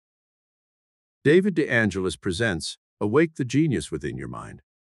David de Angelis presents Awake the Genius Within Your Mind.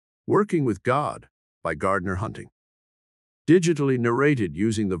 Working with God by Gardner Hunting. Digitally narrated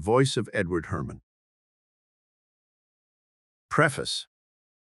using the voice of Edward Herman. Preface.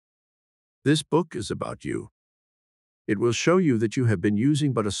 This book is about you. It will show you that you have been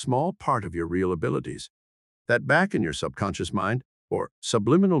using but a small part of your real abilities. That back in your subconscious mind, or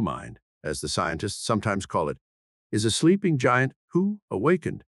subliminal mind, as the scientists sometimes call it, is a sleeping giant who,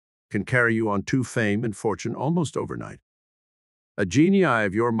 awakened, can carry you on to fame and fortune almost overnight. A genii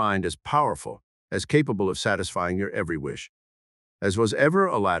of your mind as powerful, as capable of satisfying your every wish, as was ever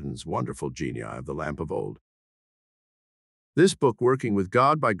Aladdin's wonderful genii of the lamp of old. This book, Working with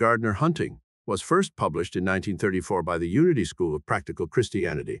God by Gardner Hunting, was first published in 1934 by the Unity School of Practical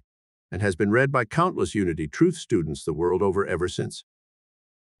Christianity and has been read by countless Unity Truth students the world over ever since.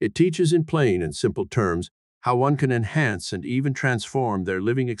 It teaches in plain and simple terms how one can enhance and even transform their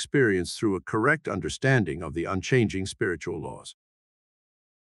living experience through a correct understanding of the unchanging spiritual laws.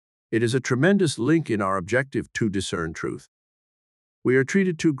 It is a tremendous link in our objective to discern truth. We are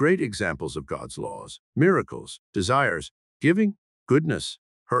treated to great examples of God's laws, miracles, desires, giving, goodness,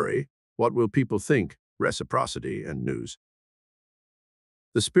 hurry, what will people think, reciprocity, and news.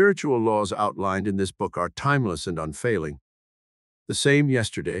 The spiritual laws outlined in this book are timeless and unfailing, the same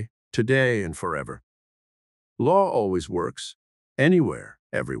yesterday, today, and forever. Law always works, anywhere,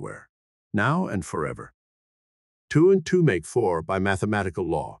 everywhere, now and forever. 2 and 2 make 4 by mathematical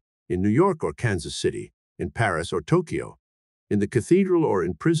law, in New York or Kansas City, in Paris or Tokyo, in the cathedral or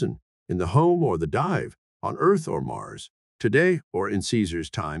in prison, in the home or the dive, on Earth or Mars, today or in Caesar's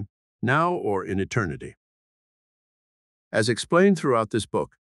time, now or in eternity. As explained throughout this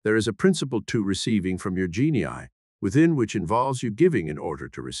book, there is a principle to receiving from your genii, within which involves you giving in order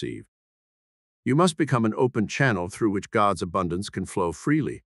to receive. You must become an open channel through which God's abundance can flow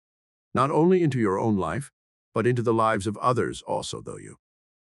freely, not only into your own life, but into the lives of others also, though you.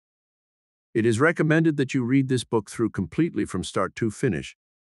 It is recommended that you read this book through completely from start to finish,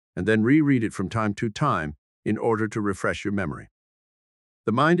 and then reread it from time to time in order to refresh your memory.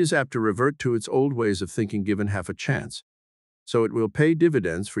 The mind is apt to revert to its old ways of thinking given half a chance, so it will pay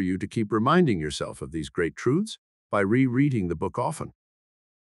dividends for you to keep reminding yourself of these great truths by rereading the book often.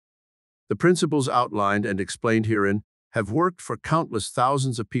 The principles outlined and explained herein have worked for countless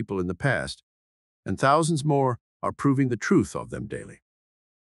thousands of people in the past, and thousands more are proving the truth of them daily.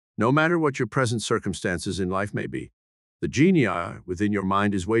 No matter what your present circumstances in life may be, the genii within your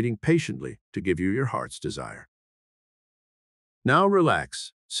mind is waiting patiently to give you your heart's desire. Now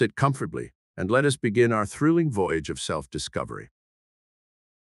relax, sit comfortably, and let us begin our thrilling voyage of self-discovery.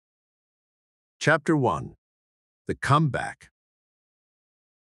 Chapter 1. The Comeback.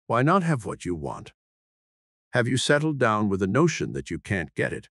 Why not have what you want? Have you settled down with a notion that you can't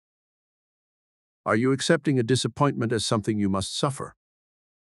get it? Are you accepting a disappointment as something you must suffer?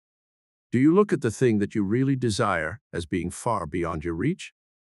 Do you look at the thing that you really desire as being far beyond your reach?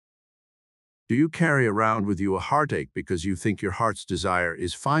 Do you carry around with you a heartache because you think your heart's desire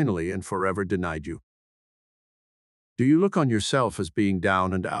is finally and forever denied you? Do you look on yourself as being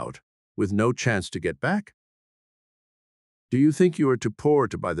down and out, with no chance to get back? Do you think you are too poor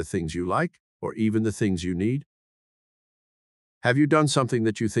to buy the things you like, or even the things you need? Have you done something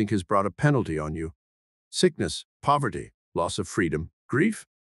that you think has brought a penalty on you? Sickness, poverty, loss of freedom, grief?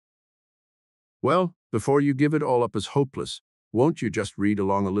 Well, before you give it all up as hopeless, won't you just read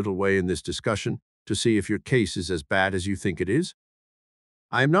along a little way in this discussion to see if your case is as bad as you think it is?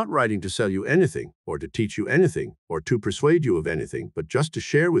 I am not writing to sell you anything, or to teach you anything, or to persuade you of anything, but just to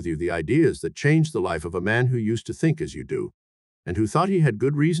share with you the ideas that changed the life of a man who used to think as you do, and who thought he had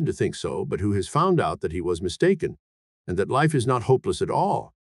good reason to think so, but who has found out that he was mistaken, and that life is not hopeless at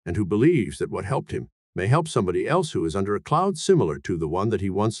all, and who believes that what helped him may help somebody else who is under a cloud similar to the one that he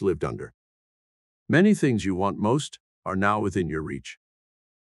once lived under. Many things you want most are now within your reach.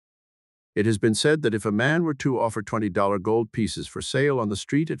 It has been said that if a man were to offer $20 gold pieces for sale on the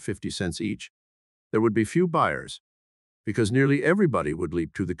street at 50 cents each, there would be few buyers, because nearly everybody would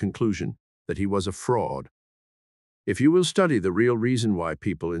leap to the conclusion that he was a fraud. If you will study the real reason why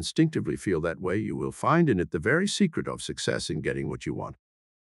people instinctively feel that way, you will find in it the very secret of success in getting what you want.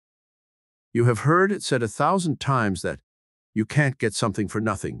 You have heard it said 1,000 times that you can't get something for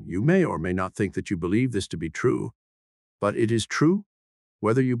nothing. You may or may not think that you believe this to be true, but it is true,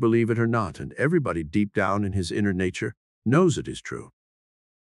 whether you believe it or not, and everybody deep down in his inner nature knows it is true.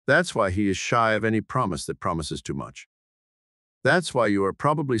 That's why he is shy of any promise that promises too much. That's why you are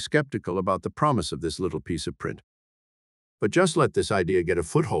probably skeptical about the promise of this little piece of print. But just let this idea get a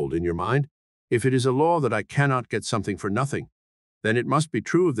foothold in your mind. If it is a law that I cannot get something for nothing, then it must be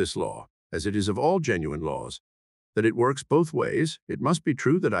true of this law as it is of all genuine laws, that it works both ways. It must be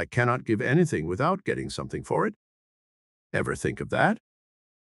true that I cannot give anything without getting something for it. Ever think of that?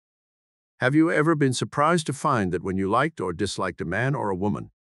 Have you ever been surprised to find that when you liked or disliked a man or a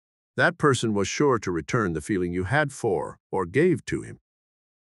woman, that person was sure to return the feeling you had for or gave to him?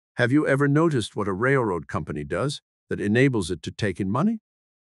 Have you ever noticed what a railroad company does that enables it to take in money?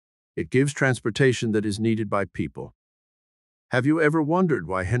 It gives transportation that is needed by people. Have you ever wondered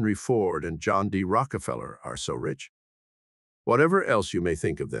why Henry Ford and John D. Rockefeller are so rich? Whatever else you may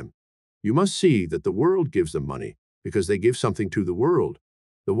think of them, you must see that the world gives them money because they give something to the world.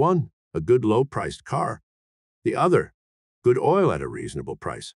 The one, a good low-priced car. The other, good oil at a reasonable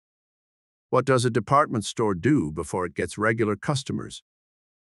price. What does a department store do before it gets regular customers?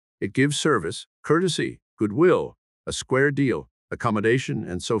 It gives service, courtesy, goodwill, a square deal, accommodation,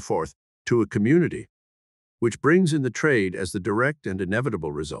 and so forth to a community, which brings in the trade as the direct and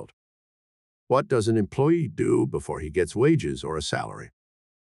inevitable result. What does an employee do before he gets wages or a salary?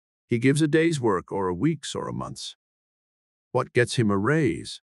 He gives a day's work or a week's or a month's. What gets him a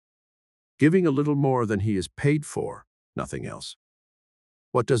raise? Giving a little more than he is paid for, nothing else.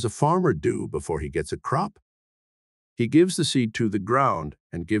 What does a farmer do before he gets a crop? He gives the seed to the ground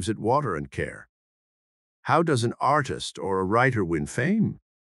and gives it water and care. How does an artist or a writer win fame?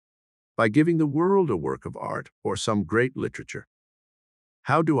 By giving the world a work of art or some great literature.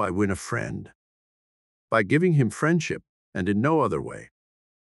 How do I win a friend? By giving him friendship and in no other way.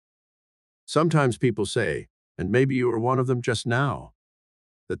 Sometimes people say, and maybe you are one of them just now,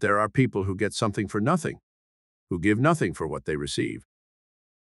 that there are people who get something for nothing, who give nothing for what they receive.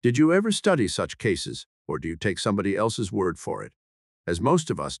 Did you ever study such cases, or do you take somebody else's word for it, as most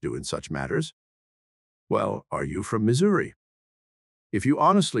of us do in such matters? Well, are you from Missouri? If you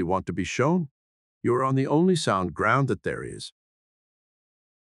honestly want to be shown, you are on the only sound ground that there is.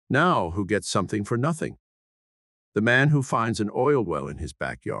 Now, who gets something for nothing? The man who finds an oil well in his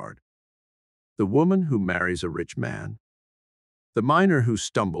backyard. The woman who marries a rich man. The miner who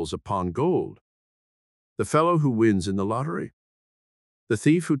stumbles upon gold. The fellow who wins in the lottery. The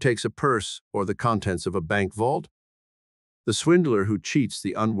thief who takes a purse or the contents of a bank vault. The swindler who cheats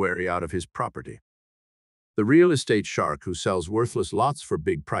the unwary out of his property. The real estate shark who sells worthless lots for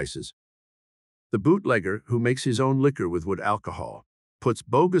big prices. The bootlegger who makes his own liquor with wood alcohol, puts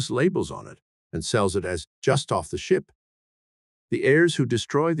bogus labels on it, and sells it as just off the ship. The heirs who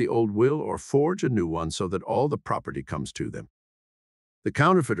destroy the old will or forge a new one so that all the property comes to them. The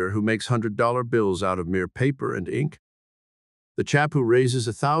counterfeiter who makes $100 bills out of mere paper and ink. The chap who raises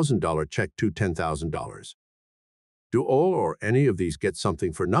a $1,000 check to $10,000. Do all or any of these get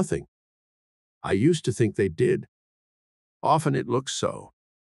something for nothing? I used to think they did. Often it looks so.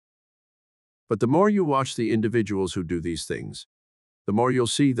 But the more you watch the individuals who do these things, the more you'll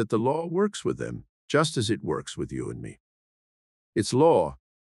see that the law works with them, just as it works with you and me. It's law,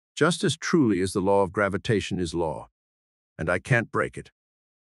 just as truly as the law of gravitation is law, and I can't break it.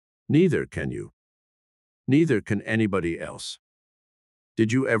 Neither can you. Neither can anybody else.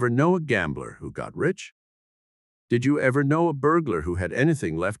 Did you ever know a gambler who got rich? Did you ever know a burglar who had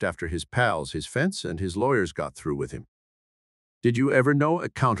anything left after his pals, his fence, and his lawyers got through with him? Did you ever know a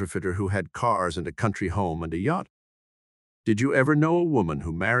counterfeiter who had cars and a country home and a yacht? Did you ever know a woman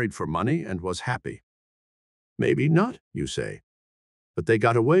who married for money and was happy? Maybe not, you say. But they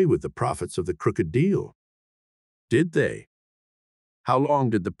got away with the profits of the crooked deal. Did they? How long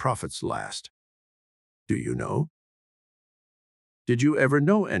did the profits last? Do you know? Did you ever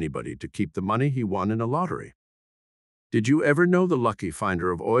know anybody to keep the money he won in a lottery? Did you ever know the lucky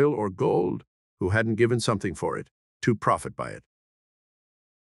finder of oil or gold who hadn't given something for it to profit by it?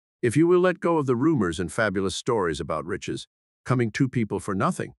 If you will let go of the rumors and fabulous stories about riches coming to people for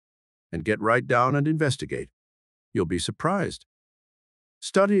nothing and get right down and investigate, you'll be surprised.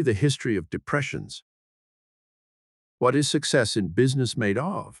 Study the history of depressions. What is success in business made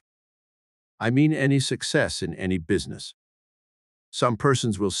of? I mean any success in any business. Some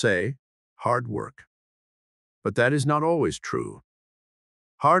persons will say, hard work. But that is not always true.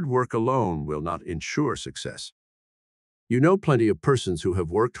 Hard work alone will not ensure success. You know plenty of persons who have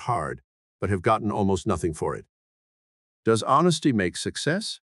worked hard, but have gotten almost nothing for it. Does honesty make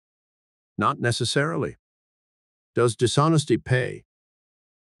success? Not necessarily. Does dishonesty pay?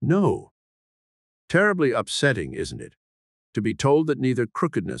 No. Terribly upsetting, isn't it, to be told that neither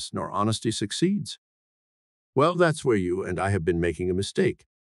crookedness nor honesty succeeds? Well, that's where you and I have been making a mistake.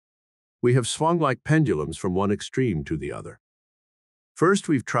 We have swung like pendulums from one extreme to the other. First,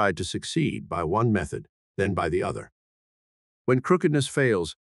 we've tried to succeed by one method, then by the other. When crookedness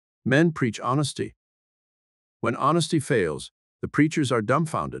fails, men preach honesty. When honesty fails, the preachers are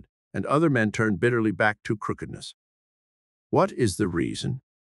dumbfounded and other men turn bitterly back to crookedness. What is the reason?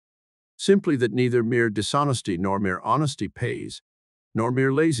 Simply that neither mere dishonesty nor mere honesty pays, nor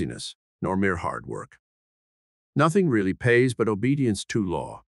mere laziness, nor mere hard work. Nothing really pays but obedience to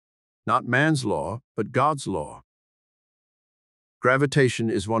law. Not man's law, but God's law. Gravitation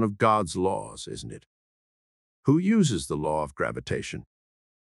is one of God's laws, isn't it? Who uses the law of gravitation?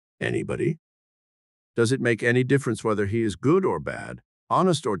 Anybody? Does it make any difference whether he is good or bad,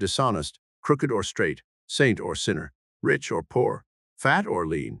 honest or dishonest, crooked or straight, saint or sinner, rich or poor, fat or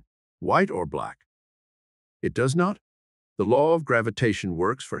lean, white or black? It does not. The law of gravitation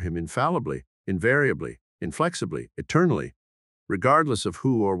works for him infallibly, invariably, inflexibly, eternally, regardless of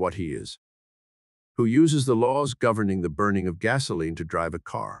who or what he is. Who uses the laws governing the burning of gasoline to drive a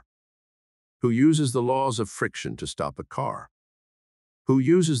car? Who uses the laws of friction to stop a car? Who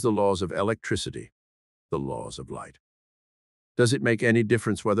uses the laws of electricity, the laws of light? Does it make any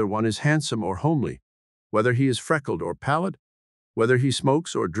difference whether one is handsome or homely, whether he is freckled or pallid, whether he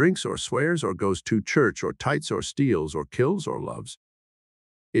smokes or drinks or swears or goes to church or tights or steals or kills or loves?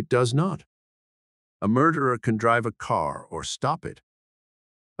 It does not. A murderer can drive a car or stop it.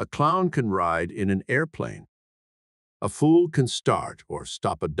 A clown can ride in an airplane. A fool can start or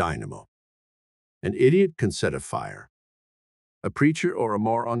stop a dynamo. An idiot can set a fire. A preacher or a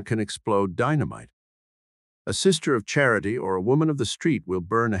moron can explode dynamite. A sister of charity or a woman of the street will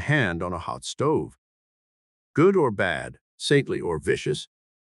burn a hand on a hot stove. Good or bad, saintly or vicious,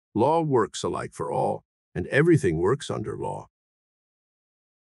 law works alike for all, and everything works under law.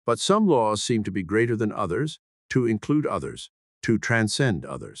 But some laws seem to be greater than others, to include others, to transcend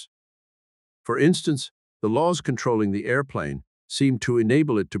others. For instance, the laws controlling the airplane seem to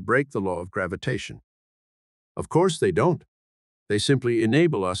enable it to break the law of gravitation. Of course they don't. They simply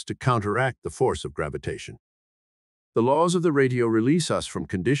enable us to counteract the force of gravitation. The laws of the radio release us from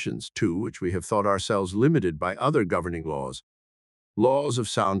conditions to which we have thought ourselves limited by other governing laws, laws of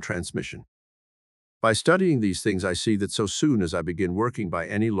sound transmission. By studying these things, I see that so soon as I begin working by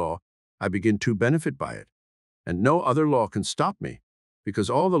any law, I begin to benefit by it. And no other law can stop me, because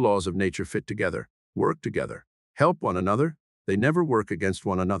all the laws of nature fit together, work together, help one another, they never work against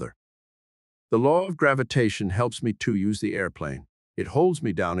one another. The law of gravitation helps me to use the airplane. It holds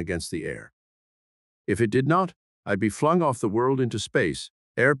me down against the air. If it did not, I'd be flung off the world into space,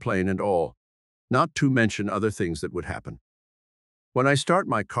 airplane and all, not to mention other things that would happen. When I start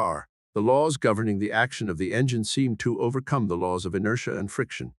my car, the laws governing the action of the engine seem to overcome the laws of inertia and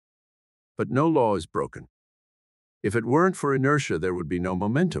friction. But no law is broken. If it weren't for inertia, there would be no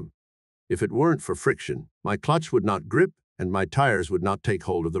momentum. If it weren't for friction, my clutch would not grip and my tires would not take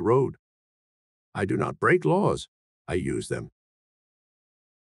hold of the road. I do not break laws, I use them.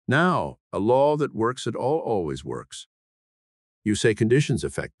 Now, a law that works at all always works. You say conditions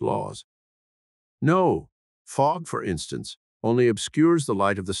affect laws. No, fog, for instance, only obscures the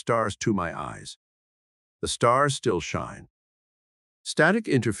light of the stars to my eyes. The stars still shine. Static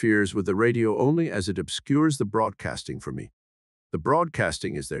interferes with the radio only as it obscures the broadcasting for me. The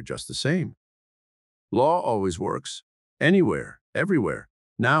broadcasting is there just the same. Law always works, anywhere, everywhere,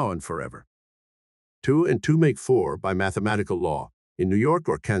 now and forever. 2 and 2 make 4 by mathematical law, in New York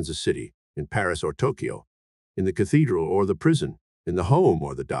or Kansas City, in Paris or Tokyo, in the cathedral or the prison, in the home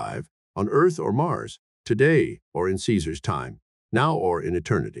or the dive, on Earth or Mars, today or in Caesar's time, now or in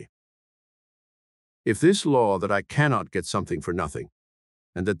eternity. If this law that I cannot get something for nothing,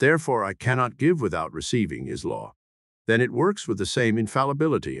 and that therefore I cannot give without receiving is law, then it works with the same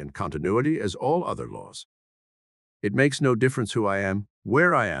infallibility and continuity as all other laws. It makes no difference who I am,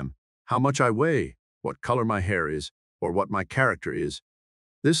 where I am, how much I weigh, what color my hair is, or what my character is.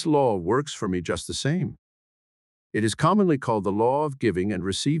 This law works for me just the same. It is commonly called the law of giving and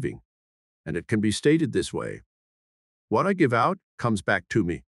receiving, and it can be stated this way. What I give out comes back to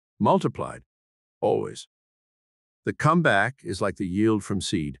me, multiplied, always. The comeback is like the yield from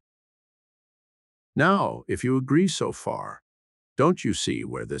seed. Now, if you agree so far, don't you see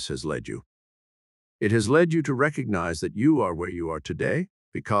where this has led you? It has led you to recognize that you are where you are today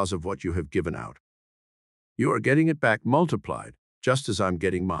because of what you have given out. You are getting it back multiplied, just as I'm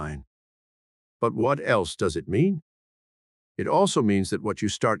getting mine. But what else does it mean? It also means that what you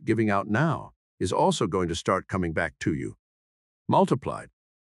start giving out now is also going to start coming back to you, multiplied.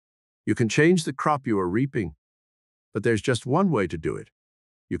 You can change the crop you are reaping, but there's just one way to do it.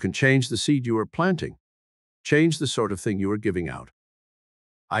 You can change the seed you are planting, change the sort of thing you are giving out.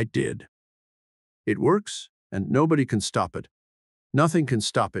 I did. It works, and nobody can stop it. Nothing can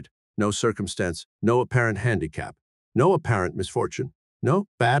stop it, no circumstance, no apparent handicap, no apparent misfortune, no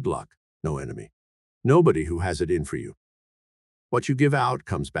bad luck, no enemy. Nobody who has it in for you. What you give out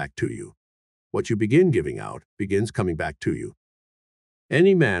comes back to you. What you begin giving out begins coming back to you.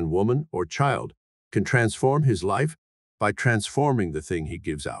 Any man, woman, or child can transform his life by transforming the thing he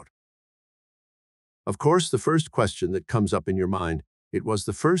gives out. Of course, the first question that comes up in your mind, it was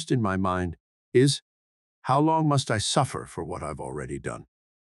the first in my mind, is, how long must I suffer for what I've already done?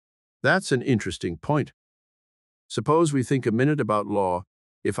 That's an interesting point. Suppose we think a minute about law.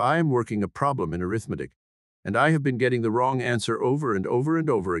 If I am working a problem in arithmetic, and I have been getting the wrong answer over and over and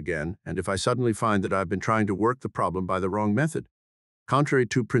over again, and if I suddenly find that I've been trying to work the problem by the wrong method, contrary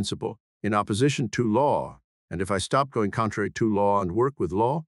to principle, in opposition to law, and if I stop going contrary to law and work with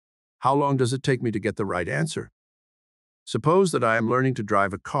law, how long does it take me to get the right answer? Suppose that I am learning to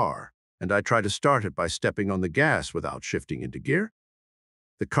drive a car, and I try to start it by stepping on the gas without shifting into gear.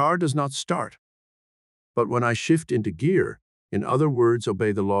 The car does not start. But when I shift into gear, in other words,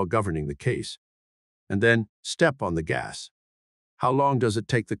 obey the law governing the case, and then step on the gas, how long does it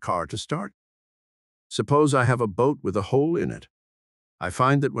take the car to start? Suppose I have a boat with a hole in it. I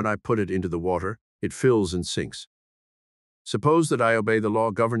find that when I put it into the water, it fills and sinks. Suppose that I obey the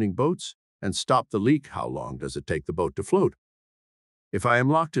law governing boats and stop the leak, how long does it take the boat to float? If I am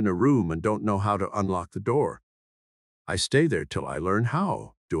locked in a room and don't know how to unlock the door, I stay there till I learn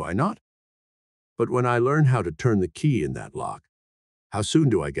how, do I not? But when I learn how to turn the key in that lock, how soon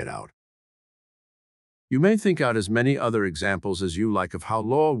do I get out? You may think out as many other examples as you like of how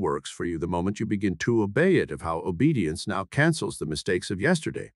law works for you the moment you begin to obey it, of how obedience now cancels the mistakes of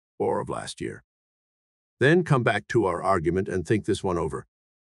yesterday or of last year. Then come back to our argument and think this one over.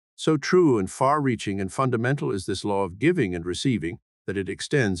 So true and far-reaching and fundamental is this law of giving and receiving that it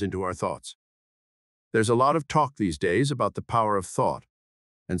extends into our thoughts. There's a lot of talk these days about the power of thought,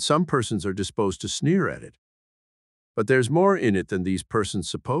 and some persons are disposed to sneer at it. But there's more in it than these persons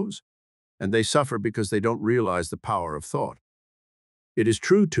suppose, and they suffer because they don't realize the power of thought. It is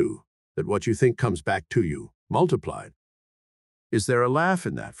true, too, that what you think comes back to you, multiplied. Is there a laugh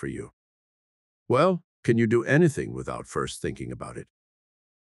in that for you? Well, can you do anything without first thinking about it?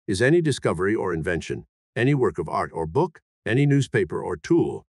 Is any discovery or invention, any work of art or book, any newspaper or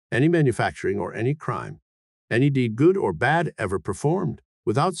tool, any manufacturing or any crime, any deed good or bad ever performed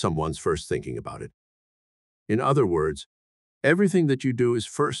without someone's first thinking about it? In other words, everything that you do is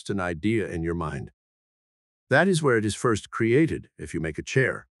first an idea in your mind. That is where it is first created. If you make a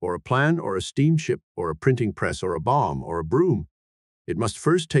chair, or a plan, or a steamship, or a printing press, or a bomb, or a broom, it must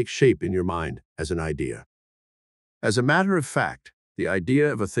first take shape in your mind as an idea. As a matter of fact, the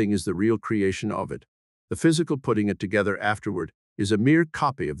idea of a thing is the real creation of it. The physical putting it together afterward is a mere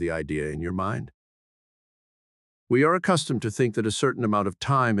copy of the idea in your mind. We are accustomed to think that a certain amount of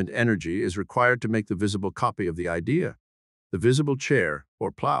time and energy is required to make the visible copy of the idea, the visible chair,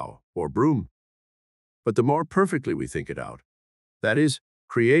 or plow, or broom. But the more perfectly we think it out, that is,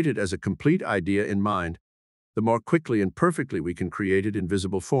 create it as a complete idea in mind, the more quickly and perfectly we can create it in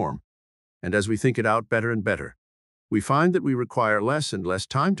visible form. And as we think it out better and better, we find that we require less and less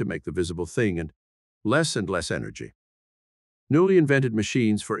time to make the visible thing and less energy. Newly invented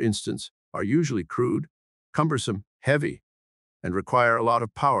machines, for instance, are usually crude, cumbersome, heavy, and require a lot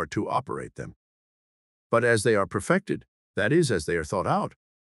of power to operate them. But as they are perfected, that is, as they are thought out,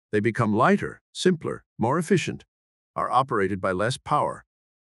 they become lighter, simpler, more efficient, are operated by less power,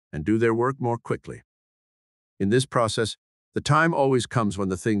 and do their work more quickly. In this process, the time always comes when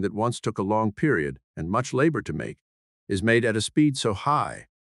the thing that once took a long period and much labor to make is made at a speed so high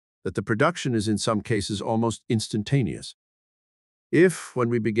that the production is in some cases almost instantaneous. If, when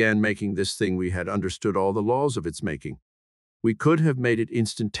we began making this thing, we had understood all the laws of its making, we could have made it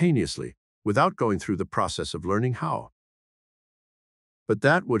instantaneously without going through the process of learning how. But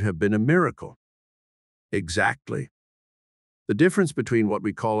that would have been a miracle. Exactly. The difference between what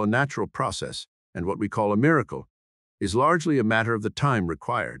we call a natural process and what we call a miracle is largely a matter of the time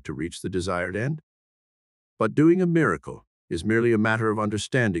required to reach the desired end. But doing a miracle is merely a matter of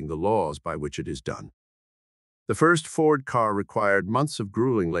understanding the laws by which it is done. The first Ford car required months of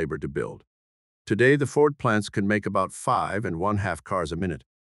grueling labor to build. Today, the Ford plants can make about 5.5 cars a minute,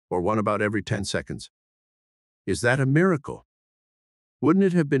 or one about every 10 seconds. Is that a miracle? Wouldn't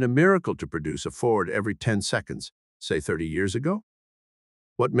it have been a miracle to produce a Ford every 10 seconds, say 30 years ago?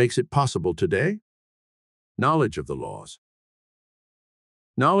 What makes it possible today? Knowledge of the laws.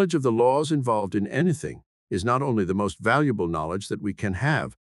 Knowledge of the laws involved in anything is not only the most valuable knowledge that we can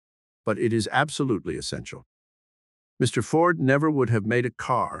have, but it is absolutely essential. Mr. Ford never would have made a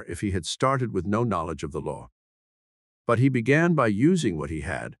car if he had started with no knowledge of the law. But he began by using what he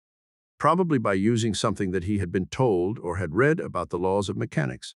had, probably by using something that he had been told or had read about the laws of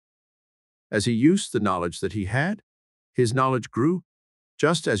mechanics. As he used the knowledge that he had, His knowledge grew,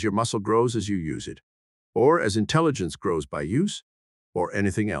 just as your muscle grows as you use it, or as intelligence grows by use, or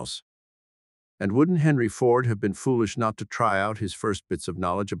anything else. And wouldn't Henry Ford have been foolish not to try out his first bits of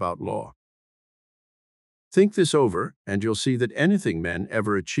knowledge about law? Think this over, and you'll see that anything men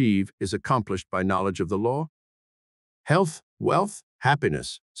ever achieve is accomplished by knowledge of the law. Health, wealth,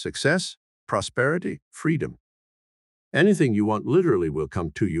 happiness, success, prosperity, freedom. Anything you want literally will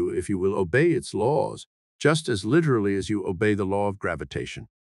come to you if you will obey its laws, just as literally as you obey the law of gravitation.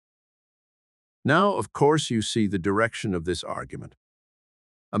 Now, of course, you see the direction of this argument.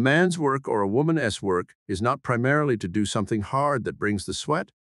 A man's work or a woman's work is not primarily to do something hard that brings the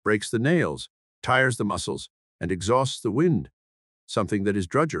sweat, breaks the nails, tires the muscles, and exhausts the wind, something that is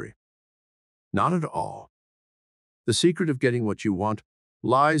drudgery. Not at all. The secret of getting what you want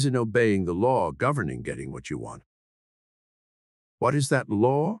lies in obeying the law governing getting what you want. What is that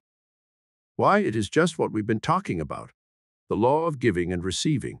law? Why, it is just what we've been talking about, the law of giving and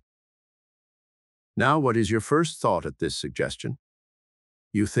receiving. Now, what is your first thought at this suggestion?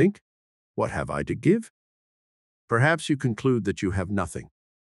 You think, what have I to give? Perhaps you conclude that you have nothing.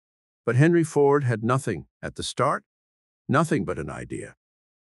 But Henry Ford had nothing at the start, nothing but an idea.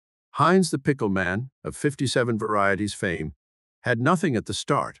 Heinz the Pickle Man, of 57 Varieties fame, had nothing at the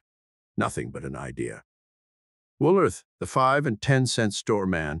start, nothing but an idea. Woolworth, the 5 and 10 cent store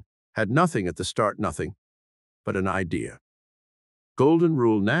man, had nothing at the start, nothing but an idea. Golden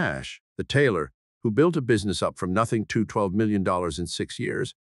Rule Nash, the tailor, who built a business up from nothing to $12 million in 6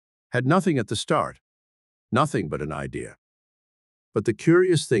 years, had nothing at the start, nothing but an idea. But the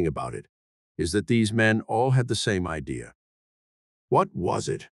curious thing about it is that these men all had the same idea. What was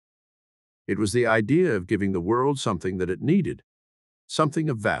it? It was the idea of giving the world something that it needed, something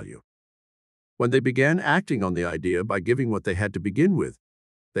of value. When they began acting on the idea by giving what they had to begin with,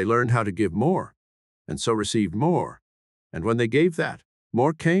 they learned how to give more, and so received more. And when they gave that,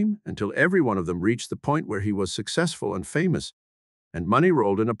 more came until every one of them reached the point where he was successful and famous, and money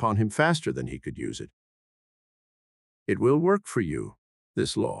rolled in upon him faster than he could use it. It will work for you,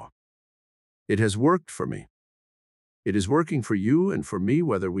 this law. It has worked for me. It is working for you and for me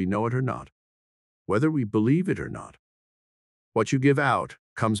whether we know it or not, whether we believe it or not. What you give out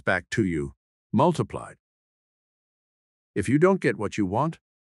comes back to you, multiplied. If you don't get what you want,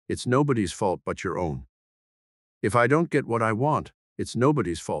 it's nobody's fault but your own. If I don't get what I want, it's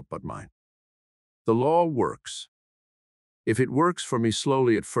nobody's fault but mine. The law works. If it works for me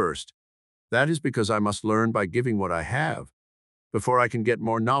slowly at first, that is because I must learn by giving what I have, before I can get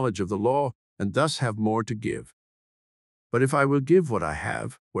more knowledge of the law and thus have more to give. But if I will give what I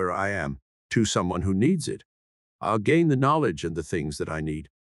have, where I am, to someone who needs it, I'll gain the knowledge and the things that I need.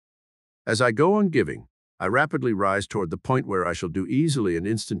 As I go on giving, I rapidly rise toward the point where I shall do easily and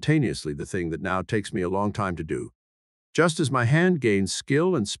instantaneously the thing that now takes me a long time to do. Just as my hand gains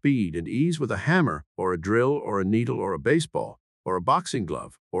skill and speed and ease with a hammer, or a drill, or a needle, or a baseball, or a boxing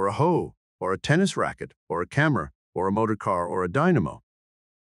glove, or a hoe, or a tennis racket, or a camera, or a motor car, or a dynamo.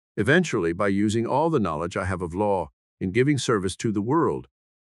 Eventually, by using all the knowledge I have of law in giving service to the world,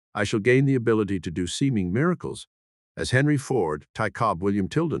 I shall gain the ability to do seeming miracles, as Henry Ford, Ty Cobb, William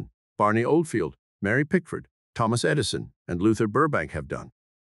Tilden, Barney Oldfield, Mary Pickford, Thomas Edison, and Luther Burbank have done.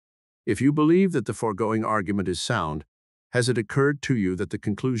 If you believe that the foregoing argument is sound, has it occurred to you that the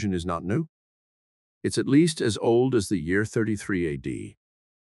conclusion is not new? It's at least as old as the year 33 AD.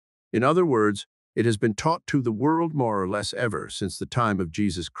 In other words, it has been taught to the world more or less ever since the time of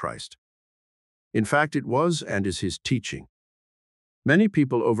Jesus Christ. In fact, it was and is his teaching. Many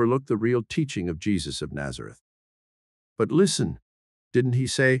people overlook the real teaching of Jesus of Nazareth. But listen, didn't he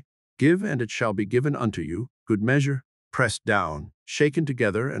say, "Give and it shall be given unto you, good measure, pressed down, shaken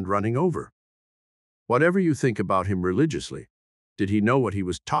together, and running over"? Whatever you think about him religiously, did he know what he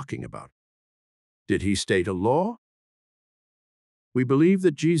was talking about? Did he state a law? We believe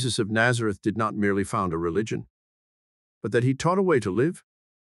that Jesus of Nazareth did not merely found a religion, but that he taught a way to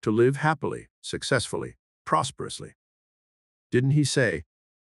live happily, successfully, prosperously. Didn't he say,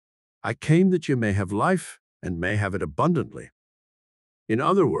 "I came that you may have life and may have it abundantly"? In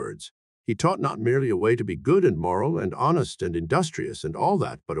other words, he taught not merely a way to be good and moral and honest and industrious and all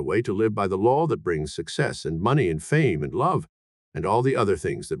that, but a way to live by the law that brings success and money and fame and love and all the other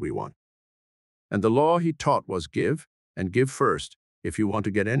things that we want. And the law he taught was give, and give first, if you want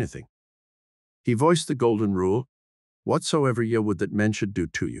to get anything. He voiced the golden rule, "Whatsoever ye would that men should do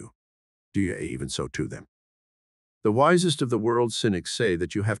to you, do ye even so to them." The wisest of the world's cynics say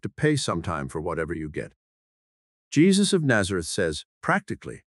that you have to pay sometime for whatever you get. Jesus of Nazareth says,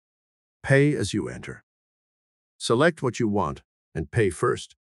 practically, pay as you enter. Select what you want and pay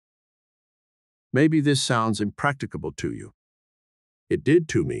first. Maybe this sounds impracticable to you. It did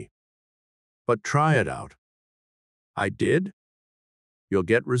to me. But try it out. I did? You'll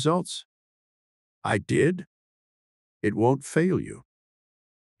get results. I did? It won't fail you.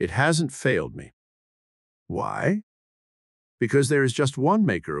 It hasn't failed me. Why? Because there is just one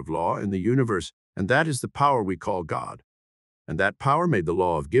maker of law in the universe, and that is the power we call God. And that power made the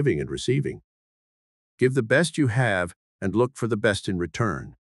law of giving and receiving. Give the best you have and look for the best in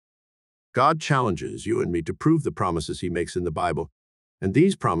return. God challenges you and me to prove the promises he makes in the Bible, and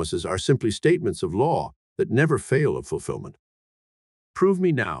these promises are simply statements of law that never fail of fulfillment. Prove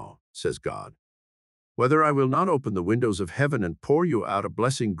me now, says God, whether I will not open the windows of heaven and pour you out a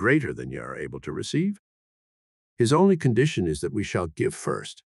blessing greater than you are able to receive. His only condition is that we shall give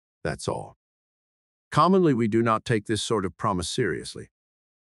first. That's all. Commonly, we do not take this sort of promise seriously.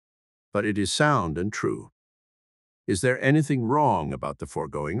 But it is sound and true. Is there anything wrong about the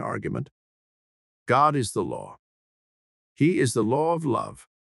foregoing argument? God is the law. He is the law of love,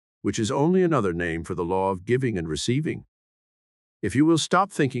 which is only another name for the law of giving and receiving. If you will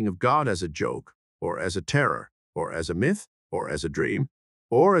stop thinking of God as a joke, or as a terror, or as a myth, or as a dream,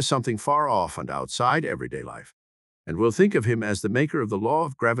 or as something far off and outside everyday life, and will think of him as the maker of the law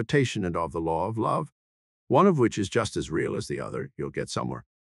of gravitation and of the law of love, one of which is just as real as the other, you'll get somewhere.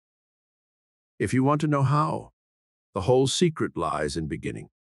 If you want to know how, the whole secret lies in beginning.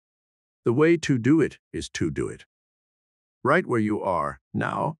 The way to do it is to do it. Right where you are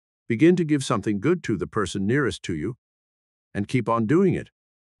now, begin to give something good to the person nearest to you, and keep on doing it,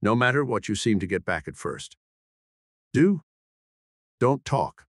 no matter what you seem to get back at first. Do. Don't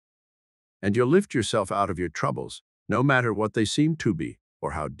talk. And you'll lift yourself out of your troubles, no matter what they seem to be,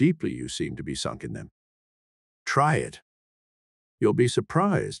 or how deeply you seem to be sunk in them. Try it. You'll be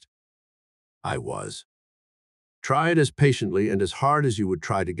surprised. I was. Try it as patiently and as hard as you would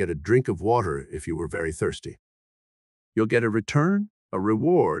try to get a drink of water if you were very thirsty. You'll get a return, a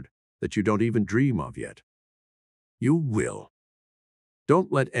reward that you don't even dream of yet. You will.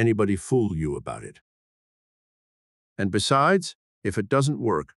 Don't let anybody fool you about it. And besides, if it doesn't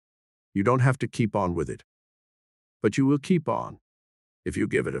work, you don't have to keep on with it. But you will keep on if you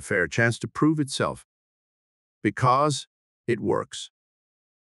give it a fair chance to prove itself. Because it works.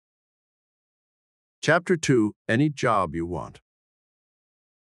 Chapter 2. Any job you want.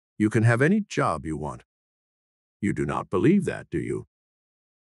 You can have any job you want. You do not believe that, do you?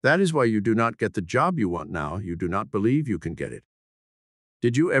 That is why you do not get the job you want now. You do not believe you can get it.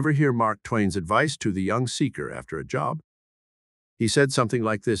 Did you ever hear Mark Twain's advice to the young seeker after a job? He said something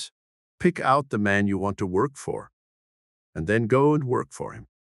like this: pick out the man you want to work for, and then go and work for him.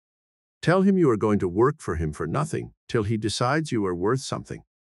 Tell him you are going to work for him for nothing till he decides you are worth something,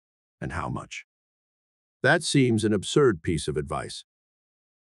 and how much. That seems an absurd piece of advice,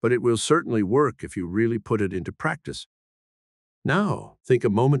 but it will certainly work if you really put it into practice. Now, think a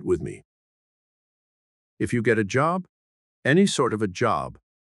moment with me. If you get a job, any sort of a job,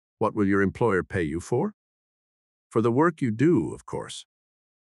 what will your employer pay you for? For the work you do, of course.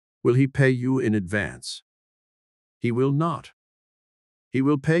 Will he pay you in advance? He will not. He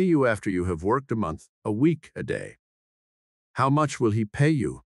will pay you after you have worked a month, a week, a day. How much will he pay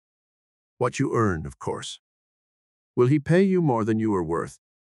you? What you earn, of course. Will he pay you more than you are worth,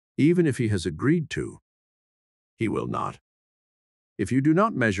 even if he has agreed to? He will not. If you do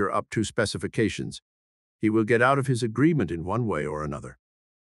not measure up to specifications, he will get out of his agreement in one way or another.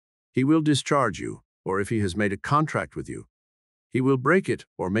 He will discharge you, or if he has made a contract with you, he will break it,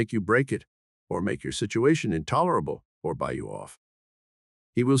 or make you break it, or make your situation intolerable, or buy you off.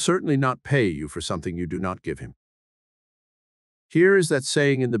 He will certainly not pay you for something you do not give him. Here is that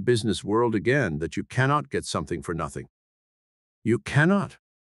saying in the business world again that you cannot get something for nothing. You cannot.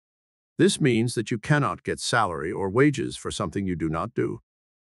 This means that you cannot get salary or wages for something you do not do.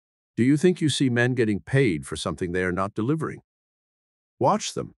 Do you think you see men getting paid for something they are not delivering?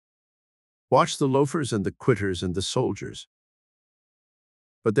 Watch them. Watch the loafers and the quitters and the soldiers.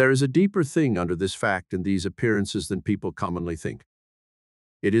 But there is a deeper thing under this fact and these appearances than people commonly think.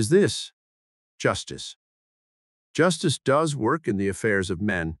 It is this: justice. Justice does work in the affairs of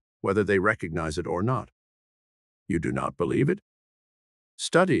men, whether they recognize it or not. You do not believe it?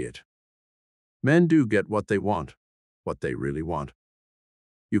 Study it. Men do get what they want, what they really want.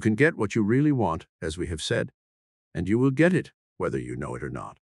 You can get what you really want, as we have said, and you will get it, whether you know it or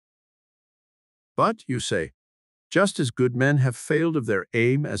not. But, you say, just as good men have failed of their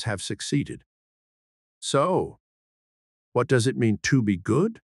aim as have succeeded. So, what does it mean to be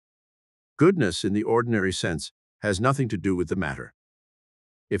good? Goodness, in the ordinary sense, has nothing to do with the matter.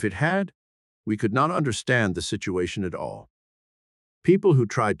 If it had, we could not understand the situation at all. People who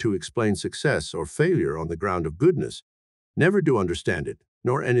try to explain success or failure on the ground of goodness never do understand it,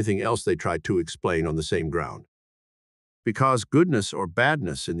 nor anything else they try to explain on the same ground. Because goodness or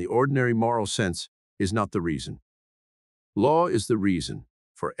badness in the ordinary moral sense is not the reason. Law is the reason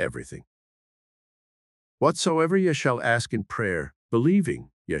for everything. Whatsoever ye shall ask in prayer, believing,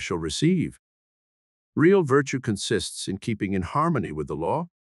 ye shall receive. Real virtue consists in keeping in harmony with the law,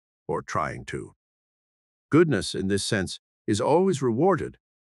 or trying to. Goodness, in this sense, is always rewarded,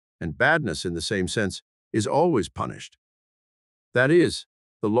 and badness, in the same sense, is always punished. That is,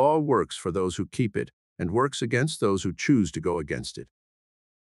 the law works for those who keep it, and works against those who choose to go against it.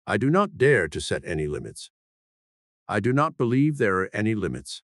 I do not dare to set any limits. I do not believe there are any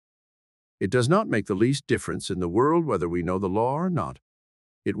limits. It does not make the least difference in the world whether we know the law or not.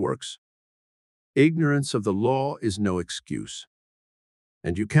 It works. Ignorance of the law is no excuse.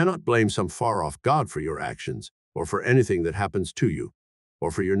 And you cannot blame some far-off God for your actions, or for anything that happens to you,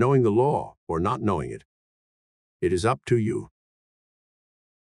 or for your knowing the law or not knowing it. It is up to you.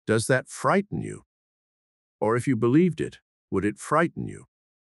 Does that frighten you? Or if you believed it, would it frighten you?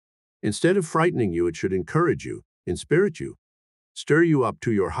 Instead of frightening you, it should encourage you, inspirit you, stir you up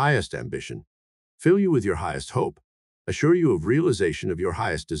to your highest ambition, fill you with your highest hope, assure you of realization of your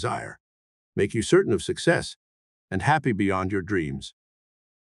highest desire, make you certain of success, and happy beyond your dreams.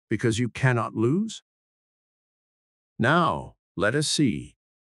 Because you cannot lose? Now, let us see.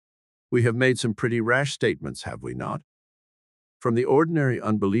 We have made some pretty rash statements, have we not? From the ordinary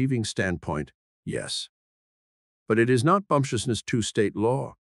unbelieving standpoint, yes. But it is not bumptiousness to state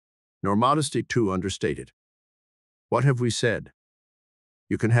law, nor modesty to understate it. What have we said?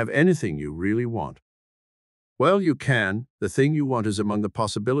 You can have anything you really want. Well, you can. The thing you want is among the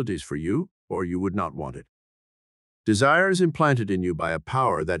possibilities for you, or you would not want it. Desire is implanted in you by a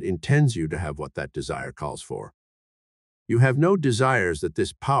power that intends you to have what that desire calls for. You have no desires that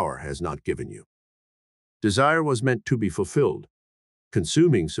this power has not given you. Desire was meant to be fulfilled,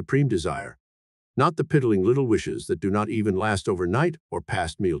 consuming supreme desire, not the piddling little wishes that do not even last overnight or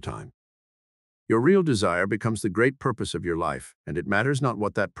past mealtime. Your real desire becomes the great purpose of your life, and it matters not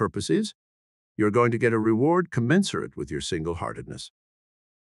what that purpose is. You're going to get a reward commensurate with your single-heartedness.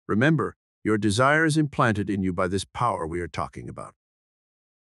 Remember, your desire is implanted in you by this power we are talking about.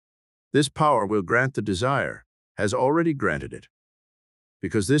 This power will grant the desire, has already granted it,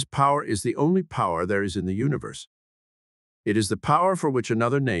 because this power is the only power there is in the universe. It is the power for which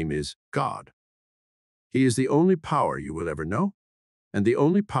another name is God. He is the only power you will ever know, and the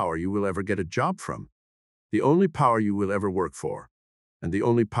only power you will ever get a job from, the only power you will ever work for, and the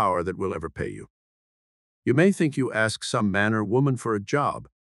only power that will ever pay you. You may think you ask some man or woman for a job,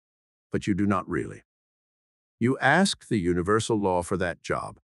 but you do not really. You ask the universal law for that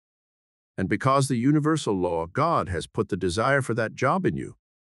job. And because the universal law, God, has put the desire for that job in you,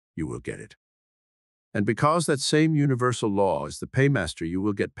 you will get it. And because that same universal law is the paymaster, you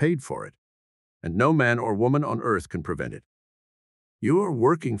will get paid for it, and no man or woman on earth can prevent it. You are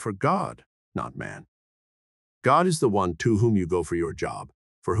working for God, not man. God is the one to whom you go for your job,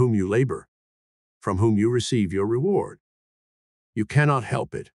 for whom you labor, from whom you receive your reward. You cannot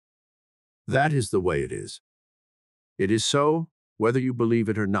help it. That is the way it is. It is so, whether you believe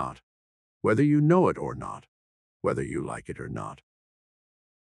it or not, whether you know it or not, whether you like it or not.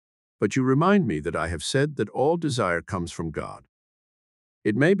 But you remind me that I have said that all desire comes from God.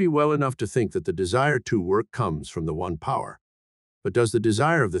 It may be well enough to think that the desire to work comes from the one power, but does the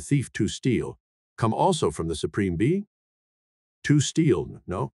desire of the thief to steal come also from the Supreme Being? To steal,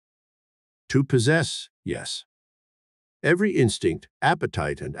 no. To possess, yes. Every instinct,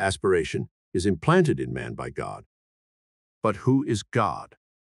 appetite, and aspiration is implanted in man by God. But who is God?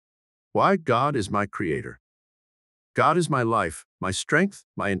 Why, God is my creator. God is my life, my strength,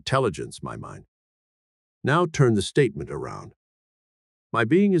 my intelligence, my mind. Now turn the statement around. My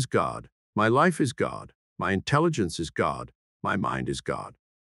being is God, my life is God, my intelligence is God, my mind is God.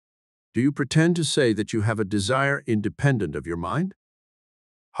 Do you pretend to say that you have a desire independent of your mind?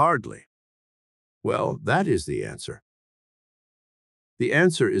 Hardly. Well, that is the answer. The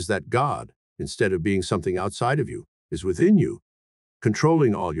answer is that God, instead of being something outside of you, is within you,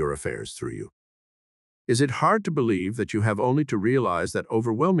 controlling all your affairs through you. Is it hard to believe that you have only to realize that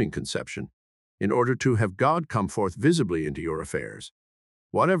overwhelming conception in order to have God come forth visibly into your affairs,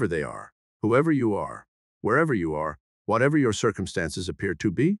 whatever they are, whoever you are, wherever you are, whatever your circumstances appear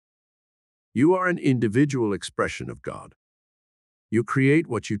to be? You are an individual expression of God. You create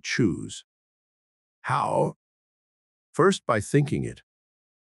what you choose. How? First, by thinking it.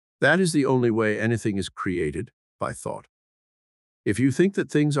 That is the only way anything is created, by thought. If you think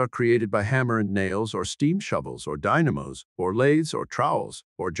that things are created by hammer and nails or steam shovels or dynamos or lathes or trowels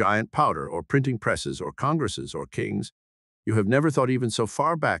or giant powder or printing presses or congresses or kings, you have never thought even so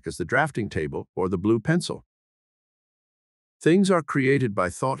far back as the drafting table or the blue pencil. Things are created by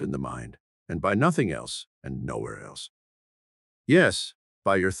thought in the mind, and by nothing else and nowhere else. Yes,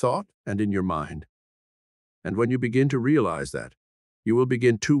 by your thought and in your mind. And when you begin to realize that, you will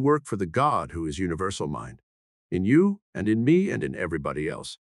begin to work for the God who is universal mind, in you and in me and in everybody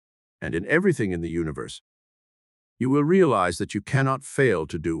else, and in everything in the universe. You will realize that you cannot fail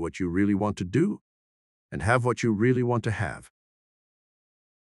to do what you really want to do and have what you really want to have.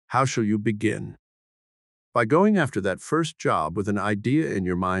 How shall you begin? By going after that first job with an idea in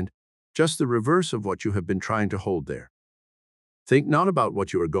your mind, just the reverse of what you have been trying to hold there. Think not about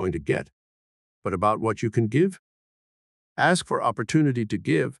what you are going to get, but about what you can give. Ask for opportunity to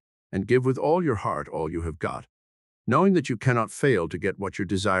give, and give with all your heart all you have got, knowing that you cannot fail to get what your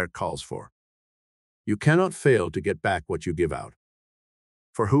desire calls for. You cannot fail to get back what you give out.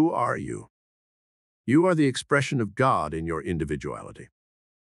 For who are you? You are the expression of God in your individuality.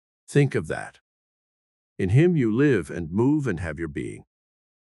 Think of that. In Him you live and move and have your being.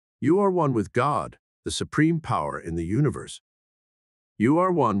 You are one with God, the supreme power in the universe. You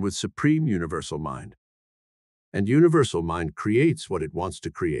are one with supreme universal mind. And universal mind creates what it wants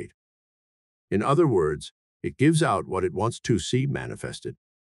to create. In other words, it gives out what it wants to see manifested.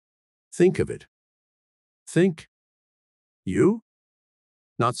 Think of it. Think. You?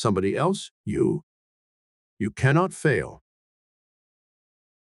 Not somebody else, you. You cannot fail.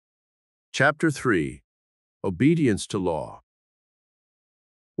 Chapter 3. Obedience to Law.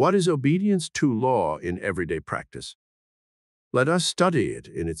 What is obedience to law in everyday practice? Let us study it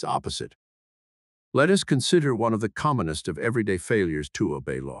in its opposite. Let us consider one of the commonest of everyday failures to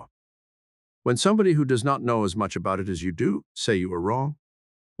obey law. When somebody who does not know as much about it as you do say you are wrong,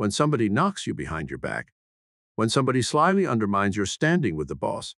 when somebody knocks you behind your back, when somebody slyly undermines your standing with the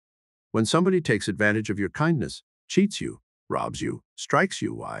boss, when somebody takes advantage of your kindness, cheats you, robs you, strikes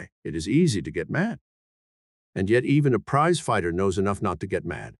you, why, it is easy to get mad. And yet even a prize fighter knows enough not to get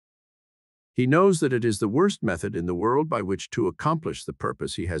mad. He knows that it is the worst method in the world by which to accomplish the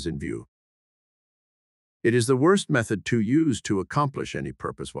purpose he has in view. It is the worst method to use to accomplish any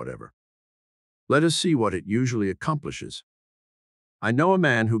purpose whatever. Let us see what it usually accomplishes. I know a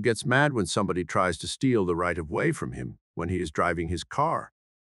man who gets mad when somebody tries to steal the right of way from him when he is driving his car.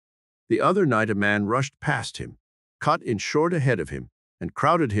 The other night a man rushed past him, cut in short ahead of him, and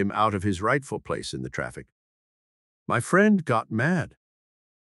crowded him out of his rightful place in the traffic. My friend got mad.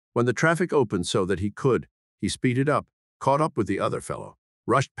 When the traffic opened so that he could, he speeded up, caught up with the other fellow,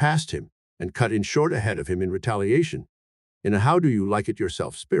 rushed past him, and cut in short ahead of him in retaliation, in a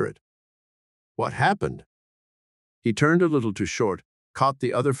how-do-you-like-it-yourself spirit. What happened? He turned a little too short, caught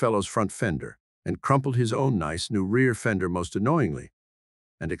the other fellow's front fender, and crumpled his own nice new rear fender most annoyingly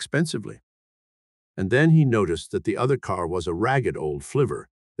and expensively. And then he noticed that the other car was a ragged old flivver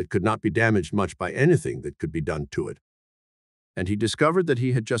that could not be damaged much by anything that could be done to it. And he discovered that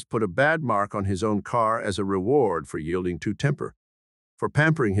he had just put a bad mark on his own car as a reward for yielding to temper, for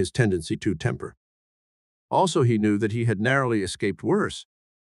pampering his tendency to temper. Also, he knew that he had narrowly escaped worse,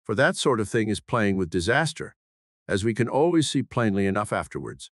 for that sort of thing is playing with disaster, as we can always see plainly enough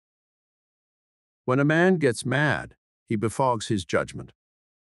afterwards. When a man gets mad, he befogs his judgment.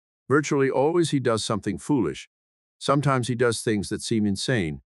 Virtually always he does something foolish. Sometimes he does things that seem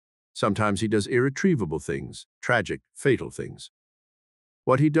insane. Sometimes he does irretrievable things, tragic, fatal things.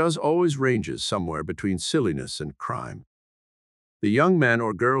 What he does always ranges somewhere between silliness and crime. The young man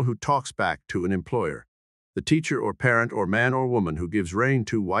or girl who talks back to an employer, the teacher or parent or man or woman who gives rein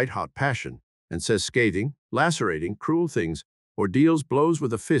to white-hot passion and says scathing, lacerating, cruel things, or deals blows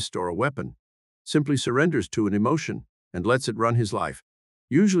with a fist or a weapon, simply surrenders to an emotion and lets it run his life,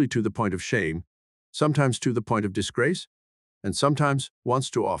 usually to the point of shame, sometimes to the point of disgrace, and sometimes,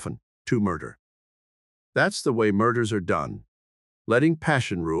 once too often, to murder. That's the way murders are done, letting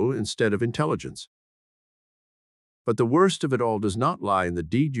passion rule instead of intelligence. But the worst of it all does not lie in the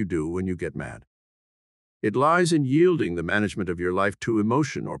deed you do when you get mad. It lies in yielding the management of your life to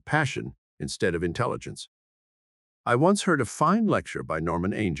emotion or passion instead of intelligence. I once heard a fine lecture by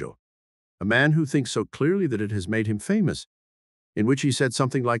Norman Angel, a man who thinks so clearly that it has made him famous, in which he said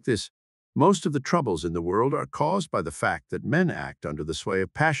something like this: most of the troubles in the world are caused by the fact that men act under the sway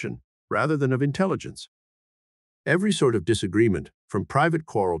of passion rather than of intelligence. Every sort of disagreement, from private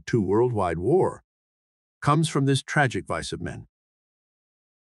quarrel to worldwide war, comes from this tragic vice of men.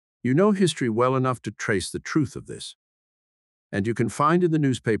 You know history well enough to trace the truth of this. And you can find in the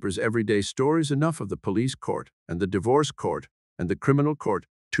newspapers every day stories enough of the police court and the divorce court and the criminal court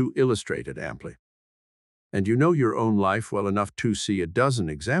to illustrate it amply. And you know your own life well enough to see a dozen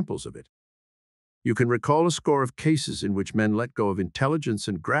examples of it. You can recall a score of cases in which men let go of intelligence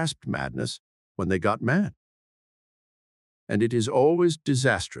and grasped madness when they got mad. And it is always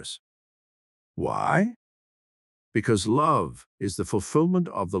disastrous. Why? Because love is the fulfillment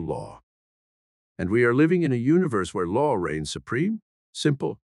of the law. And we are living in a universe where law reigns supreme,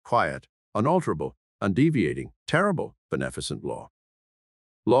 simple, quiet, unalterable, undeviating, terrible, beneficent law.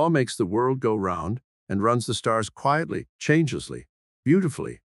 Law makes the world go round and runs the stars quietly, changelessly,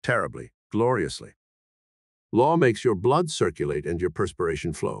 beautifully, terribly, gloriously. Law makes your blood circulate and your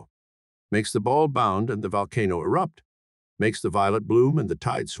perspiration flow, makes the ball bound and the volcano erupt, makes the violet bloom and the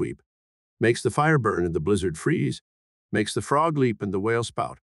tide sweep, makes the fire burn and the blizzard freeze, makes the frog leap and the whale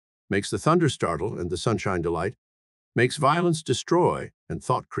spout, makes the thunder startle and the sunshine delight, makes violence destroy and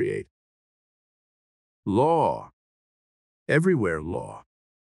thought create. Law. Everywhere law.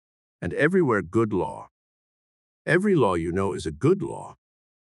 And everywhere good law. Every law you know is a good law.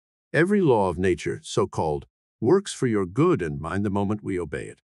 Every law of nature, so-called, works for your good and mine the moment we obey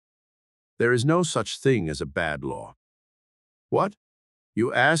it. There is no such thing as a bad law. What?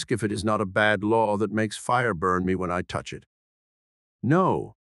 You ask if it is not a bad law that makes fire burn me when I touch it.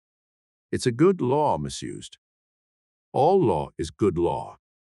 No. It's a good law misused. All law is good law.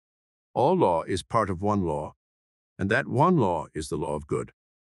 All law is part of one law, and that one law is the law of good.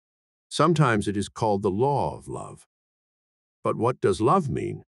 Sometimes it is called the law of love. But what does love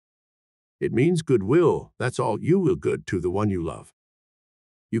mean? It means goodwill, that's all, you will good to the one you love.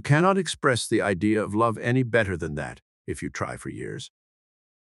 You cannot express the idea of love any better than that, if you try for years.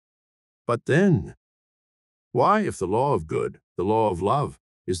 But then, why, if the law of good, the law of love,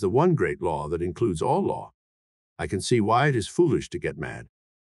 is the one great law that includes all law, I can see why it is foolish to get mad.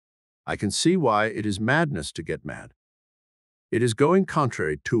 I can see why it is madness to get mad. It is going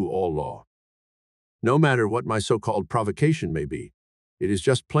contrary to all law. No matter what my so-called provocation may be, it is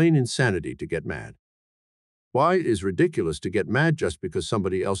just plain insanity to get mad. Why it is ridiculous to get mad just because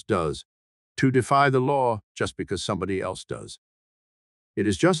somebody else does, to defy the law just because somebody else does. It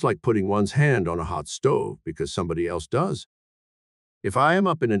is just like putting one's hand on a hot stove because somebody else does. If I am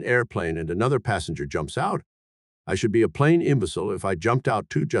up in an airplane and another passenger jumps out, I should be a plain imbecile if I jumped out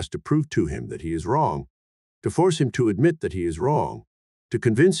too just to prove to him that he is wrong, to force him to admit that he is wrong, to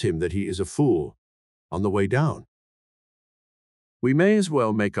convince him that he is a fool on the way down. We may as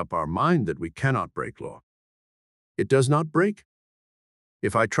well make up our mind that we cannot break law. It does not break.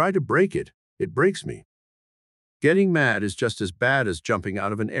 If I try to break it, it breaks me. Getting mad is just as bad as jumping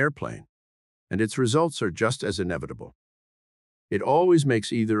out of an airplane, and its results are just as inevitable. It always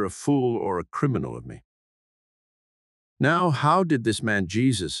makes either a fool or a criminal of me. Now, how did this man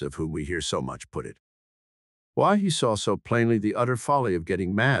Jesus, of whom we hear so much, put it? Why, he saw so plainly the utter folly of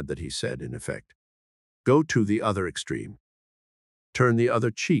getting mad that he said, in effect, go to the other extreme. Turn the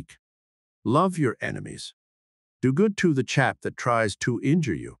other cheek. Love your enemies. Do good to the chap that tries to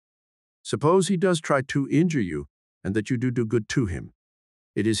injure you. Suppose he does try to injure you, and that you do good to him.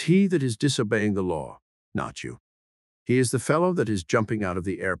 It is he that is disobeying the law, not you. He is the fellow that is jumping out of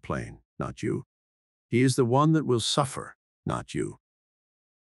the airplane, not you. He is the one that will suffer, not you.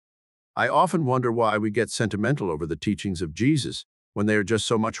 I often wonder why we get sentimental over the teachings of Jesus when they are just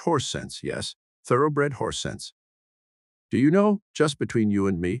so much horse sense, yes, thoroughbred horse sense. Do you know, just between you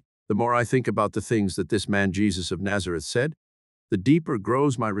and me, the more I think about the things that this man Jesus of Nazareth said, the deeper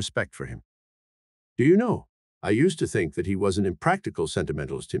grows my respect for him. Do you know, I used to think that he was an impractical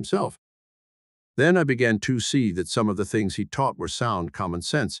sentimentalist himself. Then I began to see that some of the things he taught were sound common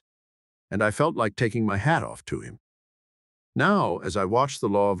sense, and I felt like taking my hat off to him. Now, as I watch the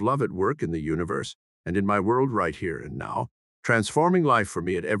law of love at work in the universe and in my world right here and now, transforming life for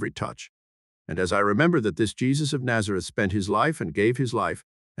me at every touch, and as I remember that this Jesus of Nazareth spent his life and gave his life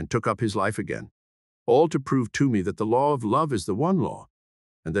and took up his life again, all to prove to me that the law of love is the one law,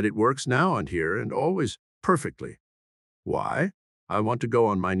 and that it works now and here and always perfectly. Why? I want to go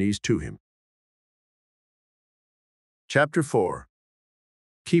on my knees to him. Chapter 4.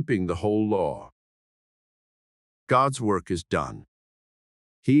 Keeping the whole law. God's work is done.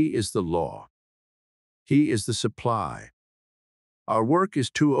 He is the law. He is the supply. Our work is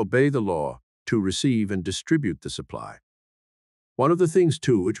to obey the law, to receive and distribute the supply. One of the things,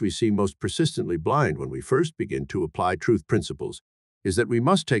 too, which we seem most persistently blind when we first begin to apply truth principles is that we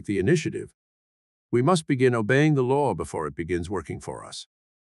must take the initiative. We must begin obeying the law before it begins working for us.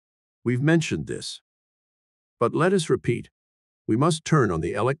 We've mentioned this. But let us repeat, we must turn on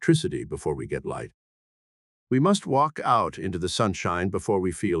the electricity before we get light. We must walk out into the sunshine before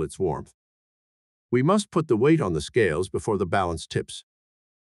we feel its warmth. We must put the weight on the scales before the balance tips.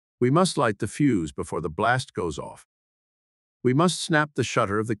 We must light the fuse before the blast goes off. We must snap the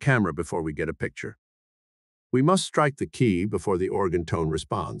shutter of the camera before we get a picture. We must strike the key before the organ tone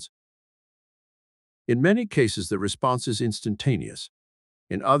responds. In many cases, the response is instantaneous.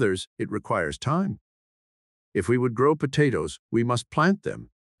 In others, it requires time. If we would grow potatoes, we must plant them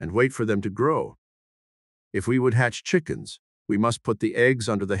and wait for them to grow. If we would hatch chickens, we must put the eggs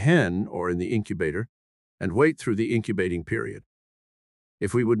under the hen or in the incubator and wait through the incubating period.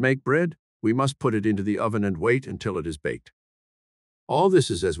 If we would make bread, we must put it into the oven and wait until it is baked. All this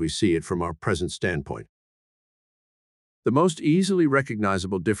is as we see it from our present standpoint. The most easily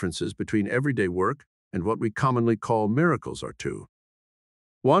recognizable differences between everyday work and what we commonly call miracles are two.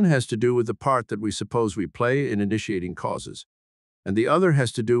 One has to do with the part that we suppose we play in initiating causes, and the other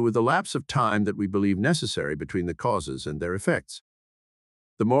has to do with the lapse of time that we believe necessary between the causes and their effects.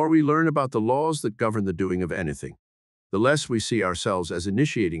 The more we learn about the laws that govern the doing of anything, the less we see ourselves as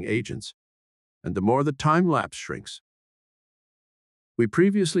initiating agents, and the more the time lapse shrinks. We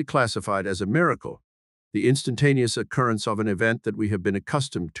previously classified as a miracle the instantaneous occurrence of an event that we have been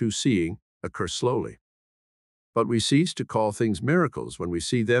accustomed to seeing occur slowly. But we cease to call things miracles when we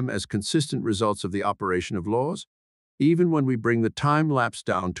see them as consistent results of the operation of laws, even when we bring the time lapse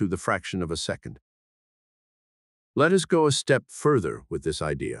down to the fraction of a second. Let us go a step further with this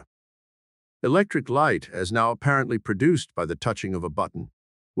idea. Electric light, as now apparently produced by the touching of a button,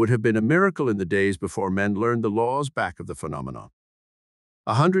 would have been a miracle in the days before men learned the laws back of the phenomenon.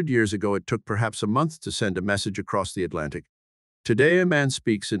 100 years ago, it took perhaps a month to send a message across the Atlantic. Today, a man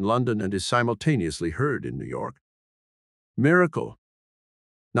speaks in London and is simultaneously heard in New York. Miracle?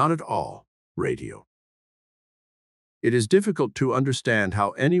 Not at all. Radio. It is difficult to understand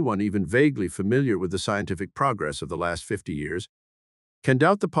how anyone even vaguely familiar with the scientific progress of the last 50 years can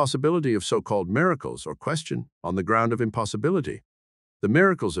doubt the possibility of so-called miracles or question, on the ground of impossibility, the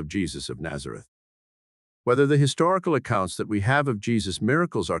miracles of Jesus of Nazareth. Whether the historical accounts that we have of Jesus'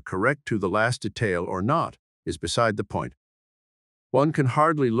 miracles are correct to the last detail or not is beside the point. One can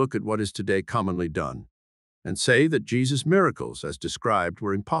hardly look at what is today commonly done and say that Jesus' miracles, as described,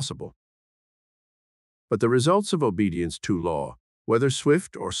 were impossible. But the results of obedience to law, whether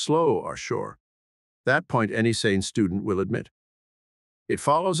swift or slow, are sure. That point any sane student will admit. It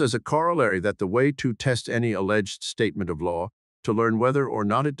follows as a corollary that the way to test any alleged statement of law, to learn whether or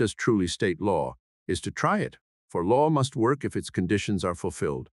not it does truly state law, is to try it, for law must work if its conditions are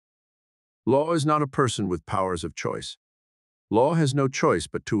fulfilled. Law is not a person with powers of choice. Law has no choice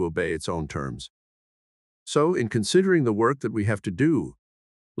but to obey its own terms. So, in considering the work that we have to do,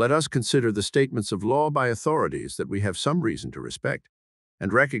 let us consider the statements of law by authorities that we have some reason to respect,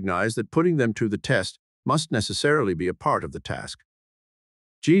 and recognize that putting them to the test must necessarily be a part of the task.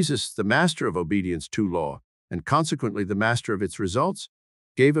 Jesus, the master of obedience to law, and consequently the master of its results,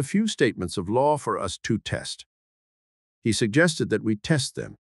 gave a few statements of law for us to test. He suggested that we test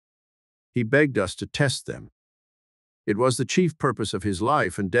them. He begged us to test them. It was the chief purpose of his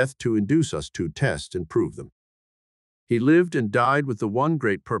life and death to induce us to test and prove them. He lived and died with the one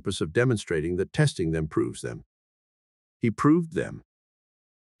great purpose of demonstrating that testing them proves them. He proved them.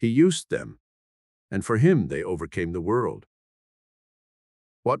 He used them. And for him they overcame the world.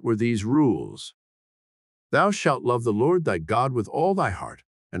 What were these rules? Thou shalt love the Lord thy God with all thy heart,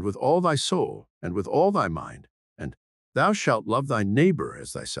 and with all thy soul, and with all thy mind, and thou shalt love thy neighbor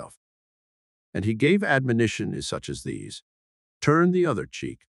as thyself. And he gave admonition as such as these. Turn the other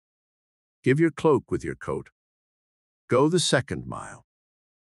cheek. Give your cloak with your coat. Go the second mile.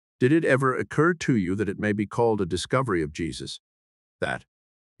 Did it ever occur to you that it may be called a discovery of Jesus, that,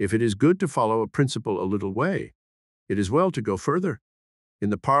 if it is good to follow a principle a little way, it is well to go further, in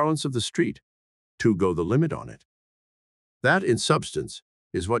the parlance of the street, to go the limit on it? That, in substance,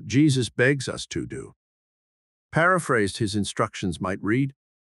 is what Jesus begs us to do. Paraphrased, his instructions might read,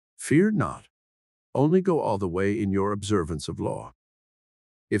 "Fear not, only go all the way in your observance of law."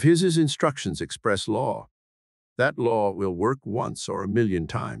 If his instructions express law, that law will work once or a million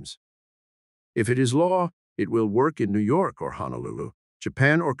times. If it is law, it will work in New York or Honolulu,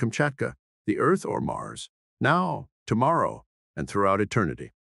 Japan or Kamchatka, the Earth or Mars, now, tomorrow, and throughout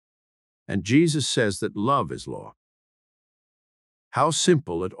eternity. And Jesus says that love is law. How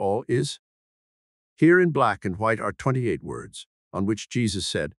simple it all is. Here in black and white are 28 words, on which Jesus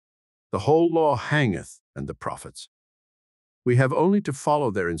said, "The whole law hangeth, and the prophets." We have only to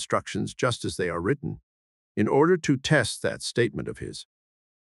follow their instructions just as they are written, in order to test that statement of his.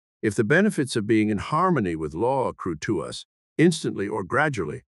 If the benefits of being in harmony with law accrue to us, instantly or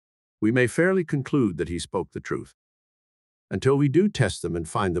gradually, we may fairly conclude that he spoke the truth. Until we do test them and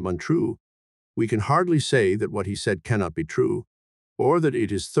find them untrue, We can hardly say that what he said cannot be true, or that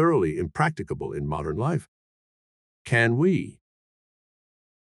it is thoroughly impracticable in modern life. Can we?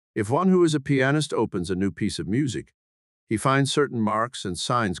 If one who is a pianist opens a new piece of music, he finds certain marks and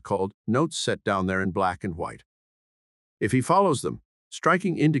signs called notes set down there in black and white. If he follows them,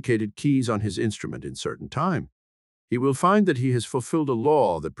 striking indicated keys on his instrument in certain time, he will find that he has fulfilled a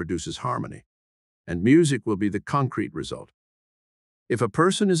law that produces harmony, and music will be the concrete result. If a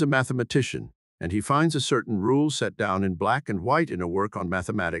person is a mathematician and he finds a certain rule set down in black and white in a work on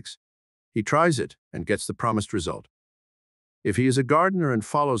mathematics, he tries it and gets the promised result. If he is a gardener and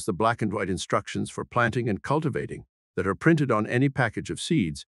follows the black and white instructions for planting and cultivating that are printed on any package of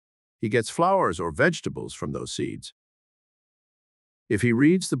seeds, he gets flowers or vegetables from those seeds. If he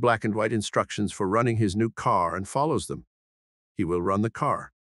reads the black and white instructions for running his new car and follows them, he will run the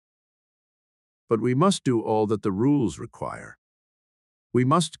car. But we must do all that the rules require. We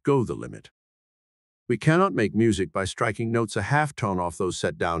must go the limit. We cannot make music by striking notes a half tone off those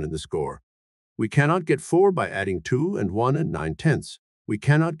set down in the score. We cannot get 4 by adding 2 and 1 and 9/10. We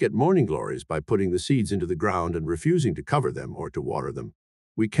cannot get morning glories by putting the seeds into the ground and refusing to cover them or to water them.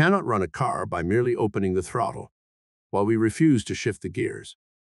 We cannot run a car by merely opening the throttle, while we refuse to shift the gears.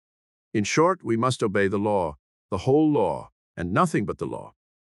 In short, we must obey the law, the whole law, and nothing but the law,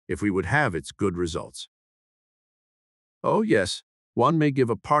 if we would have its good results. Oh yes, one may give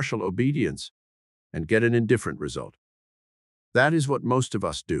a partial obedience and get an indifferent result. That is what most of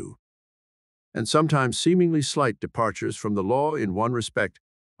us do. And sometimes seemingly slight departures from the law in one respect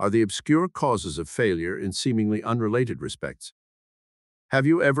are the obscure causes of failure in seemingly unrelated respects. Have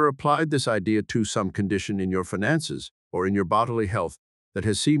you ever applied this idea to some condition in your finances or in your bodily health that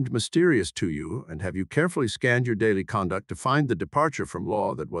has seemed mysterious to you, and have you carefully scanned your daily conduct to find the departure from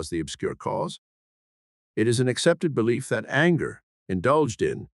law that was the obscure cause? It is an accepted belief that anger, indulged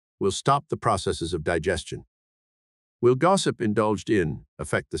in, will stop the processes of digestion. Will gossip indulged in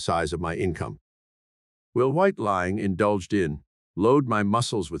affect the size of my income? Will white lying indulged in load my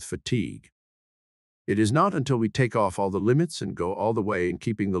muscles with fatigue? It is not until we take off all the limits and go all the way in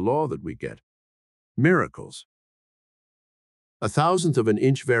keeping the law that we get miracles. A thousandth of an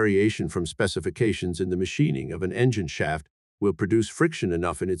inch variation from specifications in the machining of an engine shaft will produce friction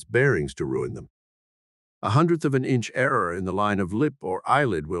enough in its bearings to ruin them. A hundredth of an inch error in the line of lip or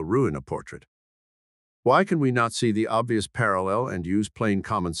eyelid will ruin a portrait. Why can we not see the obvious parallel and use plain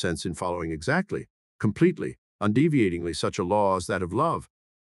common sense in following exactly, completely, undeviatingly such a law as that of love,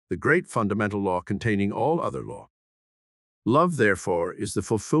 the great fundamental law containing all other law? Love, therefore, is the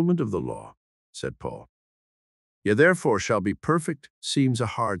fulfillment of the law, said Paul. Ye therefore shall be perfect seems a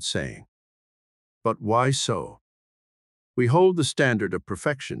hard saying. But why so? We hold the standard of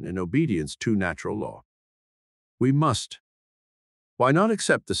perfection in obedience to natural law. We must. Why not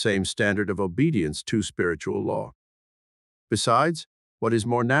accept the same standard of obedience to spiritual law? Besides, what is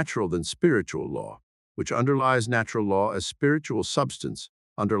more natural than spiritual law, which underlies natural law as spiritual substance,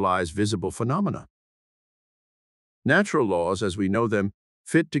 underlies visible phenomena? Natural laws, as we know them,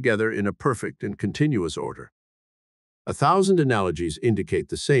 fit together in a perfect and continuous order. 1,000 analogies indicate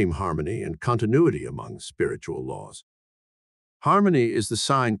the same harmony and continuity among spiritual laws. Harmony is the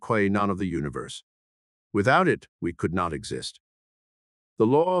sine qua non of the universe. Without it, we could not exist. The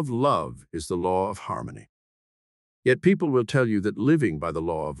law of love is the law of harmony. Yet people will tell you that living by the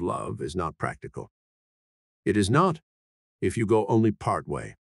law of love is not practical. It is not, if you go only part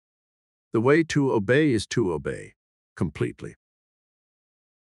way. The way to obey is to obey, completely.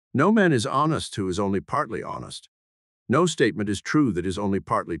 No man is honest who is only partly honest. No statement is true that is only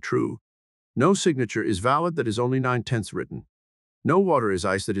partly true. No signature is valid that is only 9/10 written. No water is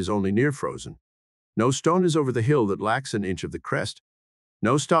ice that is only near frozen. No stone is over the hill that lacks an inch of the crest.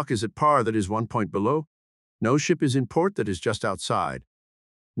 No stock is at par that is 1 point below. No ship is in port that is just outside.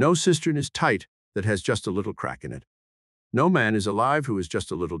 No cistern is tight that has just a little crack in it. No man is alive who is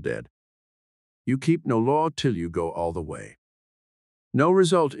just a little dead. You keep no law till you go all the way. No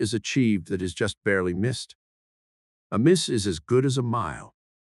result is achieved that is just barely missed. A miss is as good as a mile.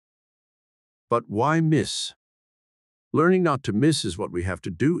 But why miss? Learning not to miss is what we have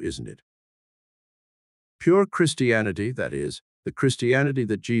to do, isn't it? Pure Christianity, that is, the Christianity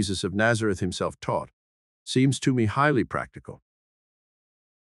that Jesus of Nazareth himself taught, seems to me highly practical.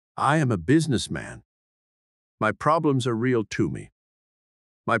 I am a businessman. My problems are real to me.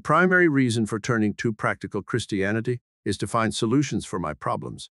 My primary reason for turning to practical Christianity is to find solutions for my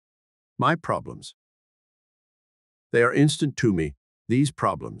problems. My problems. They are instant to me, these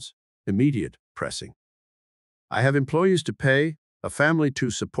problems, immediate, pressing. I have employees to pay, a family to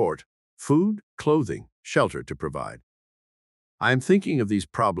support, food, clothing, shelter to provide. I am thinking of these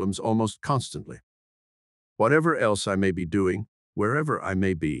problems almost constantly. Whatever else I may be doing, wherever I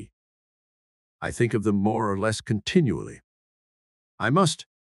may be, I think of them more or less continually. I must,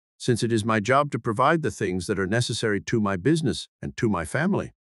 since it is my job to provide the things that are necessary to my business and to my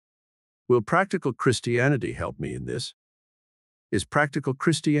family. Will practical Christianity help me in this? Is practical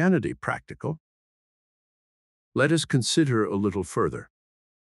Christianity practical? Let us consider a little further.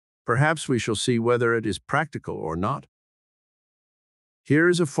 Perhaps we shall see whether it is practical or not. Here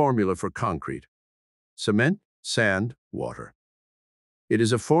is a formula for concrete: cement, sand, water. It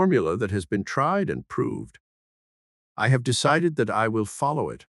is a formula that has been tried and proved. I have decided that I will follow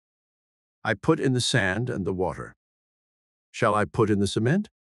it. I put in the sand and the water. Shall I put in the cement?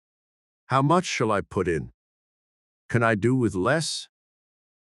 How much shall I put in? Can I do with less?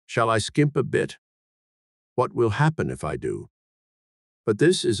 Shall I skimp a bit? What will happen if I do? But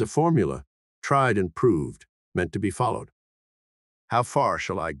this is a formula, tried and proved, meant to be followed. How far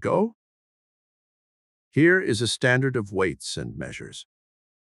shall I go? Here is a standard of weights and measures.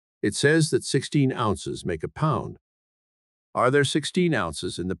 It says that 16 ounces make a pound. Are there 16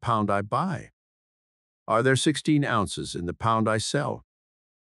 ounces in the pound I buy? Are there 16 ounces in the pound I sell?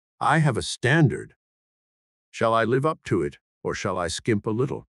 I have a standard. Shall I live up to it, or shall I skimp a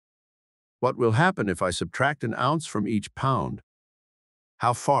little? What will happen if I subtract an ounce from each pound?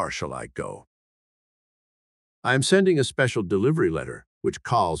 How far shall I go? I am sending a special delivery letter, which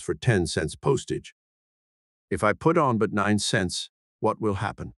calls for 10 cents postage. If I put on but 9 cents, what will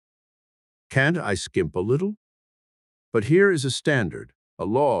happen? Can't I skimp a little? But here is a standard, a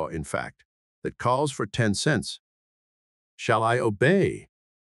law, in fact, that calls for 10 cents. Shall I obey?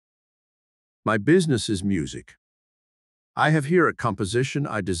 My business is music. I have here a composition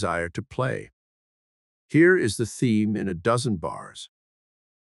I desire to play. Here is the theme in a dozen bars.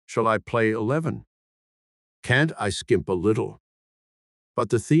 Shall I play 11? Can't I skimp a little? But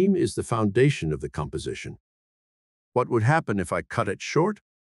the theme is the foundation of the composition. What would happen if I cut it short?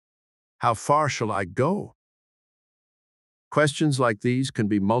 How far shall I go? Questions like these can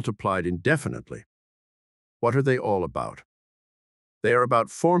be multiplied indefinitely. What are they all about? They are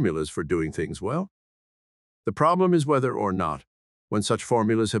about formulas for doing things well. The problem is whether or not, when such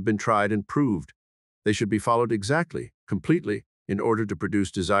formulas have been tried and proved, they should be followed exactly, completely, in order to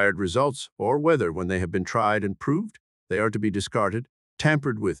produce desired results, or whether, when they have been tried and proved, they are to be discarded,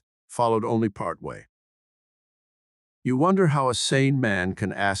 tampered with, followed only part way. You wonder how a sane man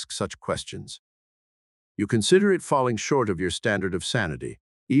can ask such questions. You consider it falling short of your standard of sanity,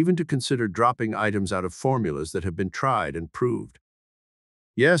 even to consider dropping items out of formulas that have been tried and proved.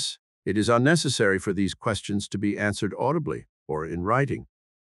 Yes, it is unnecessary for these questions to be answered audibly or in writing.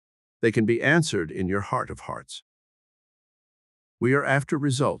 They can be answered in your heart of hearts. We are after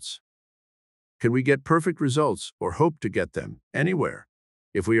results. Can we get perfect results or hope to get them anywhere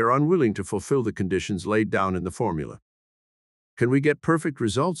if we are unwilling to fulfill the conditions laid down in the formula? Can we get perfect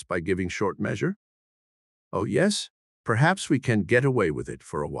results by giving short measure? Oh yes, perhaps we can get away with it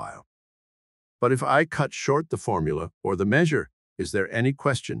for a while. But if I cut short the formula or the measure, is there any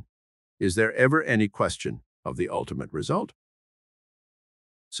question? Is there ever any question of the ultimate result?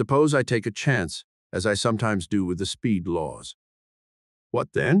 Suppose I take a chance, as I sometimes do with the speed laws.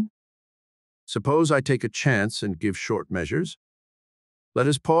 What then? Suppose I take a chance and give short measures? Let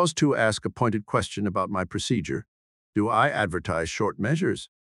us pause to ask a pointed question about my procedure. Do I advertise short measures?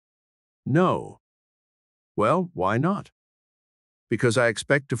 No. Well, why not? Because I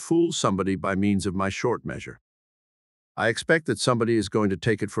expect to fool somebody by means of my short measure. I expect that somebody is going to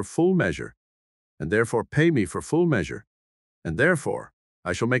take it for full measure, and therefore pay me for full measure, and therefore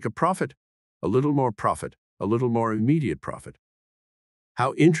I shall make a profit, a little more profit, a little more immediate profit.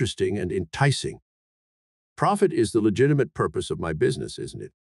 How interesting and enticing. Profit is the legitimate purpose of my business, isn't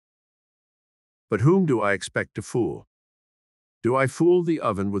it? But whom do I expect to fool? Do I fool the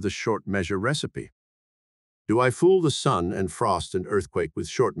oven with a short measure recipe? Do I fool the sun and frost and earthquake with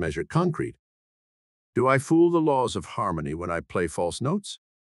short measure concrete? Do I fool the laws of harmony when I play false notes?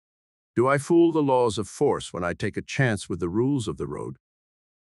 Do I fool the laws of force when I take a chance with the rules of the road?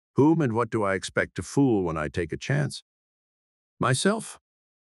 Whom and what do I expect to fool when I take a chance? Myself.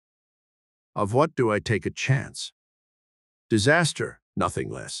 Of what do I take a chance? Disaster, nothing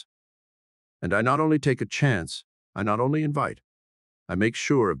less. And I not only take a chance, I not only invite, I make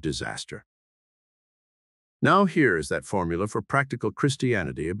sure of disaster. Now here is that formula for practical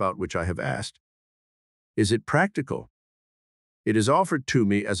Christianity about which I have asked. Is it practical? It is offered to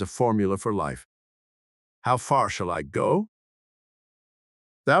me as a formula for life. How far shall I go?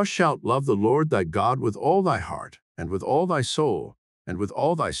 Thou shalt love the Lord thy God with all thy heart, and with all thy soul, and with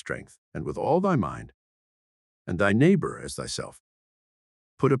all thy strength, and with all thy mind. and thy neighbor as thyself.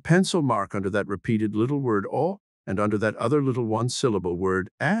 Put a pencil mark under that repeated little word all and under that other little one-syllable word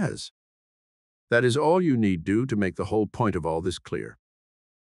as. That is all you need do to make the whole point of all this clear.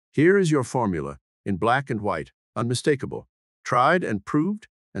 Here is your formula, in black and white, unmistakable, tried and proved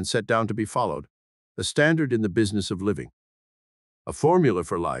and set down to be followed, the standard in the business of living. A formula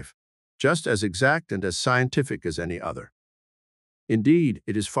for life, just as exact and as scientific as any other. Indeed,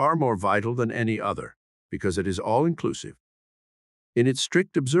 it is far more vital than any other, because it is all-inclusive. In its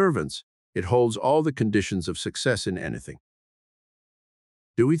strict observance, it holds all the conditions of success in anything.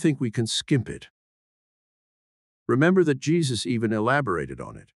 Do we think we can skimp it? Remember that Jesus even elaborated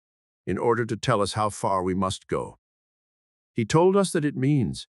on it, in order to tell us how far we must go. He told us that it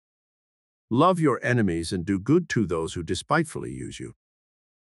means, love your enemies and do good to those who despitefully use you.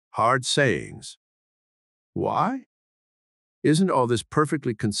 Hard sayings. Why? Isn't all this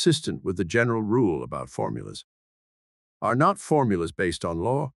perfectly consistent with the general rule about formulas? Are not formulas based on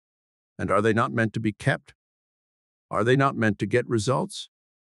law? And are they not meant to be kept? Are they not meant to get results?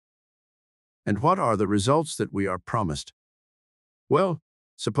 And what are the results that we are promised? Well,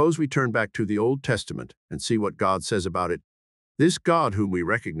 suppose we turn back to the Old Testament and see what God says about it. This God whom we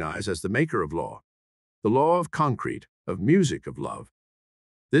recognize as the maker of law, the law of concrete, of music, of love.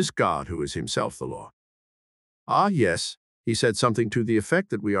 This God who is himself the law. Ah, yes, he said something to the effect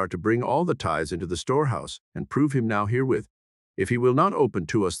that we are to bring all the tithes into the storehouse and prove him now herewith, if he will not open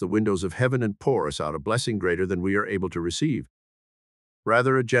to us the windows of heaven and pour us out a blessing greater than we are able to receive.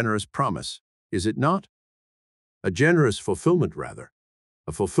 Rather a generous promise, is it not? A generous fulfillment, rather.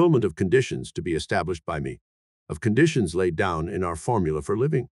 A fulfillment of conditions to be established by me, of conditions laid down in our formula for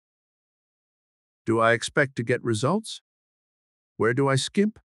living. Do I expect to get results? Where do I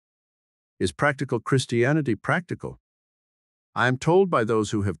skimp? Is practical Christianity practical? I am told by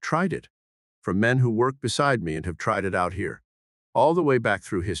those who have tried it, from men who work beside me and have tried it out here, all the way back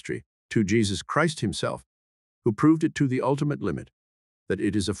through history, to Jesus Christ himself, who proved it to the ultimate limit, that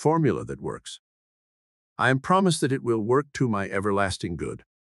it is a formula that works. I am promised that it will work to my everlasting good.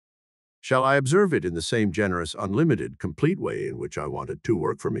 Shall I observe it in the same generous, unlimited, complete way in which I want it to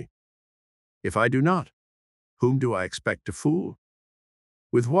work for me? If I do not, whom do I expect to fool?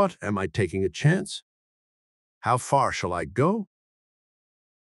 With what am I taking a chance? How far shall I go?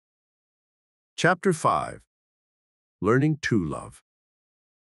 Chapter 5. Learning to Love.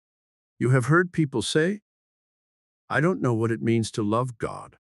 You have heard people say, I don't know what it means to love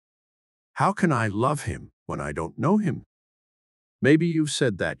God. How can I love him when I don't know him? Maybe you've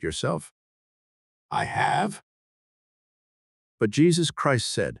said that yourself. I have. But Jesus Christ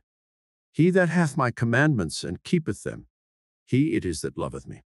said, He that hath my commandments and keepeth them, he it is that loveth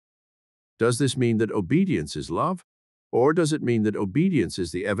me. Does this mean that obedience is love? Or does it mean that obedience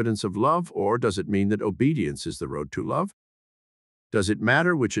is the evidence of love? Or does it mean that obedience is the road to love? Does it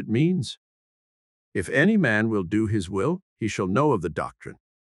matter which it means? If any man will do his will, he shall know of the doctrine.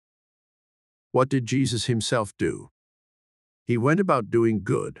 What did Jesus himself do? He went about doing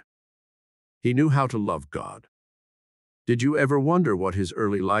good. He knew how to love God. Did you ever wonder what his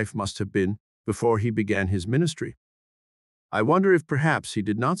early life must have been before he began his ministry? I wonder if perhaps he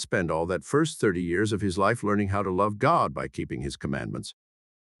did not spend all that first 30 years of his life learning how to love God by keeping his commandments,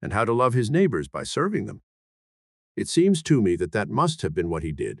 and how to love his neighbors by serving them. It seems to me that that must have been what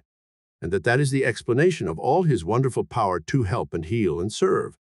he did, and that that is the explanation of all his wonderful power to help and heal and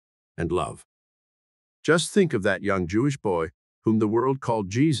serve and love. Just think of that young Jewish boy whom the world called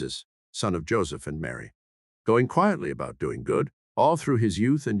Jesus, son of Joseph and Mary, going quietly about doing good all through his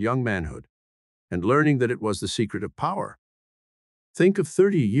youth and young manhood, and learning that it was the secret of power. Think of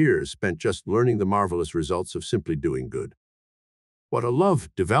 30 years spent just learning the marvelous results of simply doing good. What a love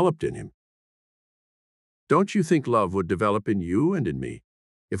developed in him. Don't you think love would develop in you and in me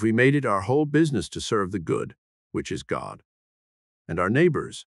if we made it our whole business to serve the good, which is God, and our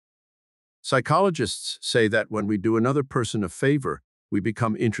neighbors? Psychologists say that when we do another person a favor, we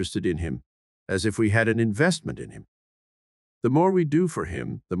become interested in him, as if we had an investment in him. The more we do for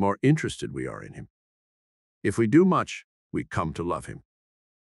him, the more interested we are in him. If we do much, we come to love him.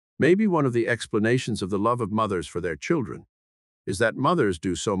 Maybe one of the explanations of the love of mothers for their children is that mothers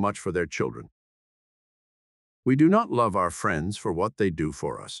do so much for their children. We do not love our friends for what they do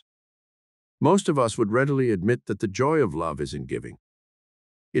for us. Most of us would readily admit that the joy of love is in giving.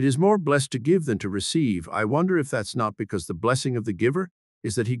 It is more blessed to give than to receive. I wonder if that's not because the blessing of the giver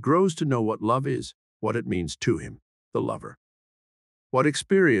is that he grows to know what love is, what it means to him, the lover. What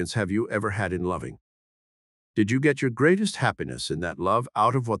experience have you ever had in loving? Did you get your greatest happiness in that love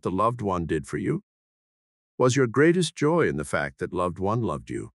out of what the loved one did for you? Was your greatest joy in the fact that loved one loved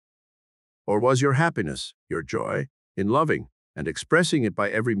you? Or was your happiness, your joy, in loving and expressing it by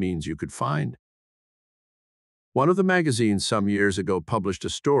every means you could find? One of the magazines some years ago published a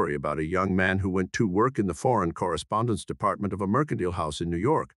story about a young man who went to work in the foreign correspondence department of a mercantile house in New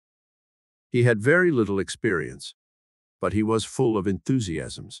York. He had very little experience, but he was full of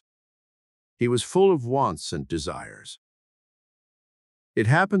enthusiasms. He was full of wants and desires. It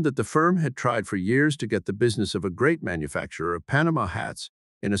happened that the firm had tried for years to get the business of a great manufacturer of Panama hats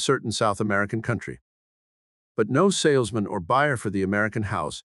in a certain South American country. But no salesman or buyer for the American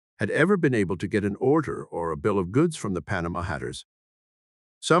house had ever been able to get an order or a bill of goods from the Panama hatters.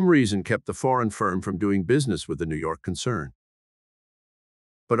 Some reason kept the foreign firm from doing business with the New York concern.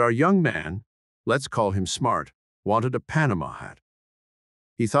 But our young man, let's call him Smart, wanted a Panama hat.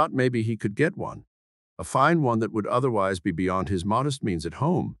 He thought maybe he could get one, a fine one that would otherwise be beyond his modest means at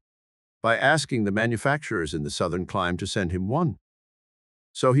home, by asking the manufacturers in the southern clime to send him one.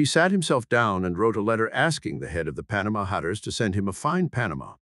 So he sat himself down and wrote a letter asking the head of the Panama hatters to send him a fine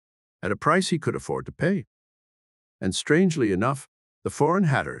Panama, at a price he could afford to pay. And strangely enough, the foreign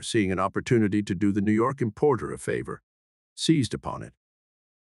hatter, seeing an opportunity to do the New York importer a favor, seized upon it.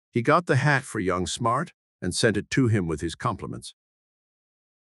 He got the hat for young Smart and sent it to him with his compliments.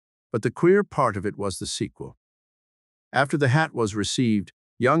 But the queer part of it was the sequel. After the hat was received,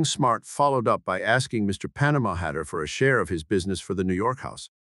 young Smart followed up by asking Mr. Panama Hatter for a share of his business for the New York house.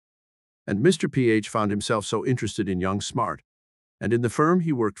 And Mr. PH found himself so interested in young Smart and in the firm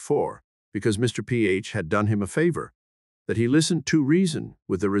he worked for, because Mr. PH had done him a favor, that he listened to reason,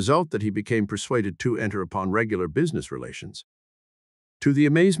 with the result that he became persuaded to enter upon regular business relations. To the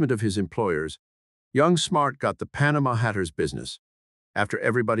amazement of his employers, young Smart got the Panama Hatter's business, after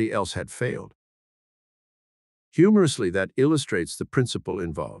everybody else had failed. Humorously, that illustrates the principle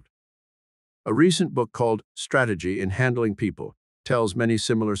involved. A recent book called Strategy in Handling People tells many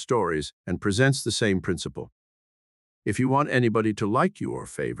similar stories and presents the same principle. If you want anybody to like you or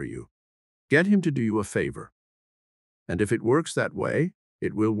favor you, get him to do you a favor. And if it works that way,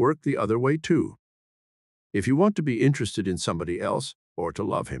 it will work the other way too. If you want to be interested in somebody else or to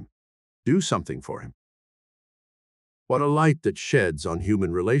love him, do something for him. What a light that sheds on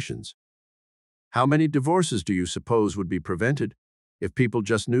human relations. How many divorces do you suppose would be prevented if people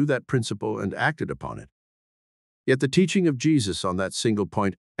just knew that principle and acted upon it? Yet the teaching of Jesus on that single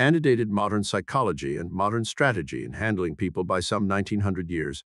point antedated modern psychology and modern strategy in handling people by some 1900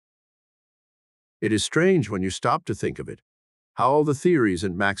 years. It is strange when you stop to think of it, how all the theories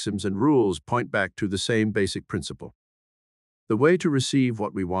and maxims and rules point back to the same basic principle. The way to receive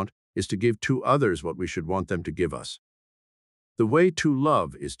what we want is to give to others what we should want them to give us. The way to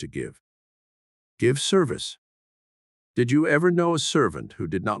love is to give. Give service. Did you ever know a servant who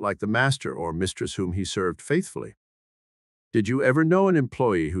did not like the master or mistress whom he served faithfully? Did you ever know an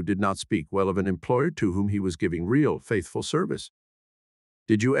employee who did not speak well of an employer to whom he was giving real, faithful service?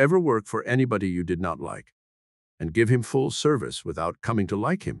 Did you ever work for anybody you did not like and give him full service without coming to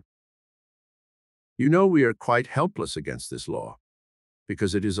like him? You know we are quite helpless against this law,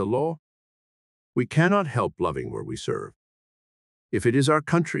 because it is a law. We cannot help loving where we serve. If it is our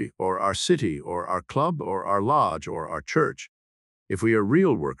country or our city or our club or our lodge or our church, if we are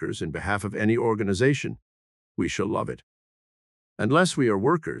real workers in behalf of any organization, we shall love it. Unless we are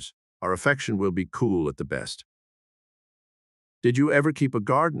workers, our affection will be cool at the best. Did you ever keep a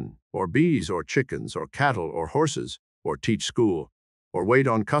garden, or bees, or chickens, or cattle, or horses, or teach school, or wait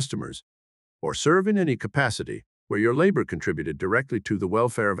on customers, or serve in any capacity where your labor contributed directly to the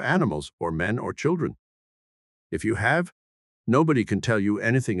welfare of animals or men or children? If you have, nobody can tell you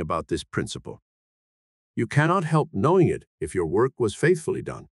anything about this principle. You cannot help knowing it if your work was faithfully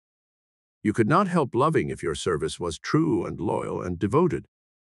done. You could not help loving if your service was true and loyal and devoted.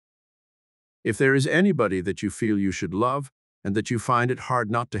 If there is anybody that you feel you should love and that you find it hard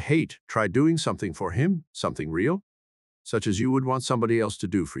not to hate, try doing something for him, something real, such as you would want somebody else to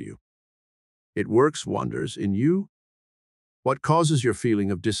do for you. It works wonders in you. What causes your feeling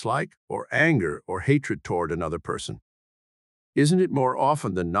of dislike or anger or hatred toward another person? Isn't it more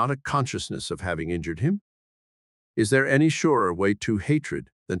often than not a consciousness of having injured him? Is there any surer way to hatred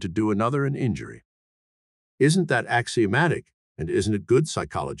than to do another an injury? Isn't that axiomatic, and isn't it good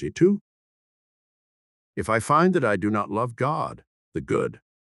psychology too? If I find that I do not love God, the good,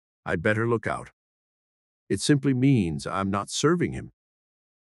 I'd better look out. It simply means I'm not serving him.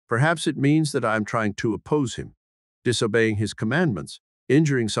 Perhaps it means that I'm trying to oppose him, disobeying his commandments,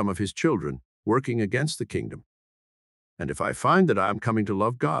 injuring some of his children, working against the kingdom. And if I find that I'm coming to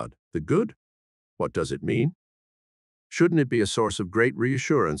love God, the good, what does it mean? Shouldn't it be a source of great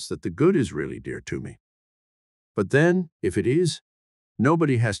reassurance that the good is really dear to me? But then, if it is,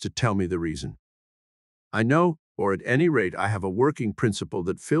 Nobody has to tell me the reason. I know, or at any rate I have a working principle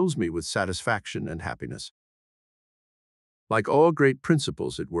that fills me with satisfaction and happiness. Like all great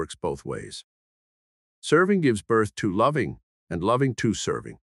principles, it works both ways. Serving gives birth to loving, and loving to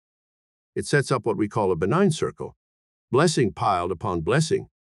serving. It sets up what we call a benign circle, blessing piled upon blessing,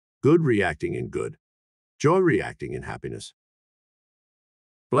 good reacting in good, joy reacting in happiness.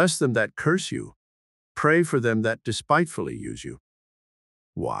 Bless them that curse you. Pray for them that despitefully use you.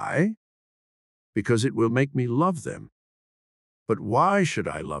 Why? Because it will make me love them. But why should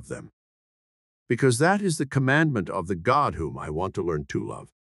I love them? Because that is the commandment of the God whom I want to learn to love.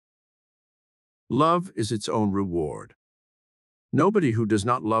 Love is its own reward. Nobody who does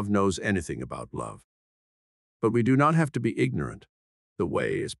not love knows anything about love. But we do not have to be ignorant. The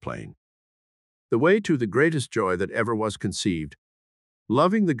way is plain. The way to the greatest joy that ever was conceived,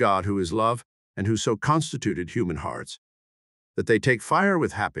 loving the God who is love and who so constituted human hearts, that they take fire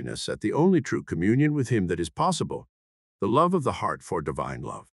with happiness at the only true communion with Him that is possible, the love of the heart for divine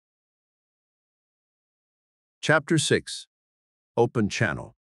love. Chapter 6. Open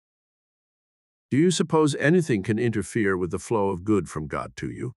Channel. Do you suppose anything can interfere with the flow of good from God to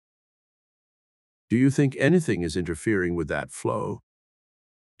you? Do you think anything is interfering with that flow?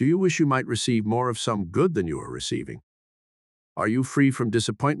 Do you wish you might receive more of some good than you are receiving? Are you free from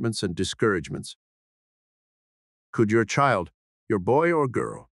disappointments and discouragements? Could your child, your boy or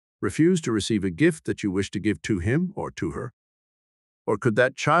girl, refuse to receive a gift that you wish to give to him or to her? Or could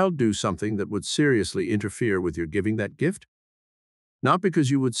that child do something that would seriously interfere with your giving that gift? Not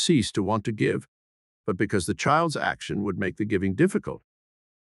because you would cease to want to give, but because the child's action would make the giving difficult.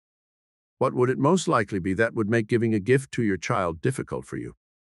 What would it most likely be that would make giving a gift to your child difficult for you?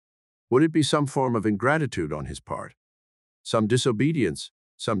 Would it be some form of ingratitude on his part? Some disobedience,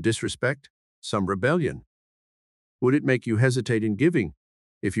 some disrespect, some rebellion? Would it make you hesitate in giving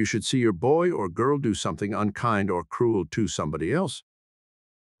if you should see your boy or girl do something unkind or cruel to somebody else?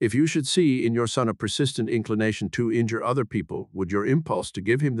 If you should see in your son a persistent inclination to injure other people, would your impulse to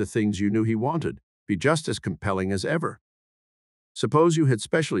give him the things you knew he wanted be just as compelling as ever? Suppose you had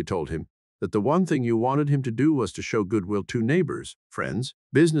specially told him that the one thing you wanted him to do was to show goodwill to neighbors, friends,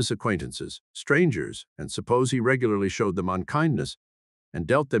 business acquaintances, strangers, and suppose he regularly showed them unkindness and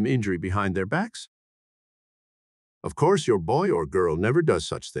dealt them injury behind their backs? Of course, your boy or girl never does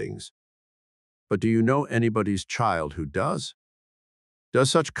such things. But do you know anybody's child who does? Does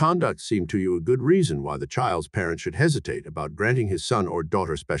such conduct seem to you a good reason why the child's parent should hesitate about granting his son or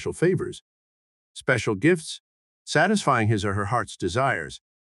daughter special favors, special gifts, satisfying his or her heart's desires,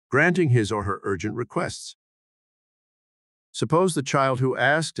 granting his or her urgent requests? Suppose the child who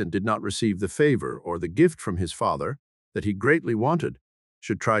asked and did not receive the favor or the gift from his father that he greatly wanted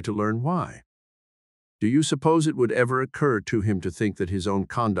should try to learn why. Do you suppose it would ever occur to him to think that his own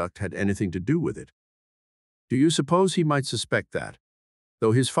conduct had anything to do with it? Do you suppose he might suspect that,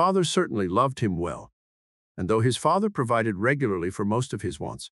 though his father certainly loved him well, and though his father provided regularly for most of his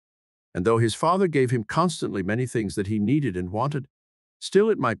wants, and though his father gave him constantly many things that he needed and wanted, still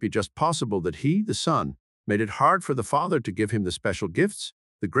it might be just possible that he, the son, made it hard for the father to give him the special gifts,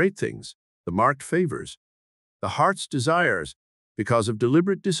 the great things, the marked favors, the heart's desires, because of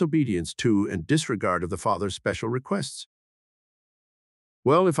deliberate disobedience to and disregard of the Father's special requests?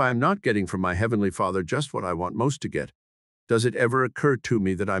 Well, if I am not getting from my Heavenly Father just what I want most to get, does it ever occur to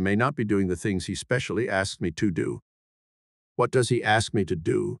me that I may not be doing the things He specially asks me to do? What does He ask me to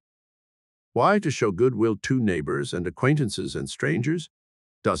do? Why, to show goodwill to neighbors and acquaintances and strangers?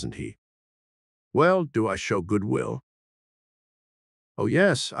 Doesn't He? Well, do I show goodwill? Oh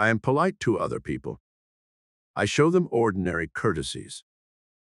yes, I am polite to other people. I show them ordinary courtesies.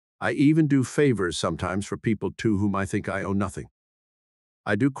 I even do favors sometimes for people to whom I think I owe nothing.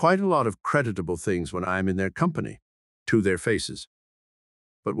 I do quite a lot of creditable things when I am in their company, to their faces.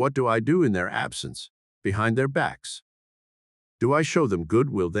 But what do I do in their absence, behind their backs? Do I show them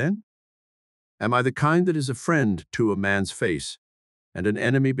goodwill then? Am I the kind that is a friend to a man's face and an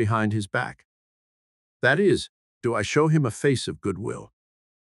enemy behind his back? That is, do I show him a face of goodwill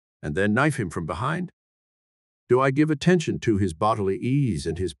and then knife him from behind? Do I give attention to his bodily ease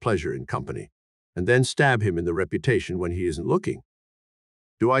and his pleasure in company, and then stab him in the reputation when he isn't looking?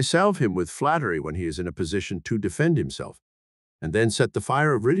 Do I salve him with flattery when he is in a position to defend himself, and then set the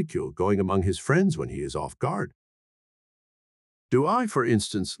fire of ridicule going among his friends when he is off guard? Do I, for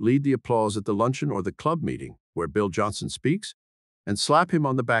instance, lead the applause at the luncheon or the club meeting where Bill Johnson speaks, and slap him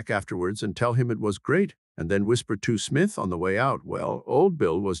on the back afterwards and tell him it was great, and then whisper to Smith on the way out, well, old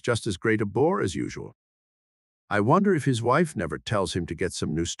Bill was just as great a bore as usual? I wonder if his wife never tells him to get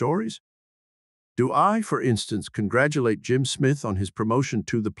some new stories? Do I, for instance, congratulate Jim Smith on his promotion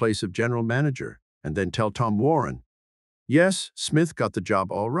to the place of general manager and then tell Tom Warren, yes, Smith got the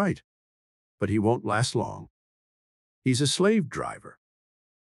job all right, but he won't last long. He's a slave driver.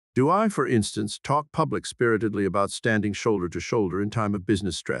 Do I, for instance, talk public-spiritedly about standing shoulder to shoulder in time of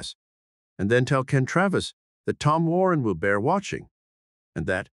business stress and then tell Ken Travis that Tom Warren will bear watching and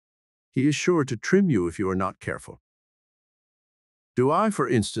that he is sure to trim you if you are not careful? Do I, for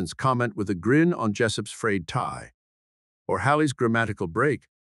instance, comment with a grin on Jessup's frayed tie, or Hallie's grammatical break,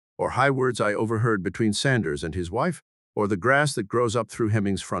 or high words I overheard between Sanders and his wife, or the grass that grows up through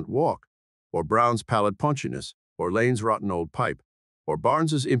Hemming's front walk, or Brown's pallid paunchiness, or Lane's rotten old pipe, or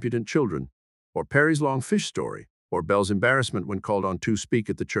Barnes's impudent children, or Perry's long fish story, or Bell's embarrassment when called on to speak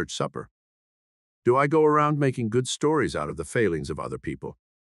at the church supper? Do I go around making good stories out of the failings of other people,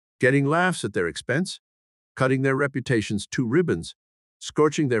 getting laughs at their expense, cutting their reputations to ribbons,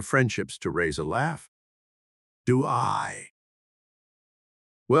 scorching their friendships to raise a laugh? Do I?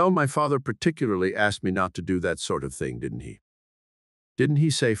 Well, my father particularly asked me not to do that sort of thing, didn't he? Didn't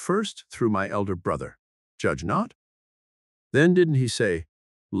he say first, through my elder brother, judge not? Then didn't he say,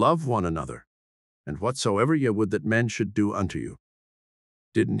 love one another, and whatsoever ye would that men should do unto you?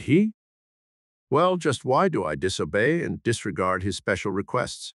 Didn't he? Well, just why do I disobey and disregard his special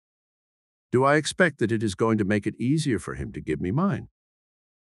requests? Do I expect that it is going to make it easier for him to give me mine?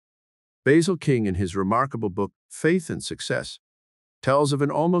 Basil King, in his remarkable book, Faith and Success, tells of an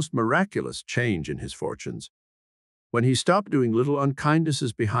almost miraculous change in his fortunes when he stopped doing little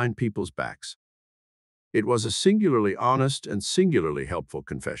unkindnesses behind people's backs. It was a singularly honest and singularly helpful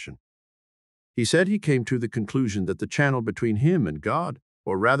confession. He said he came to the conclusion that the channel between him and God,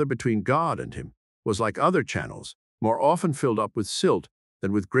 or rather between God and him, was like other channels, more often filled up with silt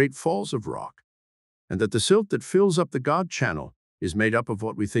than with great falls of rock, and that the silt that fills up the God channel is made up of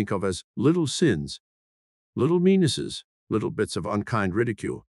what we think of as little sins, little meannesses, little bits of unkind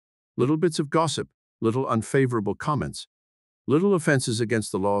ridicule, little bits of gossip, little unfavorable comments, little offenses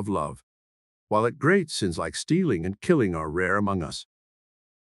against the law of love, while at great sins like stealing and killing are rare among us.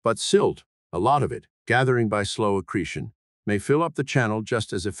 But silt, a lot of it, gathering by slow accretion, may fill up the channel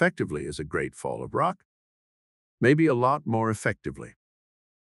just as effectively as a great fall of rock, maybe a lot more effectively.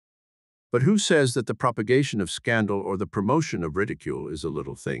 But who says that the propagation of scandal or the promotion of ridicule is a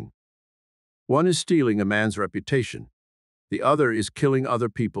little thing? One is stealing a man's reputation. The other is killing other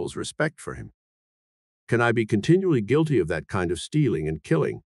people's respect for him. Can I be continually guilty of that kind of stealing and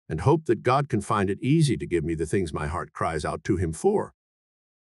killing and hope that God can find it easy to give me the things my heart cries out to him for?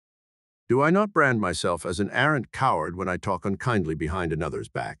 Do I not brand myself as an arrant coward when I talk unkindly behind another's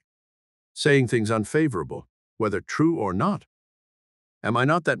back, saying things unfavorable, whether true or not? Am I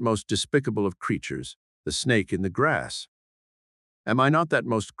not that most despicable of creatures, the snake in the grass? Am I not that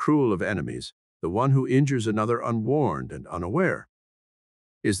most cruel of enemies, the one who injures another unwarned and unaware?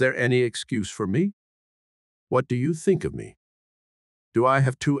 Is there any excuse for me? What do you think of me? Do I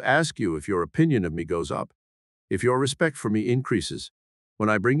have to ask you if your opinion of me goes up, if your respect for me increases,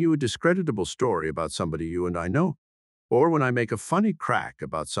 when I bring you a discreditable story about somebody you and I know, or when I make a funny crack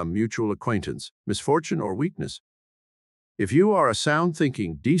about some mutual acquaintance, misfortune, or weakness? If you are a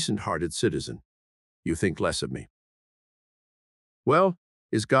sound-thinking, decent-hearted citizen, you think less of me. Well,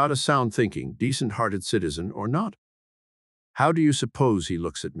 is God a sound-thinking, decent-hearted citizen or not? How do you suppose he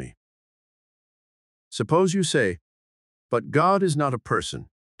looks at me? Suppose you say, but God is not a person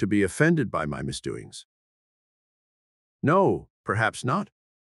to be offended by my misdoings. No, perhaps not,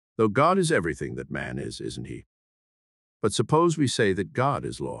 though God is everything that man is, isn't he? But suppose we say that God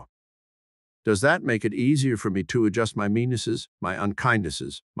is law. Does that make it easier for me to adjust my meannesses, my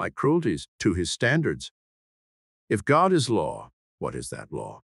unkindnesses, my cruelties to his standards? If God is law, what is that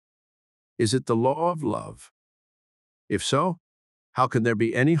law? Is it the law of love? If so, how can there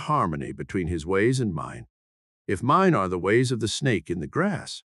be any harmony between his ways and mine, if mine are the ways of the snake in the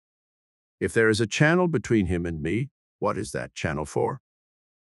grass? If there is a channel between him and me, what is that channel for?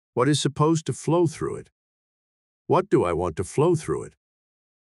 What is supposed to flow through it? What do I want to flow through it?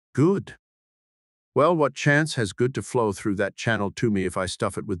 Good. Well, what chance has good to flow through that channel to me if I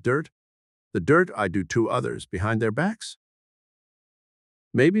stuff it with dirt? The dirt I do to others behind their backs?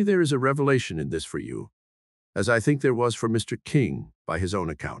 Maybe there is a revelation in this for you, as I think there was for Mr. King by his own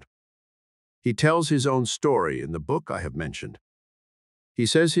account. He tells his own story in the book I have mentioned. He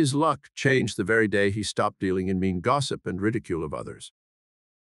says his luck changed the very day he stopped dealing in mean gossip and ridicule of others.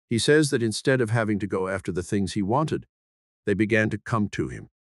 He says that instead of having to go after the things he wanted, they began to come to him.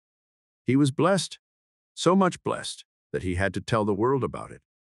 He was blessed, so much blessed, that he had to tell the world about it.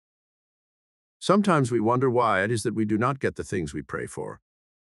 Sometimes we wonder why it is that we do not get the things we pray for.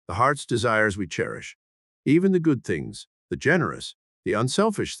 the heart's desires we cherish, even the good things, the generous, the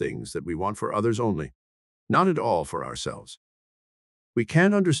unselfish things that we want for others only, not at all for ourselves. We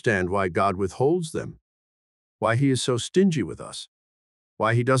can't understand why God withholds them, why He is so stingy with us,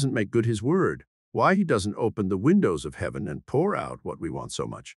 why He doesn't make good His word, why He doesn't open the windows of heaven and pour out what we want so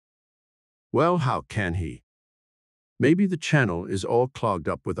much. Well, how can He? Maybe the channel is all clogged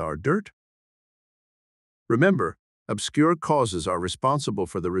up with our dirt? Remember, obscure causes are responsible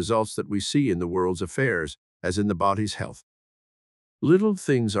for the results that we see in the world's affairs, as in the body's health. Little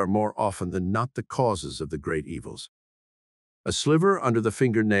things are more often than not the causes of the great evils. A sliver under the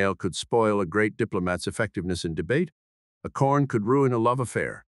fingernail could spoil a great diplomat's effectiveness in debate. A corn could ruin a love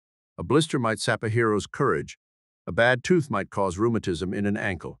affair. A blister might sap a hero's courage. A bad tooth might cause rheumatism in an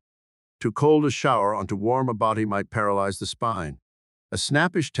ankle. Too cold a shower on too warm a body might paralyze the spine. A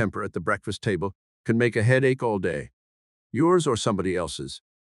snappish temper at the breakfast table can make a headache all day, yours or somebody else's.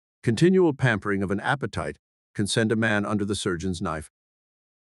 Continual pampering of an appetite can send a man under the surgeon's knife.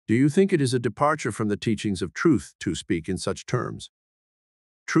 Do you think it is a departure from the teachings of truth to speak in such terms?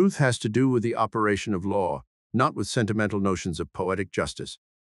 Truth has to do with the operation of law, not with sentimental notions of poetic justice.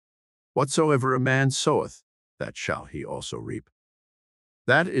 Whatsoever a man soweth, that shall he also reap.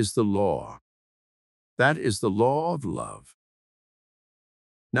 That is the law. That is the law of love.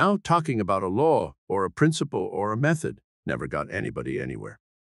 Now, talking about a law or a principle or a method never got anybody anywhere.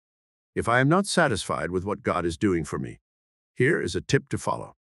 If I am not satisfied with what God is doing for me, here is a tip to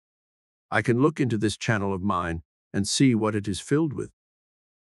follow. I can look into this channel of mine and see what it is filled with.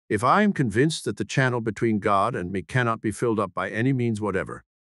 If I am convinced that the channel between God and me cannot be filled up by any means whatever,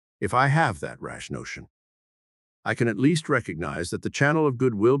 if I have that rash notion, I can at least recognize that the channel of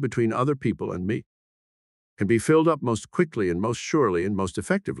goodwill between other people and me can be filled up most quickly and most surely and most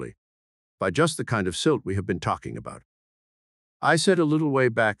effectively by just the kind of silt we have been talking about. I said a little way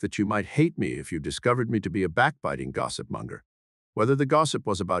back that you might hate me if you discovered me to be a backbiting gossip monger, whether the gossip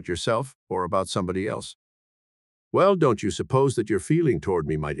was about yourself or about somebody else. Well, don't you suppose that your feeling toward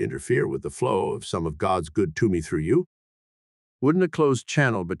me might interfere with the flow of some of God's good to me through you? Wouldn't a closed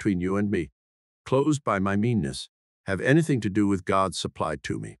channel between you and me, closed by my meanness, have anything to do with God's supply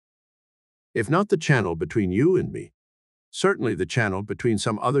to me? If not the channel between you and me, certainly the channel between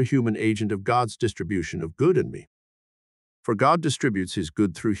some other human agent of God's distribution of good in me. For God distributes His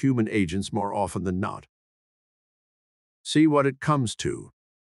good through human agents more often than not. See what it comes to.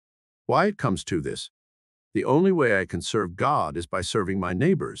 Why it comes to this. The only way I can serve God is by serving my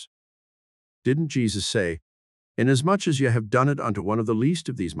neighbors. Didn't Jesus say, "Inasmuch as ye have done it unto one of the least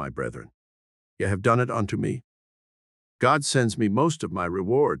of these my brethren, ye have done it unto me"? God sends me most of my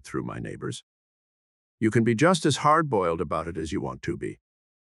reward through my neighbors. You can be just as hard-boiled about it as you want to be.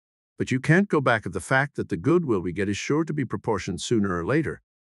 But you can't go back of the fact that the goodwill we get is sure to be proportioned sooner or later,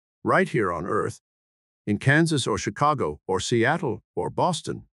 right here on Earth, in Kansas or Chicago or Seattle or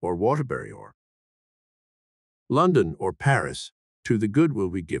Boston or Waterbury or London or Paris, to the goodwill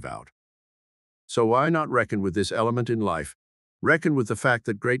we give out. So why not reckon with this element in life? Reckon with the fact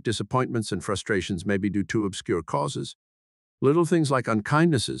that great disappointments and frustrations may be due to obscure causes. Little things like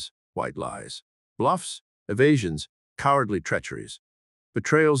unkindnesses, white lies, bluffs, evasions, cowardly treacheries,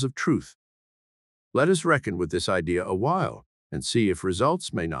 betrayals of truth. Let us reckon with this idea a while and see if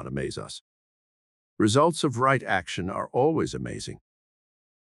results may not amaze us. Results of right action are always amazing.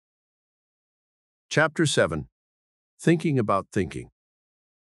 Chapter 7. Thinking about thinking.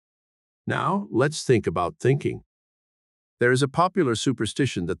 Now, let's think about thinking. There is a popular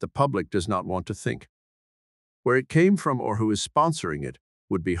superstition that the public does not want to think. Where it came from or who is sponsoring it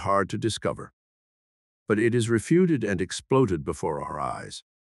would be hard to discover. But it is refuted and exploded before our eyes.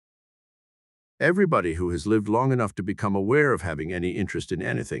 Everybody who has lived long enough to become aware of having any interest in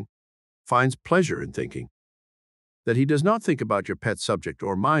anything finds pleasure in thinking. That he does not think about your pet subject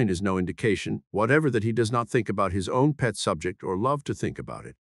or mine is no indication whatever that he does not think about his own pet subject or love to think about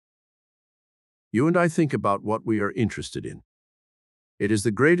it. You and I think about what we are interested in. It is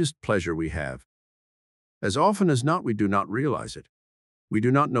the greatest pleasure we have. As often as not, we do not realize it. We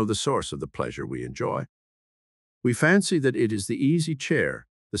do not know the source of the pleasure we enjoy. We fancy that it is the easy chair,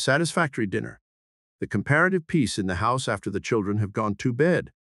 the satisfactory dinner, the comparative peace in the house after the children have gone to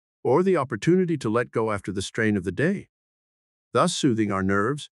bed, or the opportunity to let go after the strain of the day, thus soothing our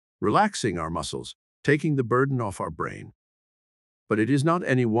nerves, relaxing our muscles, taking the burden off our brain. But it is not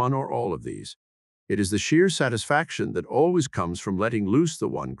any one or all of these. It is the sheer satisfaction that always comes from letting loose the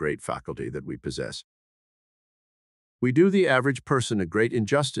one great faculty that we possess. We do the average person a great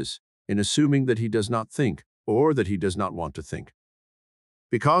injustice in assuming that he does not think or that he does not want to think.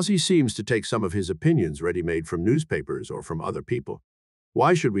 Because he seems to take some of his opinions ready-made from newspapers or from other people,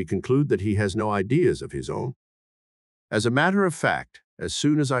 Why should we conclude that he has no ideas of his own? As a matter of fact, as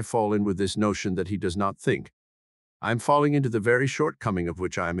soon as I fall in with this notion that he does not think, I am falling into the very shortcoming of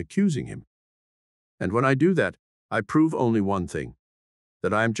which I am accusing him. And when I do that, I prove only one thing,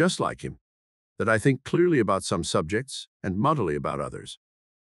 that I am just like him, that I think clearly about some subjects and muddily about others.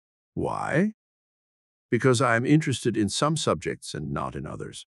 Why? Because I am interested in some subjects and not in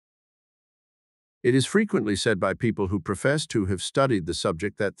others. It is frequently said by people who profess to have studied the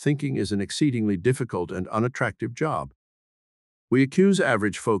subject that thinking is an exceedingly difficult and unattractive job. We accuse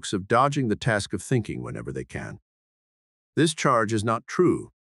average folks of dodging the task of thinking whenever they can. This charge is not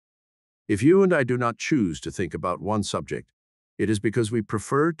true. If you and I do not choose to think about one subject, it is because we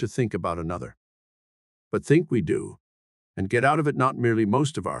prefer to think about another. But think we do, and get out of it not merely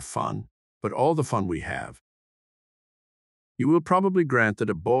most of our fun, but all the fun we have. You will probably grant that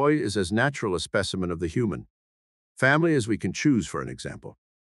a boy is as natural a specimen of the human family as we can choose, for an example.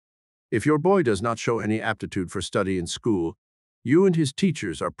 If your boy does not show any aptitude for study in school, you and his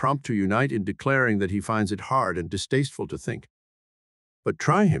teachers are prompt to unite in declaring that he finds it hard and distasteful to think. But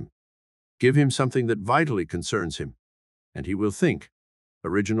try him. Give him something that vitally concerns him, and he will think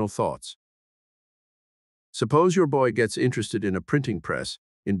original thoughts. Suppose your boy gets interested in a printing press,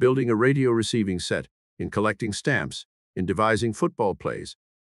 in building a radio receiving set, in collecting stamps, in devising football plays,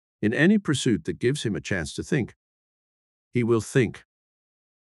 in any pursuit that gives him a chance to think. He will think.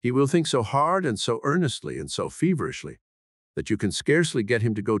 He will think so hard and so earnestly and so feverishly that you can scarcely get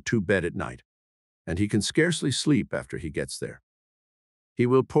him to go to bed at night, and he can scarcely sleep after he gets there. He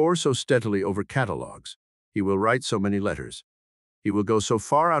will pore so steadily over catalogs. He will write so many letters. He will go so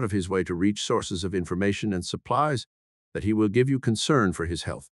far out of his way to reach sources of information and supplies that he will give you concern for his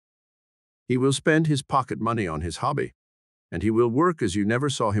health. He will spend his pocket money on his hobby, and he will work as you never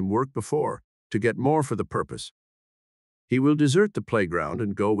saw him work before to get more for the purpose. He will desert the playground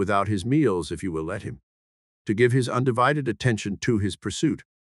and go without his meals if you will let him, to give his undivided attention to his pursuit.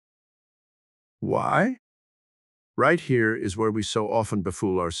 Why? Right here is where we so often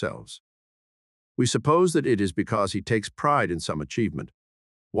befool ourselves. We suppose that it is because he takes pride in some achievement,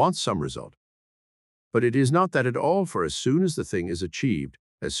 wants some result. But it is not that at all, for as soon as the thing is achieved,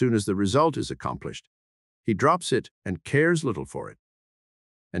 as soon as the result is accomplished, he drops it and cares little for it.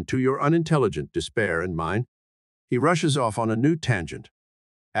 And to your unintelligent despair and mine, he rushes off on a new tangent,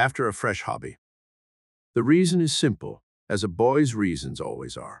 after a fresh hobby. The reason is simple, as a boy's reasons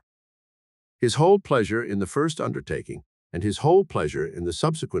always are. His whole pleasure in the first undertaking, and his whole pleasure in the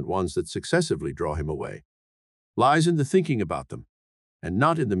subsequent ones that successively draw him away, lies in the thinking about them, and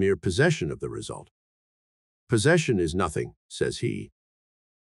not in the mere possession of the result. Possession is nothing, says he.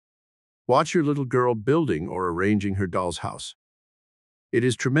 Watch your little girl building or arranging her doll's house. It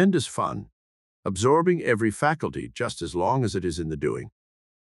is tremendous fun, absorbing every faculty just as long as it is in the doing.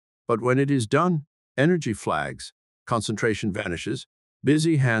 But when it is done, energy flags, concentration vanishes,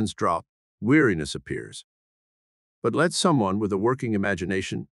 busy hands drop, weariness appears. But let someone with a working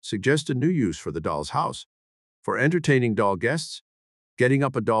imagination suggest a new use for the doll's house, for entertaining doll guests, getting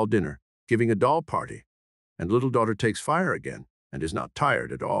up a doll dinner, giving a doll party, and little daughter takes fire again and is not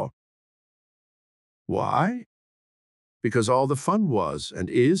tired at all. Why? Because all the fun was and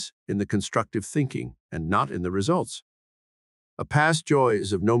is in the constructive thinking and not in the results. A past joy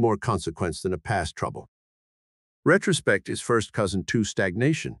is of no more consequence than a past trouble. Retrospect is first cousin to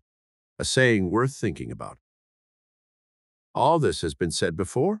stagnation, a saying worth thinking about. All this has been said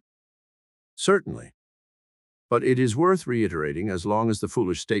before? Certainly. But it is worth reiterating as long as the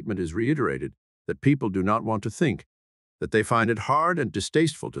foolish statement is reiterated that people do not want to think, that they find it hard and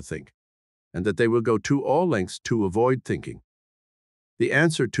distasteful to think, and that they will go to all lengths to avoid thinking. The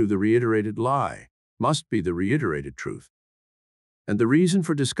answer to the reiterated lie must be the reiterated truth. And the reason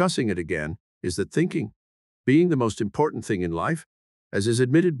for discussing it again is that thinking, being the most important thing in life, as is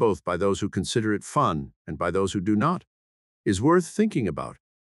admitted both by those who consider it fun and by those who do not, is worth thinking about,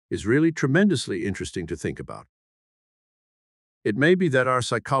 is really tremendously interesting to think about. It may be that our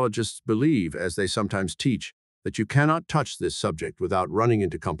psychologists believe, as they sometimes teach, that you cannot touch this subject without running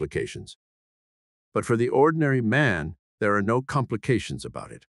into complications. But for the ordinary man, there are no complications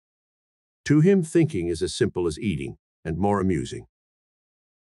about it. To him, thinking is as simple as eating and more amusing.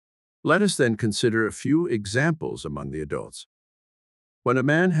 Let us then consider a few examples among the adults. When a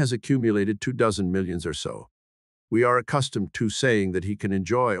man has accumulated 24 millions or so, we are accustomed to saying that he can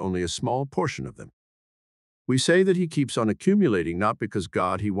enjoy only a small portion of them. We say that he keeps on accumulating not because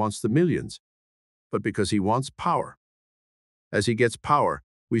God he wants the millions, but because he wants power. As he gets power,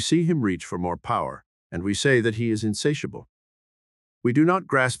 we see him reach for more power, and we say that he is insatiable. We do not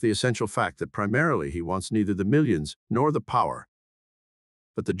grasp the essential fact that primarily he wants neither the millions nor the power,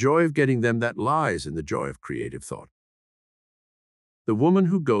 but the joy of getting them that lies in the joy of creative thought. The woman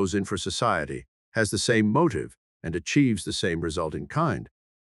who goes in for society has the same motive and achieves the same result in kind.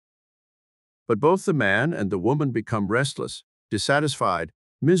 But both the man and the woman become restless, dissatisfied,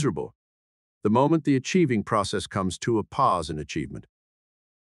 miserable, the moment the achieving process comes to a pause in achievement.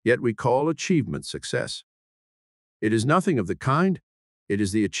 Yet we call achievement success. It is nothing of the kind. It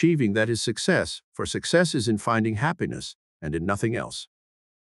is the achieving that is success, for success is in finding happiness and in nothing else.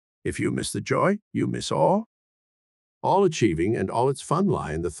 If you miss the joy, you miss all. All achieving and all its fun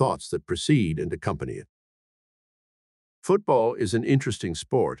lie in the thoughts that precede and accompany it. Football is an interesting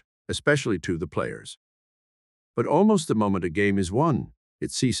sport, especially to the players. But almost the moment a game is won, it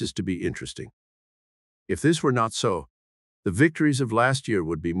ceases to be interesting. If this were not so, the victories of last year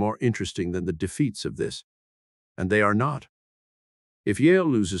would be more interesting than the defeats of this. And they are not. If Yale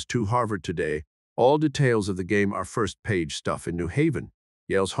loses to Harvard today, all details of the game are first-page stuff in New Haven,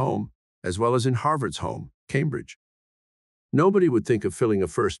 Yale's home, as well as in Harvard's home, Cambridge. Nobody would think of filling a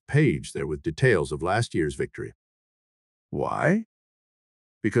first page there with details of last year's victory. Why?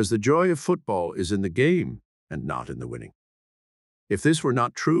 Because the joy of football is in the game and not in the winning. If this were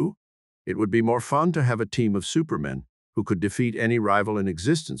not true, it would be more fun to have a team of supermen who could defeat any rival in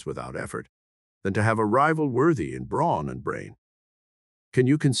existence without effort than to have a rival worthy in brawn and brain. Can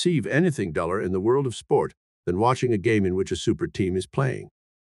you conceive anything duller in the world of sport than watching a game in which a super team is playing?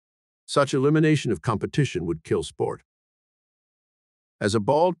 Such elimination of competition would kill sport. As a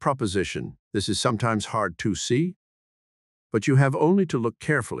bald proposition, this is sometimes hard to see, but you have only to look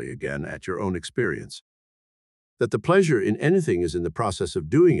carefully again at your own experience. That the pleasure in anything is in the process of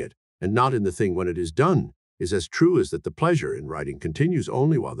doing it, and not in the thing when it is done, is as true as that the pleasure in riding continues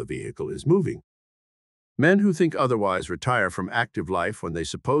only while the vehicle is moving. Men who think otherwise retire from active life when they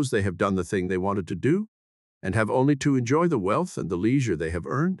suppose they have done the thing they wanted to do, and have only to enjoy the wealth and the leisure they have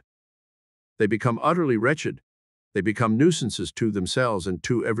earned. They become utterly wretched. They become nuisances to themselves and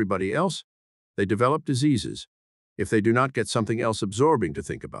to everybody else. They develop diseases, if they do not get something else absorbing to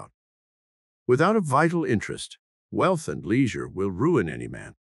think about. Without a vital interest, wealth and leisure will ruin any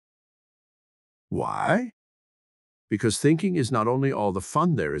man. Why? Because thinking is not only all the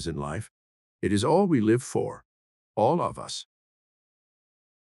fun there is in life, it is all we live for, all of us.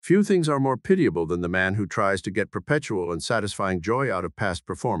 Few things are more pitiable than the man who tries to get perpetual and satisfying joy out of past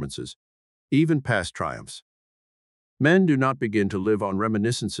performances, even past triumphs. Men do not begin to live on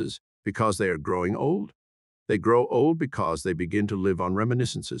reminiscences because they are growing old. They grow old because they begin to live on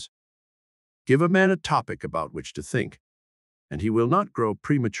reminiscences. Give a man a topic about which to think, and he will not grow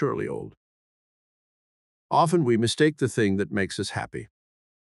prematurely old. Often we mistake the thing that makes us happy.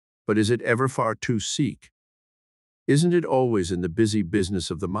 But is it ever far to seek? Isn't it always in the busy business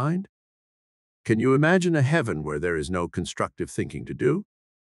of the mind? Can you imagine a heaven where there is no constructive thinking to do?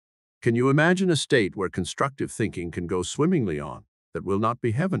 Can you imagine a state where constructive thinking can go swimmingly on, that will not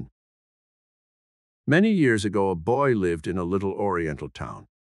be heaven? Many years ago, a boy lived in a little oriental town.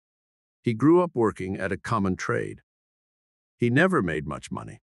 He grew up working at a common trade. He never made much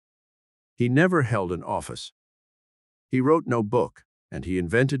money. He never held an office. He wrote no book, and he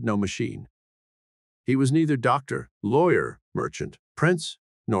invented no machine. He was neither doctor, lawyer, merchant, prince,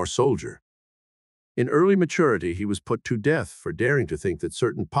 nor soldier. In early maturity, he was put to death for daring to think that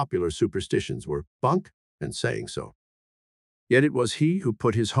certain popular superstitions were bunk and saying so. Yet it was he who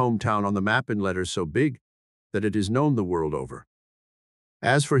put his hometown on the map in letters so big that it is known the world over.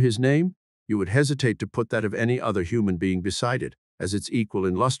 As for his name, you would hesitate to put that of any other human being beside it, as its equal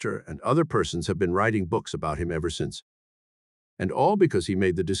in luster, and other persons have been writing books about him ever since. And all because he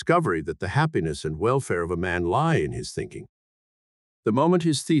made the discovery that the happiness and welfare of a man lie in his thinking. The moment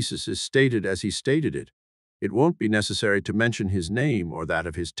his thesis is stated as he stated it, it won't be necessary to mention his name or that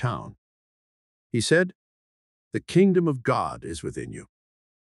of his town. He said, "The kingdom of God is within you."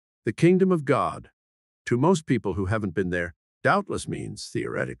 The kingdom of God, to most people who haven't been there, doubtless means,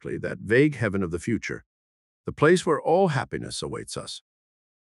 theoretically, that vague heaven of the future, the place where all happiness awaits us.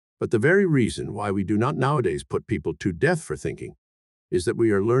 But the very reason why we do not nowadays put people to death for thinking is that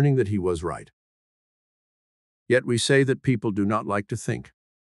we are learning that he was right. Yet we say that people do not like to think.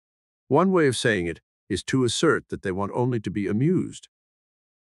 One way of saying it is to assert that they want only to be amused.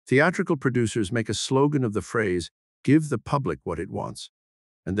 Theatrical producers make a slogan of the phrase, "Give the public what it wants,"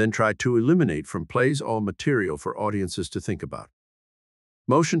 and then try to eliminate from plays all material for audiences to think about.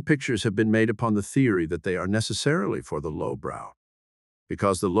 Motion pictures have been made upon the theory that they are necessarily for the lowbrow,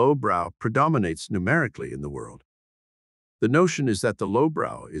 because the lowbrow predominates numerically in the world. The notion is that the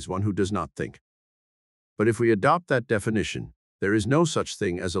lowbrow is one who does not think. But if we adopt that definition, there is no such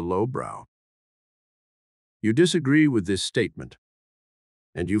thing as a lowbrow. You disagree with this statement.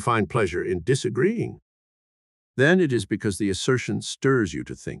 and you find pleasure in disagreeing, then it is because the assertion stirs you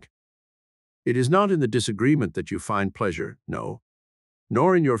to think. It is not in the disagreement that you find pleasure, no,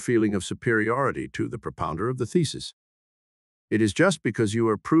 nor in your feeling of superiority to the propounder of the thesis. It is just because you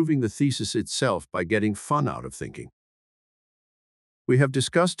are proving the thesis itself by getting fun out of thinking. We have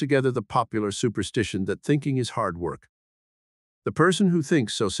discussed together the popular superstition that thinking is hard work. The person who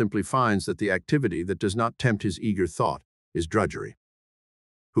thinks so simply finds that the activity that does not tempt his eager thought is drudgery.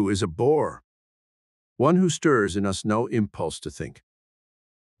 Who is a bore? One who stirs in us no impulse to think.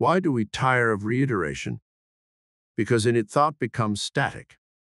 Why do we tire of reiteration? Because in it thought becomes static.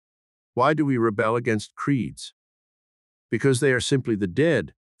 Why do we rebel against creeds? Because they are simply the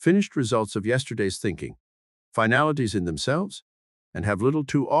dead, finished results of yesterday's thinking, finalities in themselves, and have little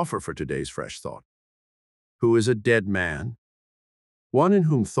to offer for today's fresh thought. Who is a dead man? One in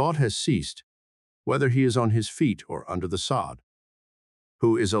whom thought has ceased, whether he is on his feet or under the sod.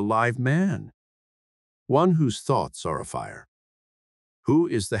 Who is a live man? One whose thoughts are afire. Who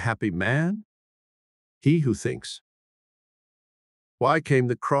is the happy man? He who thinks. Why came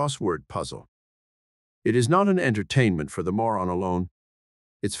the crossword puzzle? It is not an entertainment for the moron alone.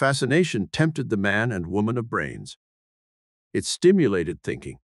 Its fascination tempted the man and woman of brains. It stimulated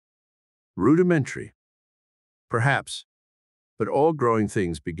thinking. Rudimentary, perhaps, but all growing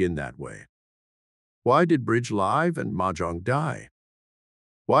things begin that way. Why did bridge live and mahjong die?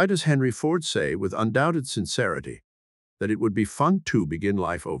 Why does Henry Ford say with undoubted sincerity that it would be fun to begin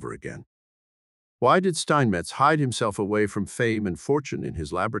life over again? Why did Steinmetz hide himself away from fame and fortune in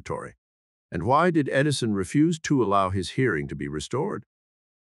his laboratory? And why did Edison refuse to allow his hearing to be restored?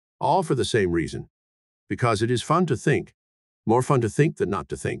 All for the same reason. Because it is fun to think. More fun to think than not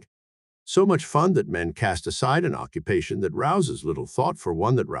to think. So much fun that men cast aside an occupation that rouses little thought for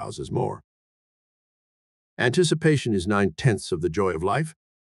one that rouses more. Anticipation is 9/10 of the joy of life,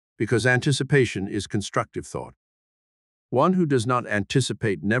 because anticipation is constructive thought. One who does not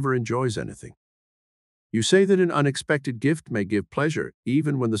anticipate never enjoys anything. You say that an unexpected gift may give pleasure,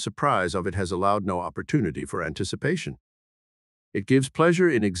 even when the surprise of it has allowed no opportunity for anticipation. It gives pleasure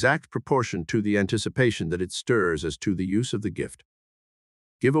in exact proportion to the anticipation that it stirs as to the use of the gift.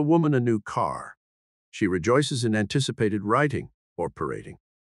 Give a woman a new car. She rejoices in anticipated riding or parading.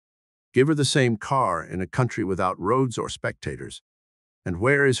 Give her the same car in a country without roads or spectators, and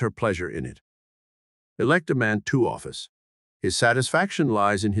where is her pleasure in it? Elect a man to office. His satisfaction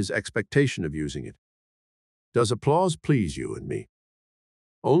lies in his expectation of using it. Does applause please you and me?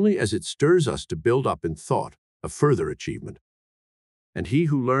 Only as it stirs us to build up in thought a further achievement. And he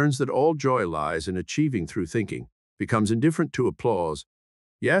who learns that all joy lies in achieving through thinking becomes indifferent to applause,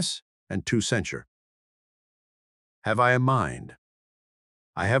 yes, and to censure. Have I a mind?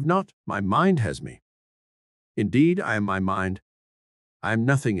 I have not, my mind has me. Indeed, I am my mind. I am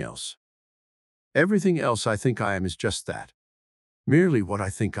nothing else. Everything else I think I am is just that, merely what I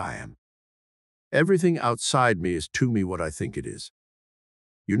think I am. Everything outside me is to me what I think it is.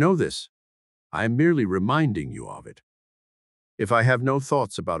 You know this. I am merely reminding you of it. If I have no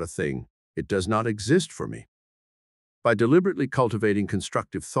thoughts about a thing, it does not exist for me. By deliberately cultivating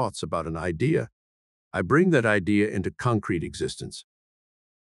constructive thoughts about an idea, I bring that idea into concrete existence.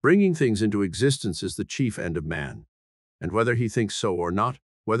 Bringing things into existence is the chief end of man, and whether he thinks so or not,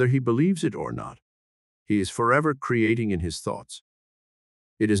 whether he believes it or not, he is forever creating in his thoughts.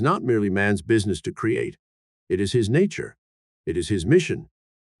 It is not merely man's business to create. It is his nature. It is his mission.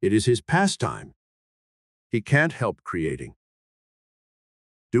 It is his pastime. He can't help creating.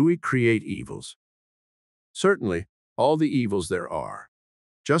 Do we create evils? Certainly, all the evils there are,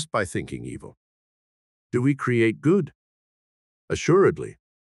 just by thinking evil. Do we create good? Assuredly,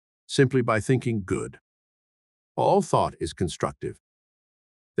 simply by thinking good. All thought is constructive.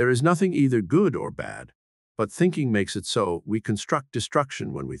 There is nothing either good or bad. But thinking makes it so. We construct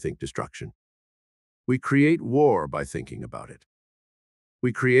destruction when we think destruction. We create war by thinking about it.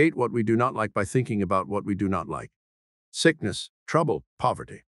 We create what we do not like by thinking about what we do not like. Sickness, trouble,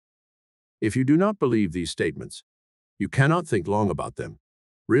 poverty. If you do not believe these statements, you cannot think long about them.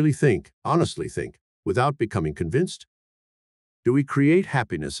 Really think, honestly think, without becoming convinced. Do we create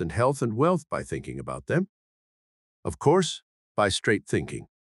happiness and health and wealth by thinking about them? Of course, by straight thinking.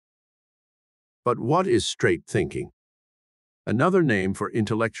 But what is straight thinking? Another name for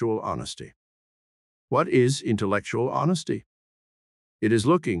intellectual honesty. What is intellectual honesty? It is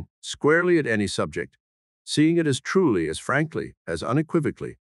looking squarely at any subject, seeing it as truly, as frankly, as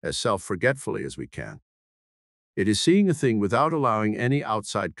unequivocally, as self-forgetfully as we can. It is seeing a thing without allowing any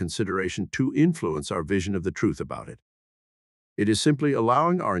outside consideration to influence our vision of the truth about it. It is simply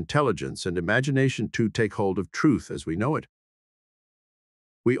allowing our intelligence and imagination to take hold of truth as we know it.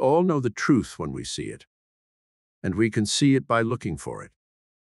 We all know the truth when we see it, and we can see it by looking for it.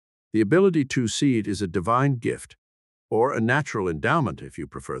 The ability to see it is a divine gift, or a natural endowment if you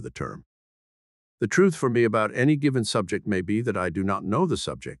prefer the term. The truth for me about any given subject may be that I do not know the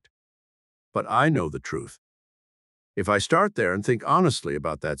subject, but I know the truth. If I start there and think honestly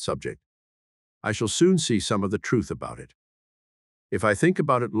about that subject, I shall soon see some of the truth about it. If I think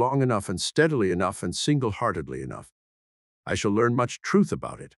about it long enough and steadily enough and single-heartedly enough, I shall learn much truth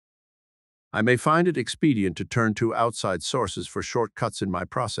about it. I may find it expedient to turn to outside sources for shortcuts in my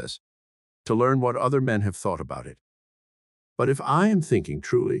process, to learn what other men have thought about it. But if I am thinking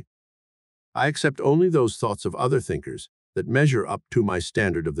truly, I accept only those thoughts of other thinkers that measure up to my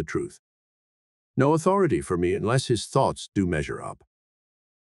standard of the truth. No authority for me unless his thoughts do measure up.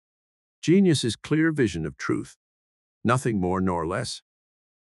 Genius is clear vision of truth, nothing more nor less.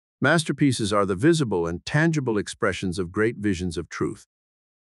 Masterpieces are the visible and tangible expressions of great visions of truth.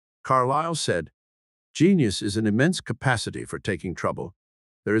 Carlyle said, "Genius is an immense capacity for taking trouble."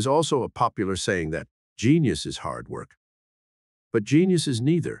 There is also a popular saying that genius is hard work. But genius is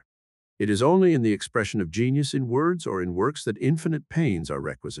neither. It is only in the expression of genius in words or in works that infinite pains are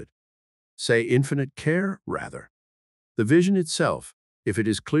requisite. Say infinite care, rather. The vision itself, if it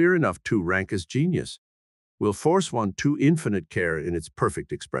is clear enough to rank as genius, will force one to infinite care in its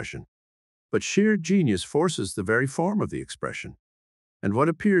perfect expression. But sheer genius forces the very form of the expression. And what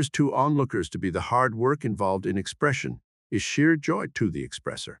appears to onlookers to be the hard work involved in expression is sheer joy to the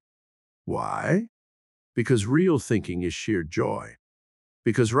expresser. Why? Because real thinking is sheer joy.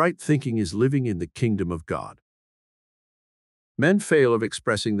 Because right thinking is living in the kingdom of God. Men fail of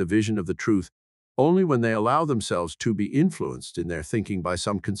expressing the vision of the truth only when they allow themselves to be influenced in their thinking by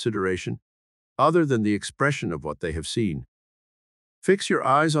some consideration other than the expression of what they have seen. Fix your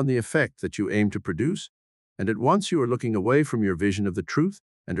eyes on the effect that you aim to produce, and at once you are looking away from your vision of the truth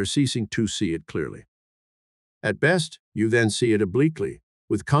and are ceasing to see it clearly. At best, you then see it obliquely,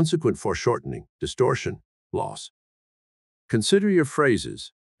 with consequent foreshortening, distortion, loss. Consider your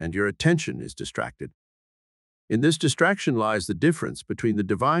phrases, and your attention is distracted. In this distraction lies the difference between the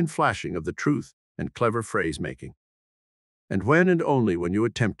divine flashing of the truth and clever phrase-making. And when and only when you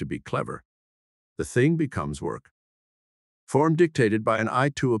attempt to be clever, the thing becomes work. Form dictated by an eye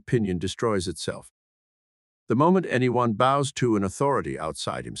to opinion destroys itself. The moment anyone bows to an authority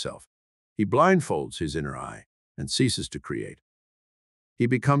outside himself, he blindfolds his inner eye and ceases to create. He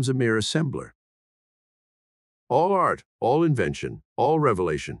becomes a mere assembler. All art, all invention, all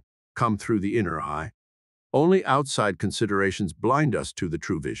revelation come through the inner eye. Only outside considerations blind us to the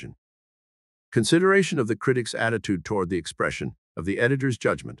true vision. Consideration of the critic's attitude toward the expression, of the editor's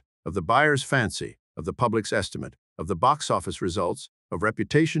judgment, of the buyer's fancy, of the public's estimate, of the box office results, of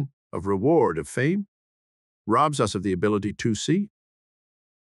reputation, of reward, of fame, robs us of the ability to see.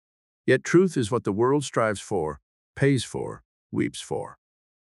 Yet truth is what the world strives for, pays for, weeps for.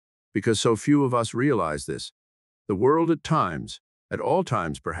 Because so few of us realize this, the world at all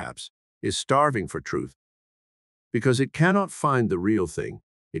times perhaps, is starving for truth. Because it cannot find the real thing,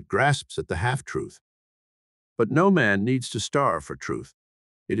 it grasps at the half-truth. But no man needs to starve for truth.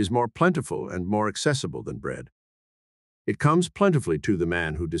 It is more plentiful and more accessible than bread. It comes plentifully to the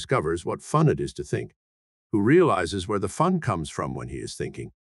man who discovers what fun it is to think, who realizes where the fun comes from when he is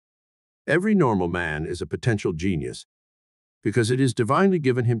thinking. Every normal man is a potential genius, because it is divinely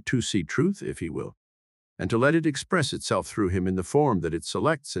given him to see truth, if he will, and to let it express itself through him in the form that it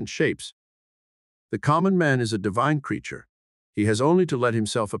selects and shapes. The common man is a divine creature. He has only to let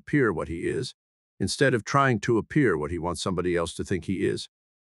himself appear what he is, instead of trying to appear what he wants somebody else to think he is.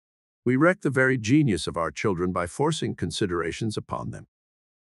 We wreck the very genius of our children by forcing considerations upon them.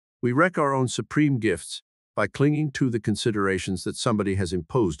 We wreck our own supreme gifts by clinging to the considerations that somebody has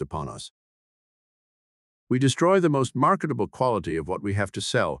imposed upon us. We destroy the most marketable quality of what we have to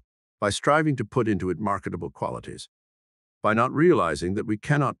sell by striving to put into it marketable qualities, by not realizing that we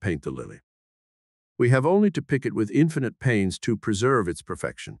cannot paint the lily. We have only to pick it with infinite pains to preserve its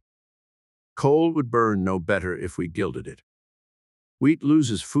perfection. Coal would burn no better if we gilded it. Wheat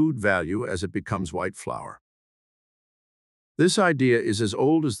loses food value as it becomes white flour. This idea is as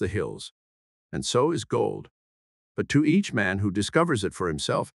old as the hills, and so is gold. But to each man who discovers it for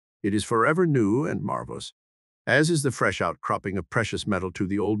himself, it is forever new and marvelous, as is the fresh outcropping of precious metal to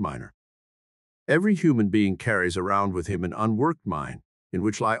the old miner. Every human being carries around with him an unworked mine, in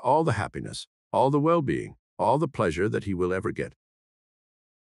which lie all the happiness, all the well-being, all the pleasure that he will ever get.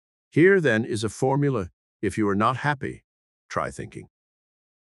 Here, then, is a formula. If you are not happy, try thinking.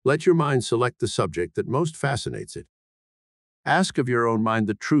 Let your mind select the subject that most fascinates it. Ask of your own mind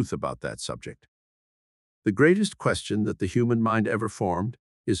the truth about that subject. The greatest question that the human mind ever formed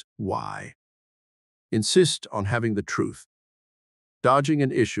is why. Insist on having the truth. Dodging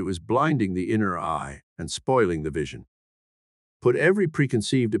an issue is blinding the inner eye and spoiling the vision. Put every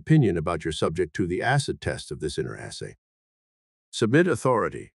preconceived opinion about your subject to the acid test of this inner assay. Submit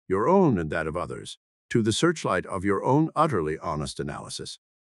authority, your own and that of others, to the searchlight of your own utterly honest analysis.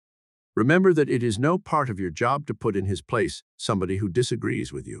 Remember that it is no part of your job to put in his place somebody who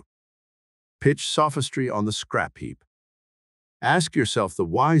disagrees with you. Pitch sophistry on the scrap heap. Ask yourself the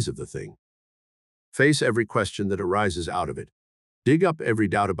whys of the thing. Face every question that arises out of it. Dig up every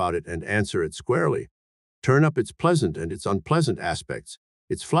doubt about it and answer it squarely. Turn up its pleasant and its unpleasant aspects,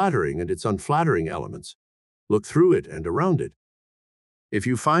 its flattering and its unflattering elements. Look through it and around it. If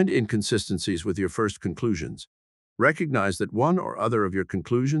you find inconsistencies with your first conclusions, recognize that one or other of your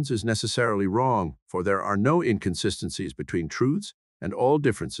conclusions is necessarily wrong, for there are no inconsistencies between truths, and all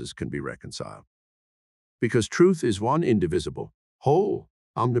differences can be reconciled. Because truth is one indivisible, whole,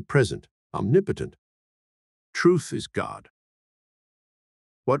 omnipresent, omnipotent. Truth is God.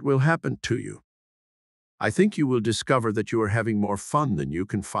 What will happen to you? I think you will discover that you are having more fun than you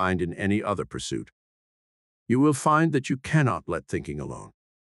can find in any other pursuit. You will find that you cannot let thinking alone.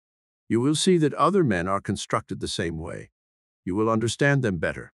 You will see that other men are constructed the same way. You will understand them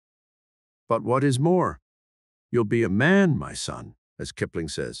better. But what is more, you'll be a man, my son, as Kipling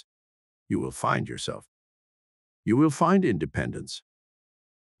says. You will find yourself. You will find independence.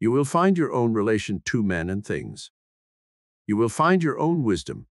 You will find your own relation to men and things. You will find your own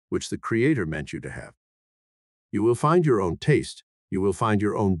wisdom, which the Creator meant you to have. You will find your own taste. You will find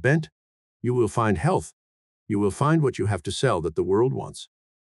your own bent. You will find health. You will find what you have to sell that the world wants.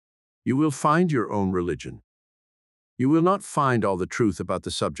 You will find your own religion. You will not find all the truth about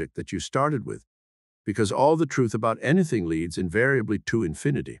the subject that you started with, because all the truth about anything leads invariably to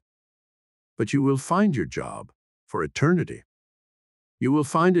infinity. But you will find your job for eternity. You will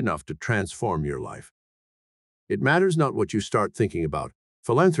find enough to transform your life. It matters not what you start thinking about: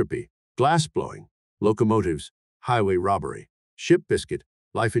 philanthropy, glass-blowing, locomotives, highway robbery, ship biscuit,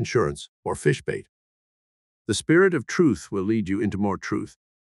 life insurance, or fish bait. The spirit of truth will lead you into more truth.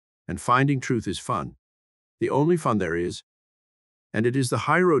 And finding truth is fun, the only fun there is, and it is the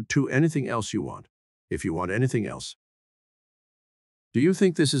high road to anything else you want, if you want anything else. Do you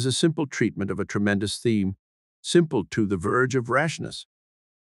think this is a simple treatment of a tremendous theme, simple to the verge of rashness?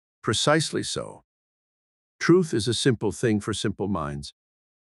 Precisely so. Truth is a simple thing for simple minds.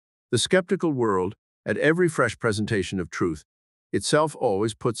 The skeptical world, at every fresh presentation of truth, itself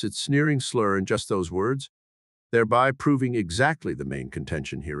always puts its sneering slur in just those words, thereby proving exactly the main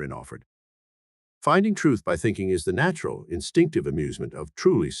contention herein offered. Finding truth by thinking is the natural, instinctive amusement of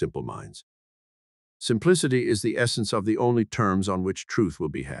truly simple minds. Simplicity is the essence of the only terms on which truth will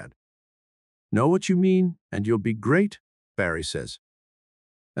be had. Know what you mean, and you'll be great, Barry says.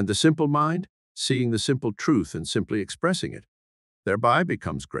 And the simple mind, seeing the simple truth and simply expressing it, thereby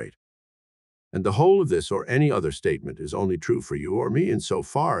becomes great. And the whole of this or any other statement is only true for you or me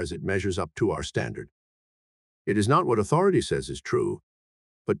insofar as it measures up to our standard. It is not what authority says is true,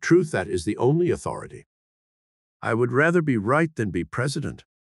 but truth that is the only authority. I would rather be right than be president.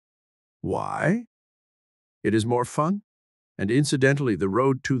 Why? It is more fun, and incidentally the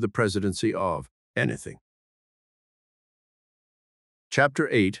road to the presidency of anything. Chapter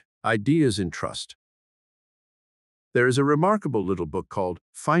 8, Ideas in Trust. There is a remarkable little book called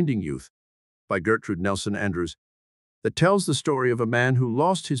Finding Youth by Gertrude Nelson Andrews that tells the story of a man who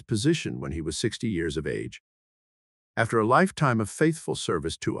lost his position when he was 60 years of age, after a lifetime of faithful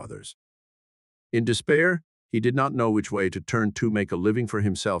service to others. In despair, he did not know which way to turn to make a living for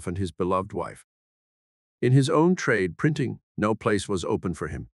himself and his beloved wife. In his own trade, printing, no place was open for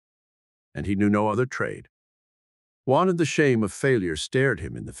him, and he knew no other trade. Want and the shame of failure stared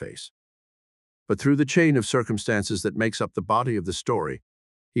him in the face. But through the chain of circumstances that makes up the body of the story,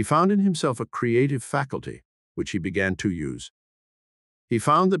 he found in himself a creative faculty, which he began to use. He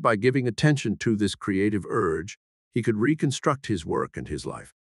found that by giving attention to this creative urge, he could reconstruct his work and his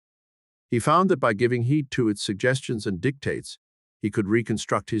life. He found that by giving heed to its suggestions and dictates, he could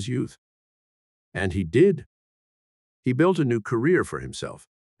reconstruct his youth. And he did. He built a new career for himself,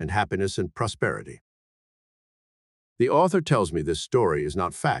 and happiness and prosperity. The author tells me this story is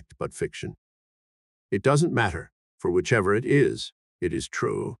not fact but fiction. It doesn't matter, for whichever it is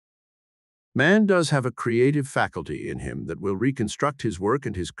true. Man does have a creative faculty in him that will reconstruct his work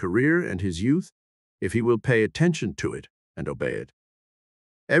and his career and his youth, if he will pay attention to it and obey it.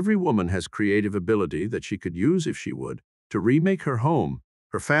 Every woman has creative ability that she could use if she would, to remake her home,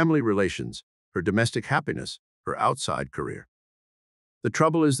 her family relations, her domestic happiness, her outside career. The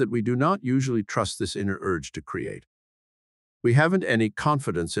trouble is that we do not usually trust this inner urge to create. We haven't any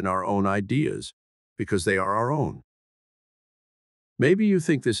confidence in our own ideas because they are our own. Maybe you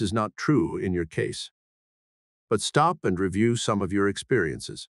think this is not true in your case, but stop and review some of your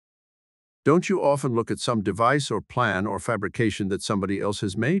experiences. Don't you often look at some device or plan or fabrication that somebody else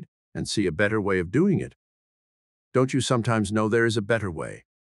has made and see a better way of doing it? Don't you sometimes know there is a better way?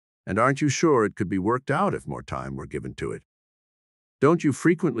 And aren't you sure it could be worked out if more time were given to it? Don't you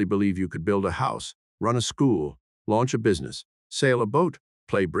frequently believe you could build a house, run a school, launch a business, sail a boat,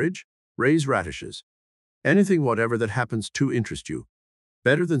 play bridge, raise radishes, anything whatever that happens to interest you,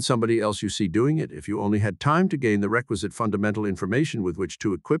 better than somebody else you see doing it if you only had time to gain the requisite fundamental information with which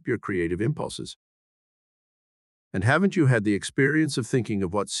to equip your creative impulses? And haven't you had the experience of thinking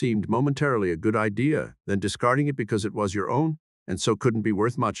of what seemed momentarily a good idea, then discarding it because it was your own, and so couldn't be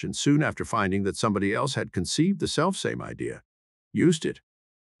worth much, and soon after finding that somebody else had conceived the self-same idea, used it,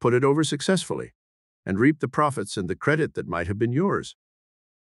 put it over successfully, and reaped the profits and the credit that might have been yours?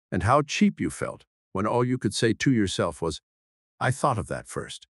 And how cheap you felt when all you could say to yourself was, "I thought of that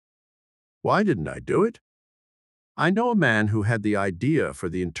first. Why didn't I do it?" I know a man who had the idea for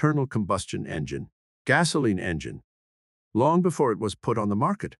the internal combustion engine, gasoline engine, long before it was put on the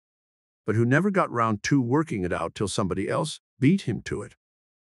market, but who never got round to working it out till somebody else beat him to it.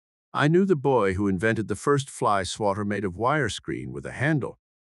 I knew the boy who invented the first fly swatter made of wire screen with a handle,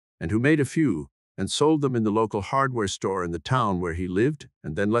 and who made a few and sold them in the local hardware store in the town where he lived,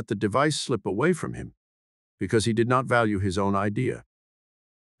 and then let the device slip away from him because he did not value his own idea.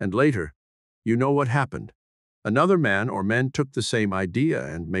 And later, you know what happened. Another man or men took the same idea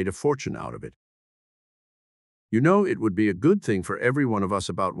and made a fortune out of it. You know, it would be a good thing for every one of us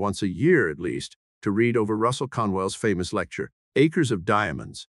about once a year at least to read over Russell Conwell's famous lecture, Acres of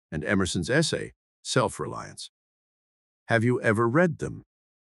Diamonds, and Emerson's essay, Self-Reliance. Have you ever read them?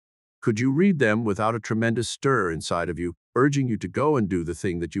 Could you read them without a tremendous stir inside of you, urging you to go and do the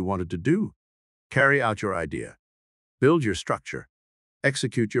thing that you wanted to do? Carry out your idea, build your structure,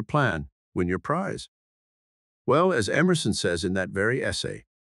 execute your plan, win your prize? Well, as Emerson says in that very essay,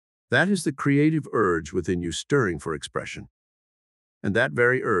 that is the creative urge within you stirring for expression. And that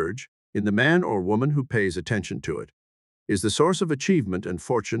very urge, in the man or woman who pays attention to it, is the source of achievement and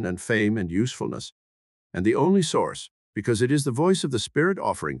fortune and fame and usefulness, and the only source, because it is the voice of the Spirit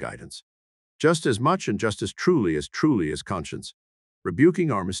offering guidance, just as much and just as truly as conscience, rebuking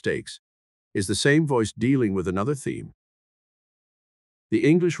our mistakes, is the same voice dealing with another theme. The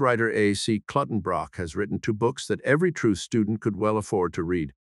English writer A.C. Clutton-Brock has written 2 books that every truth student could well afford to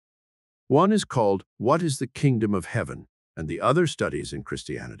read. One is called What is the Kingdom of Heaven, and the other Studies in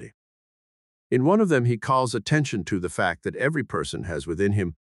Christianity. In one of them, he calls attention to the fact that every person has within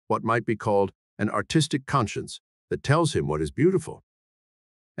him what might be called an artistic conscience that tells him what is beautiful.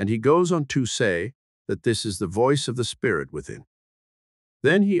 And he goes on to say that this is the voice of the Spirit within.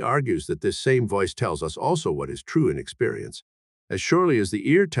 Then he argues that this same voice tells us also what is true in experience, as surely as the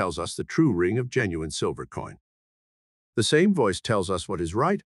ear tells us the true ring of genuine silver coin. The same voice tells us what is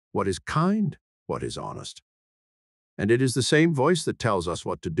right, what is kind, what is honest. And it is the same voice that tells us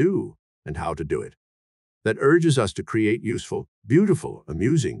what to do and how to do it, that urges us to create useful, beautiful,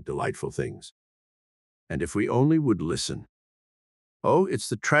 amusing, delightful things. And if we only would listen. Oh, it's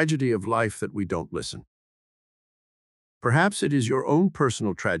the tragedy of life that we don't listen. Perhaps it is your own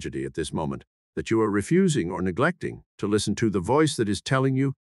personal tragedy at this moment that you are refusing or neglecting to listen to the voice that is telling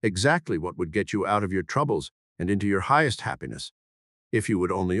you exactly what would get you out of your troubles and into your highest happiness, if you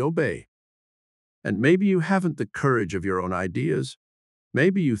would only obey. And maybe you haven't the courage of your own ideas.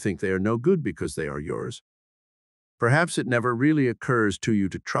 Maybe you think they are no good because they are yours. Perhaps it never really occurs to you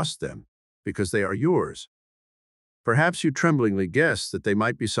to trust them because they are yours. Perhaps you tremblingly guess that they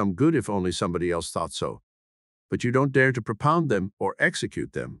might be some good if only somebody else thought so, but you don't dare to propound them or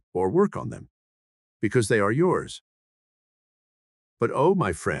execute them or work on them because they are yours. But oh,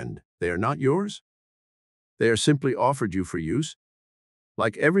 my friend, they are not yours. They are simply offered you for use,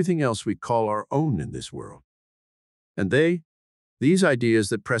 like everything else we call our own in this world. And these ideas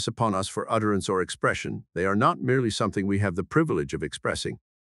that press upon us for utterance or expression, they are not merely something we have the privilege of expressing.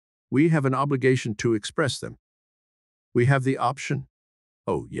 We have an obligation to express them. We have the option.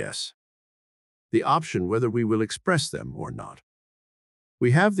 Oh, yes. The option whether we will express them or not.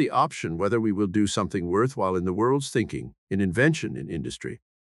 We have the option whether we will do something worthwhile in the world's thinking, in invention, in industry,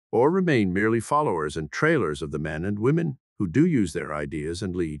 or remain merely followers and trailers of the men and women who do use their ideas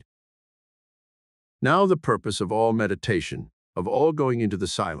and lead. Now the purpose of all meditation, of all going into the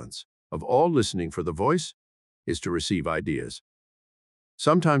silence, of all listening for the voice, is to receive ideas.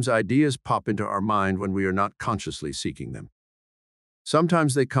 Sometimes ideas pop into our mind when we are not consciously seeking them.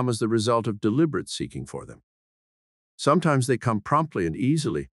 Sometimes they come as the result of deliberate seeking for them. Sometimes they come promptly and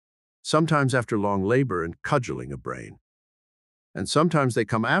easily, sometimes after long labor and cudgeling a brain. And sometimes they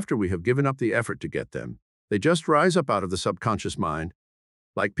come after we have given up the effort to get them. They just rise up out of the subconscious mind,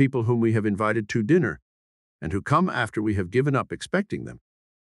 like people whom we have invited to dinner, and who come after we have given up expecting them.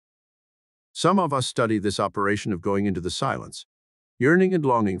 Some of us study this operation of going into the silence, yearning and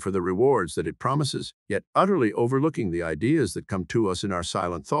longing for the rewards that it promises, yet utterly overlooking the ideas that come to us in our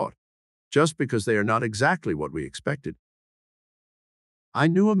silent thought, just because they are not exactly what we expected. I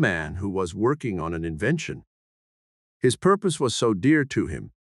knew a man who was working on an invention. His purpose was so dear to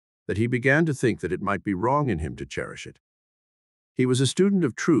him that he began to think that it might be wrong in him to cherish it. He was a student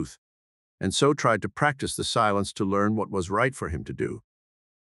of truth, and so tried to practice the silence to learn what was right for him to do.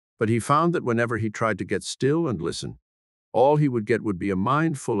 But he found that whenever he tried to get still and listen, all he would get would be a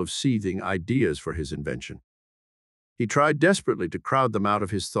mind full of seething ideas for his invention. He tried desperately to crowd them out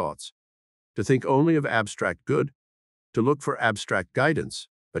of his thoughts, to think only of abstract good, to look for abstract guidance,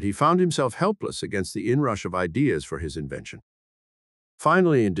 but he found himself helpless against the inrush of ideas for his invention.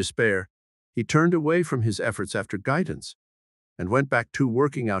 Finally, in despair, he turned away from his efforts after guidance and went back to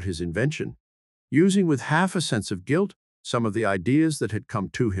working out his invention, using with half a sense of guilt some of the ideas that had come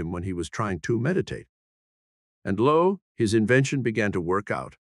to him when he was trying to meditate. And lo, his invention began to work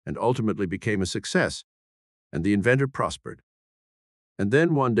out and ultimately became a success, and the inventor prospered. And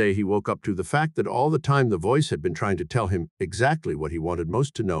then one day he woke up to the fact that all the time the voice had been trying to tell him exactly what he wanted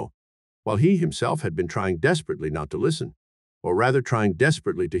most to know, while he himself had been trying desperately not to listen, or rather trying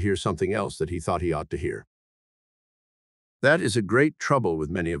desperately to hear something else that he thought he ought to hear. That is a great trouble with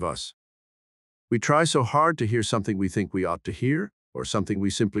many of us. We try so hard to hear something we think we ought to hear, or something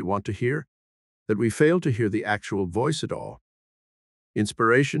we simply want to hear, that we fail to hear the actual voice at all.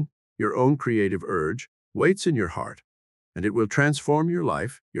 Inspiration, your own creative urge, waits in your heart, and it will transform your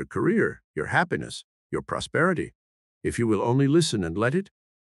life, your career, your happiness, your prosperity, if you will only listen and let it.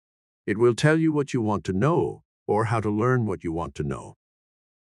 It will tell you what you want to know, or how to learn what you want to know.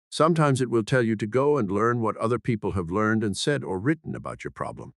 Sometimes it will tell you to go and learn what other people have learned and said or written about your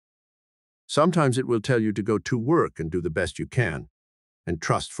problem. Sometimes it will tell you to go to work and do the best you can, and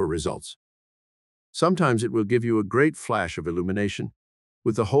trust for results. Sometimes it will give you a great flash of illumination,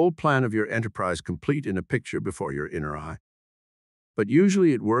 with the whole plan of your enterprise complete in a picture before your inner eye. But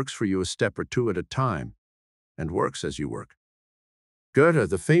usually it works for you a step or two at a time, and works as you work. Goethe,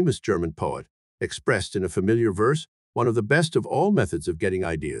 the famous German poet, expressed in a familiar verse one of the best of all methods of getting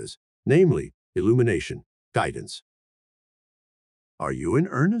ideas, namely illumination, guidance. Are you in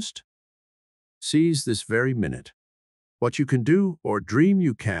earnest? Seize this very minute. What you can do, or dream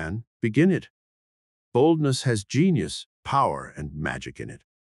you can, begin it. Boldness has genius, power, and magic in it.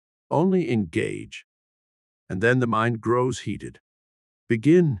 Only engage, and then the mind grows heated.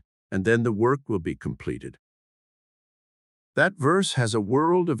 Begin, and then the work will be completed. That verse has a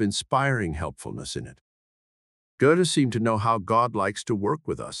world of inspiring helpfulness in it. Goethe seemed to know how God likes to work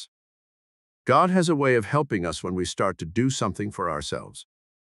with us. God has a way of helping us when we start to do something for ourselves.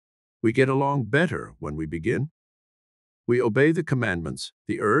 We get along better when we begin. We obey the commandments,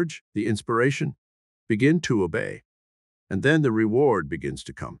 the urge, the inspiration, begin to obey, and then the reward begins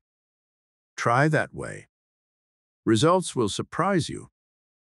to come. Try that way. Results will surprise you.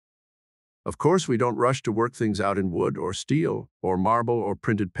 Of course, we don't rush to work things out in wood or steel or marble or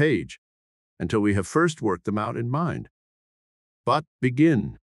printed page until we have first worked them out in mind. But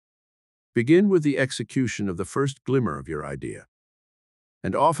begin. Begin with the execution of the first glimmer of your idea.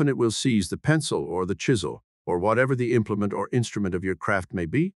 And often it will seize the pencil or the chisel or whatever the implement or instrument of your craft may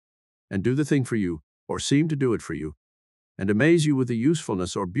be, and do the thing for you, or seem to do it for you, and amaze you with the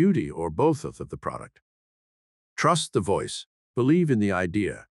usefulness or beauty or both of the product. Trust the voice, believe in the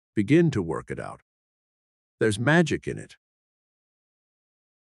idea, begin to work it out. There's magic in it.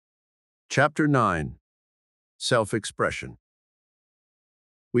 Chapter 9. Self-expression.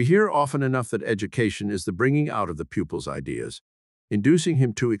 We hear often enough that education is the bringing out of the pupil's ideas, inducing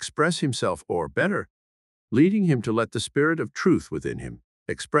him to express himself, or better, leading him to let the spirit of truth within him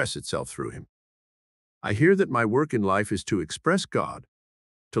express itself through him. I hear that my work in life is to express God,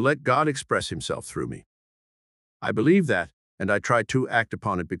 to let God express himself through me. I believe that, and I try to act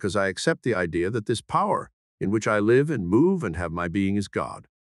upon it because I accept the idea that this power in which I live and move and have my being is God.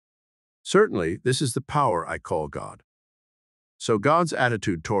 Certainly, this is the power I call God. So God's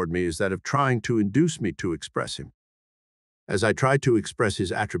attitude toward me is that of trying to induce me to express him. As I try to express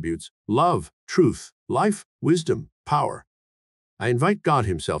his attributes, love, truth, life, wisdom, power, I invite God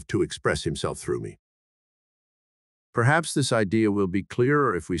himself to express himself through me. Perhaps this idea will be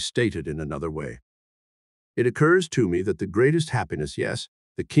clearer if we state it in another way. It occurs to me that the greatest happiness, yes,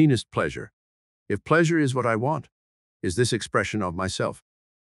 the keenest pleasure, if pleasure is what I want, is this expression of myself.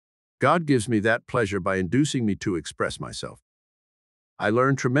 God gives me that pleasure by inducing me to express myself. I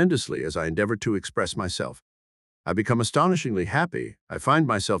learn tremendously as I endeavor to express myself. I become astonishingly happy. I find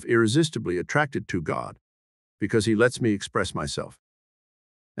myself irresistibly attracted to God because He lets me express myself.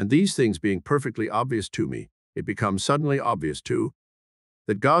 And these things being perfectly obvious to me, it becomes suddenly obvious too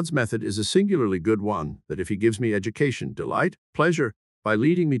that God's method is a singularly good one, that if He gives me education, delight, pleasure, by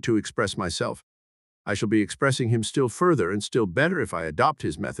leading me to express myself, I shall be expressing Him still further and still better if I adopt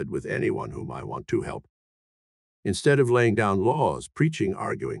His method with anyone whom I want to help. Instead of laying down laws, preaching,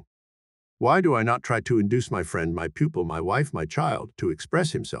 arguing, why do I not try to induce my friend, my pupil, my wife, my child to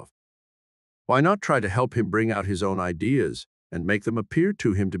express himself? Why not try to help him bring out his own ideas and make them appear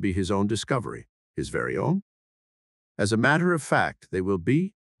to him to be his own discovery, his very own? As a matter of fact, they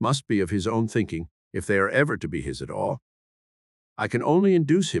must be of his own thinking, if they are ever to be his at all. I can only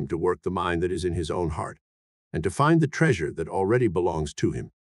induce him to work the mind that is in his own heart, and to find the treasure that already belongs to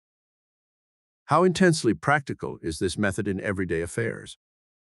him. How intensely practical is this method in everyday affairs?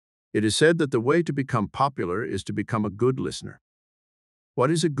 It is said that the way to become popular is to become a good listener. What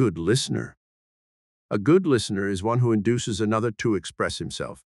is a good listener? A good listener is one who induces another to express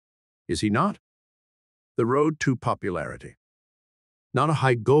himself. Is he not? The road to popularity. Not a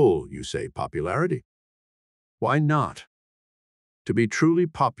high goal, you say, popularity. Why not? To be truly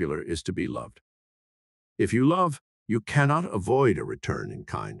popular is to be loved. If you love, you cannot avoid a return in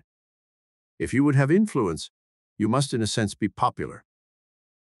kind. If you would have influence, you must in a sense be popular.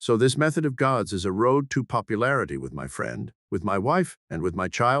 So this method of God's is a road to popularity with my friend, with my wife, and with my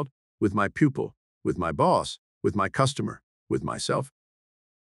child, with my pupil, with my boss, with my customer, with myself.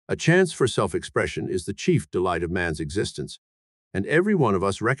 A chance for self-expression is the chief delight of man's existence, and every one of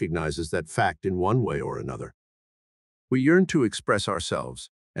us recognizes that fact in one way or another. We yearn to express ourselves,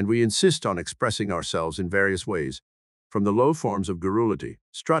 and we insist on expressing ourselves in various ways, from the low forms of garrulity,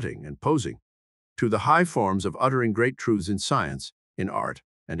 strutting, and posing, to the high forms of uttering great truths in science, in art,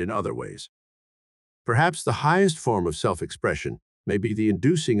 and in other ways. Perhaps the highest form of self-expression may be the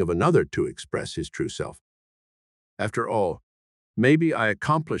inducing of another to express his true self. After all, maybe I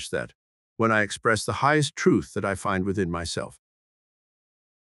accomplish that when I express the highest truth that I find within myself.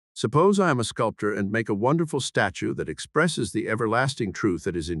 Suppose I am a sculptor and make a wonderful statue that expresses the everlasting truth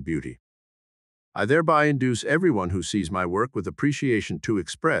that is in beauty. I thereby induce everyone who sees my work with appreciation to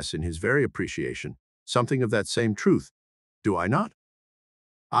express in his very appreciation something of that same truth, do I not?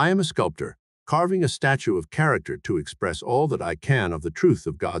 I am a sculptor, carving a statue of character to express all that I can of the truth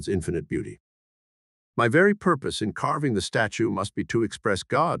of God's infinite beauty. My very purpose in carving the statue must be to express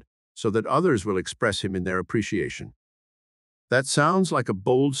God, so that others will express Him in their appreciation. That sounds like a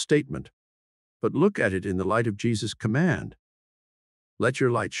bold statement, but look at it in the light of Jesus' command. Let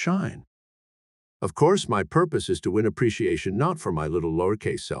your light shine. Of course, my purpose is to win appreciation not for my little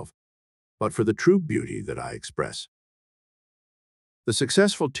lowercase self, but for the true beauty that I express. The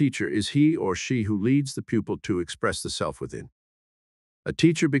successful teacher is he or she who leads the pupil to express the self within. A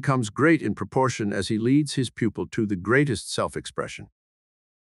teacher becomes great in proportion as he leads his pupil to the greatest self-expression.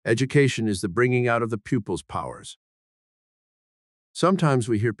 Education is the bringing out of the pupil's powers. Sometimes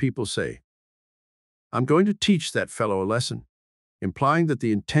we hear people say, "I'm going to teach that fellow a lesson," implying that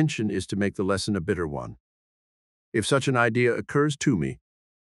the intention is to make the lesson a bitter one. If such an idea occurs to me,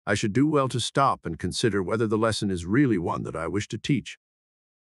 I should do well to stop and consider whether the lesson is really one that I wish to teach.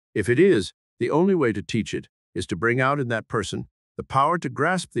 If it is, the only way to teach it is to bring out in that person the power to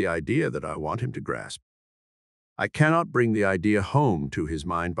grasp the idea that I want him to grasp. I cannot bring the idea home to his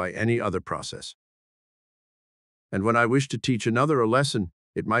mind by any other process. And when I wish to teach another a lesson,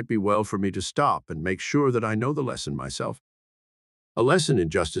 it might be well for me to stop and make sure that I know the lesson myself. A lesson in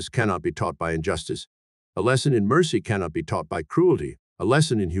justice cannot be taught by injustice. A lesson in mercy cannot be taught by cruelty. A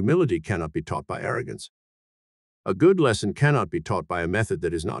lesson in humility cannot be taught by arrogance. A good lesson cannot be taught by a method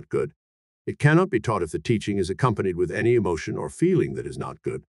that is not good. It cannot be taught if the teaching is accompanied with any emotion or feeling that is not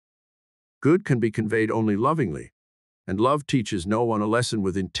good. Good can be conveyed only lovingly, and love teaches no one a lesson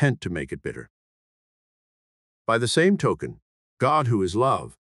with intent to make it bitter. By the same token, God, who is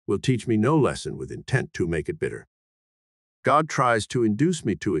love, will teach me no lesson with intent to make it bitter. God tries to induce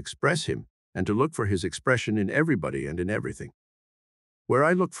me to express Him and to look for His expression in everybody and in everything. Where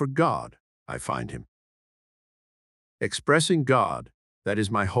I look for God, I find Him. Expressing God, that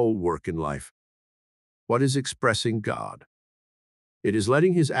is my whole work in life. What is expressing God? It is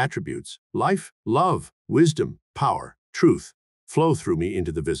letting His attributes, life, love, wisdom, power, truth, flow through me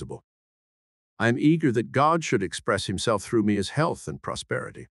into the visible. I am eager that God should express Himself through me as health and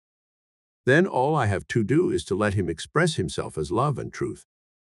prosperity. Then all I have to do is to let Him express Himself as love and truth.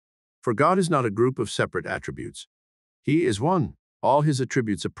 For God is not a group of separate attributes. He is one, all his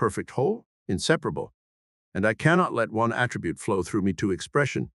attributes a perfect whole, inseparable, and I cannot let one attribute flow through me to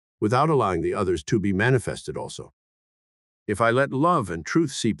expression without allowing the others to be manifested also. If I let love and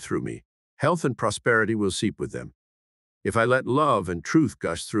truth seep through me, health and prosperity will seep with them. If I let love and truth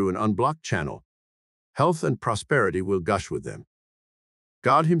gush through an unblocked channel, health and prosperity will gush with them.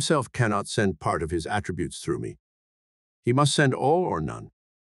 God himself cannot send part of his attributes through me. He must send all or none.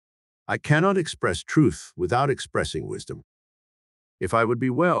 I cannot express truth without expressing wisdom. If I would be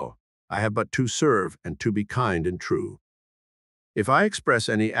well, I have but to serve and to be kind and true. If I express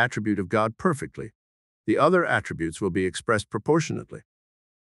any attribute of God perfectly, the other attributes will be expressed proportionately.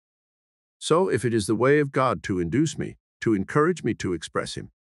 So if it is the way of God to induce me, to encourage me to express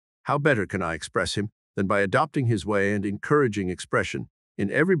him, how better can I express him than by adopting his way and encouraging expression in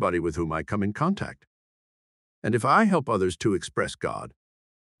everybody with whom I come in contact? And if I help others to express God,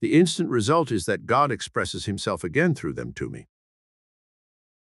 the instant result is that God expresses himself again through them to me.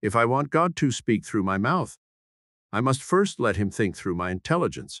 If I want God to speak through my mouth, I must first let him think through my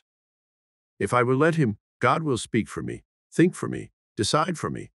intelligence. If I will let him, God will speak for me, think for me, decide for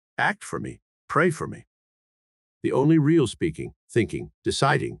me, act for me, pray for me. The only real speaking, thinking,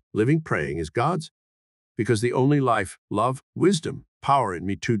 deciding, living, praying is God's, because the only life, love, wisdom, power in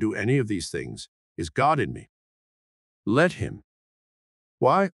me to do any of these things is God in me. Let him.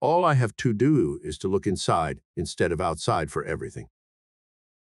 Why, all I have to do is to look inside instead of outside for everything.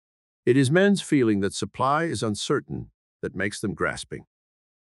 It is men's feeling that supply is uncertain that makes them grasping.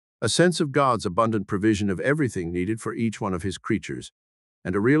 A sense of God's abundant provision of everything needed for each one of his creatures,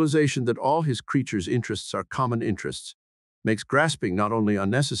 and a realization that all his creatures' interests are common interests, makes grasping not only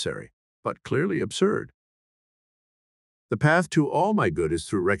unnecessary, but clearly absurd. The path to all my good is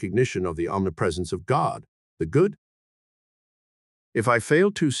through recognition of the omnipresence of God, the good. If I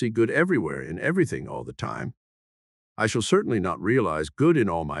fail to see good everywhere in everything all the time, I shall certainly not realize good in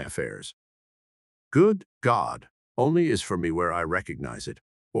all my affairs. Good, God, only is for me where I recognize it,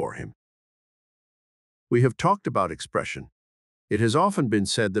 or him. We have talked about expression. It has often been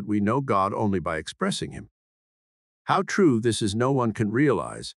said that we know God only by expressing him. How true this is no one can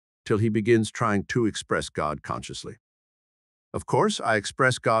realize till he begins trying to express God consciously. Of course, I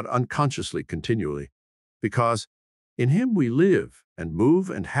express God unconsciously continually, because in him we live and move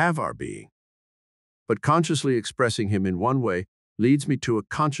and have our being. But consciously expressing him in one way leads me to a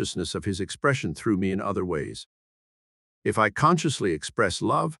consciousness of his expression through me in other ways. If I consciously express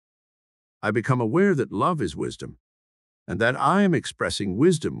love, I become aware that love is wisdom, and that I am expressing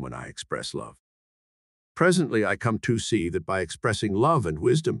wisdom when I express love. Presently, I come to see that by expressing love and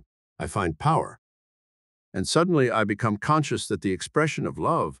wisdom, I find power. And suddenly I become conscious that the expression of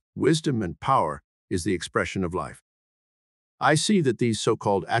love, wisdom, and power is the expression of life. I see that these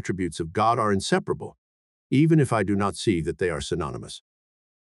so-called attributes of God are inseparable, even if I do not see that they are synonymous.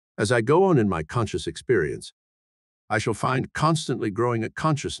 As I go on in my conscious experience, I shall find constantly growing a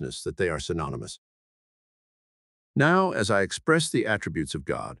consciousness that they are synonymous. Now, as I express the attributes of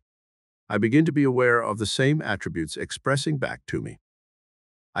God, I begin to be aware of the same attributes expressing back to me.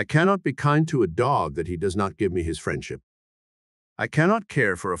 I cannot be kind to a dog that he does not give me his friendship. I cannot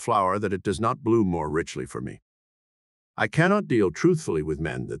care for a flower that it does not bloom more richly for me. I cannot deal truthfully with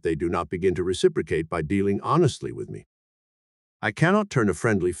men that they do not begin to reciprocate by dealing honestly with me. I cannot turn a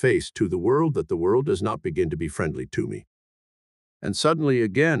friendly face to the world that the world does not begin to be friendly to me. And suddenly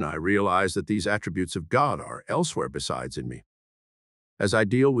again I realize that these attributes of God are elsewhere besides in me. As I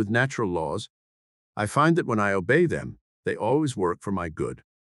deal with natural laws, I find that when I obey them, they always work for my good.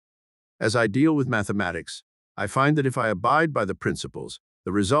 As I deal with mathematics, I find that if I abide by the principles,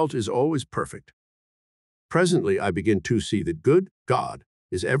 the result is always perfect. Presently, I begin to see that good, God,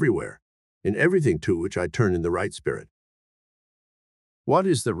 is everywhere, in everything to which I turn in the right spirit. What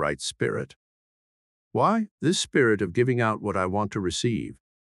is the right spirit? Why, this spirit of giving out what I want to receive.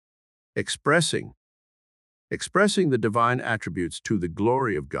 Expressing the divine attributes to the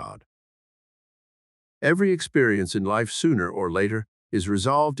glory of God. Every experience in life sooner or later is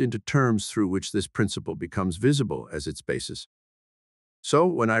resolved into terms through which this principle becomes visible as its basis. So,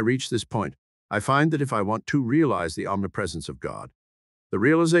 when I reach this point, I find that if I want to realize the omnipresence of God, the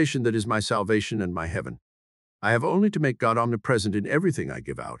realization that is my salvation and my heaven, I have only to make God omnipresent in everything I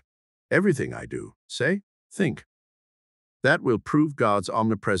give out, everything I do, say, think. That will prove God's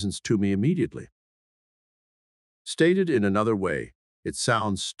omnipresence to me immediately. Stated in another way, it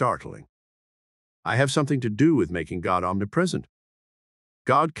sounds startling. I have something to do with making God omnipresent.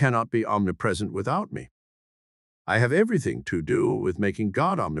 God cannot be omnipresent without me. I have everything to do with making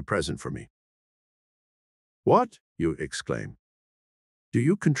God omnipresent for me. What? You exclaim. Do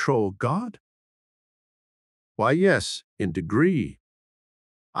you control God? Why, yes, in degree.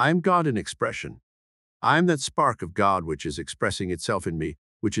 I'm God in expression. I'm that spark of God which is expressing itself in me,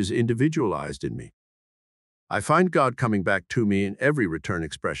 which is individualized in me. I find God coming back to me in every return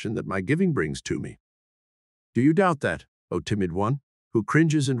expression that my giving brings to me. Do you doubt that, O timid one, who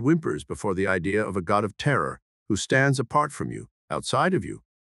cringes and whimpers before the idea of a God of terror, who stands apart from you, outside of you,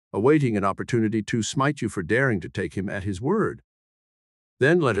 awaiting an opportunity to smite you for daring to take him at his word?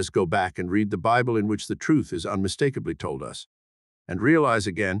 Then let us go back and read the Bible in which the truth is unmistakably told us, and realize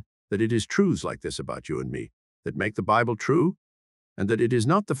again that it is truths like this about you and me that make the Bible true, and that it is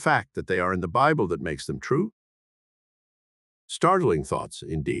not the fact that they are in the Bible that makes them true. Startling thoughts,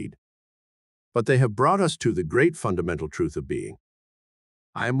 indeed, but they have brought us to the great fundamental truth of being.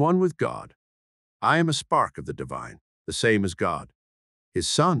 I am one with God. I am a spark of the divine, the same as God, his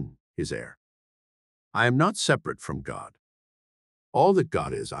son, his heir. I am not separate from God. All that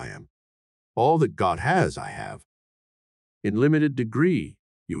God is, I am. All that God has, I have. In limited degree,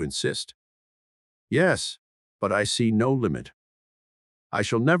 you insist. Yes, but I see no limit. I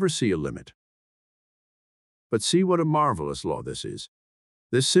shall never see a limit. But see what a marvelous law this is.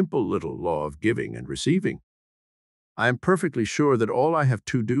 This simple little law of giving and receiving. I am perfectly sure that all I have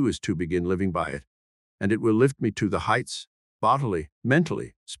to do is to begin living by it, and it will lift me to the heights, bodily,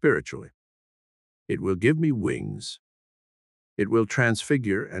 mentally, spiritually. It will give me wings. It will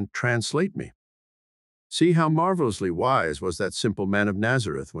transfigure and translate me. See how marvelously wise was that simple man of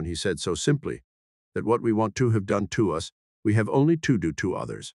Nazareth when he said so simply that what we want to have done to us, we have only to do to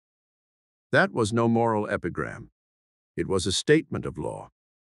others. That was no moral epigram. It was a statement of law.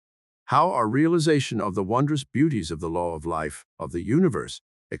 How our realization of the wondrous beauties of the law of life, of the universe,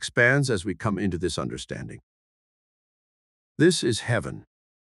 expands as we come into this understanding. This is heaven.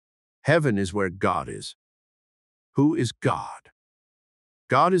 Heaven is where God is. Who is God?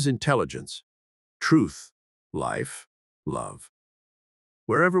 God is intelligence, truth, life, love.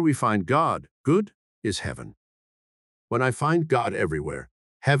 Wherever we find God, good is heaven. When I find God everywhere,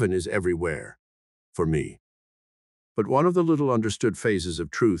 heaven is everywhere, for me. But one of the little understood phases of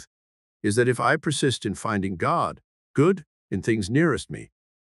truth is that if I persist in finding God, good, in things nearest me,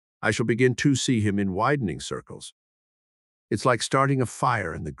 I shall begin to see him in widening circles. It's like starting a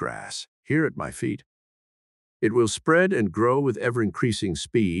fire in the grass, here at my feet. It will spread and grow with ever-increasing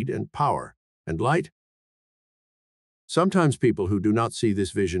speed and power and light. Sometimes people who do not see this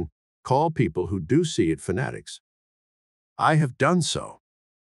vision call people who do see it fanatics. I have done so.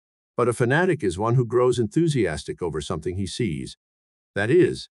 But a fanatic is one who grows enthusiastic over something he sees, that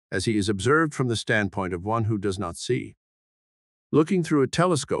is, as he is observed from the standpoint of one who does not see. Looking through a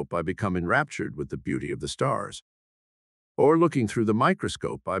telescope, I become enraptured with the beauty of the stars. Or looking through the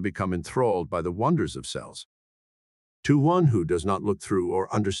microscope, I become enthralled by the wonders of cells. To one who does not look through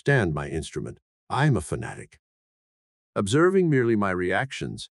or understand my instrument, I am a fanatic. Observing merely my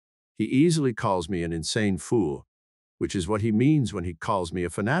reactions, he easily calls me an insane fool, which is what he means when he calls me a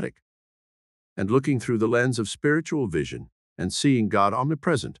fanatic. And looking through the lens of spiritual vision and seeing God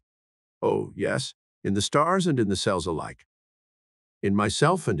omnipresent, oh, yes, in the stars and in the cells alike, in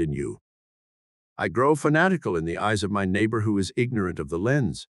myself and in you, I grow fanatical in the eyes of my neighbor who is ignorant of the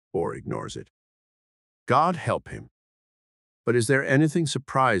lens or ignores it. God help him. But is there anything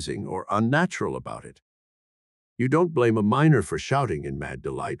surprising or unnatural about it? You don't blame a miner for shouting in mad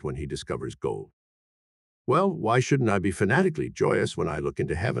delight when he discovers gold. Well, why shouldn't I be fanatically joyous when I look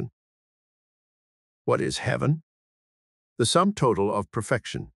into heaven? What is heaven? The sum total of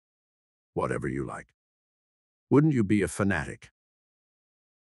perfection. Whatever you like. Wouldn't you be a fanatic?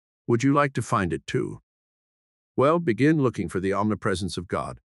 Would you like to find it too? Well, begin looking for the omnipresence of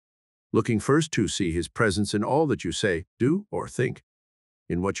God. Looking first to see his presence in all that you say, do, or think,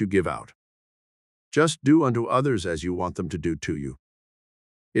 in what you give out. Just do unto others as you want them to do to you.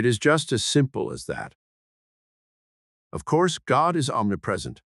 It is just as simple as that. Of course, God is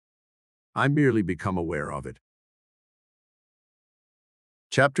omnipresent. I merely become aware of it.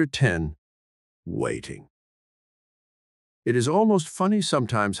 Chapter 10. Waiting. It is almost funny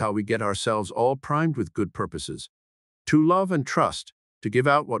sometimes how we get ourselves all primed with good purposes, to love and trust, to give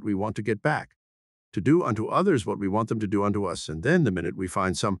out what we want to get back, to do unto others what we want them to do unto us, and then the minute we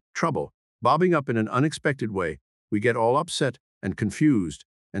find some trouble bobbing up in an unexpected way, we get all upset and confused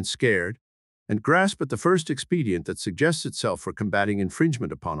and scared and grasp at the first expedient that suggests itself for combating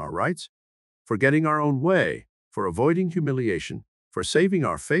infringement upon our rights, for getting our own way, for avoiding humiliation, for saving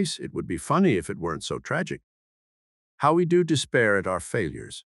our face. It would be funny if it weren't so tragic. How we do despair at our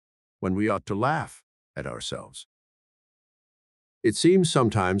failures, when we ought to laugh at ourselves. It seems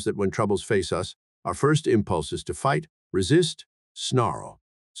sometimes that when troubles face us, our first impulse is to fight, resist, snarl,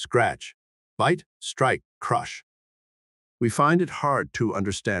 scratch, bite, strike, crush. We find it hard to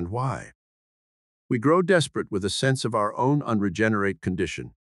understand why. We grow desperate with a sense of our own unregenerate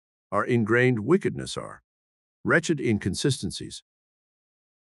condition, our ingrained wickedness, our wretched inconsistencies.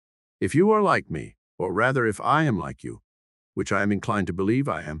 If you are like me, or rather if I am like you, which I am inclined to believe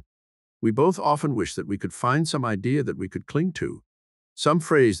I am, we both often wish that we could find some idea that we could cling to, some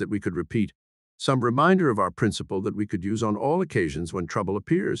phrase that we could repeat, some reminder of our principle that we could use on all occasions when trouble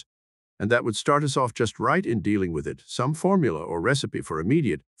appears, and that would start us off just right in dealing with it, some formula or recipe for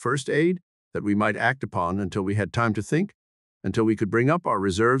immediate first aid that we might act upon until we had time to think, until we could bring up our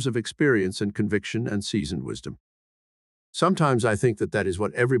reserves of experience and conviction and seasoned wisdom. Sometimes I think that that is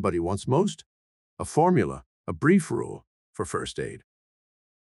what everybody wants most, a formula, a brief rule for first aid.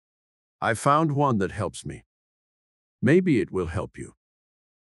 I've found one that helps me. Maybe it will help you.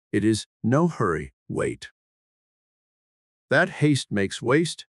 It is no hurry, wait. That haste makes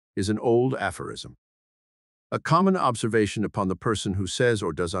waste is an old aphorism. A common observation upon the person who says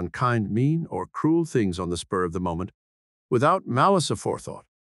or does unkind, mean, or cruel things on the spur of the moment, without malice aforethought,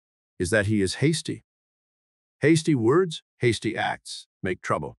 is that he is hasty. Hasty words, hasty acts make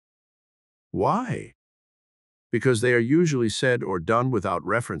trouble. Why? Because they are usually said or done without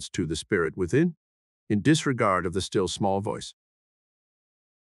reference to the spirit within, in disregard of the still small voice.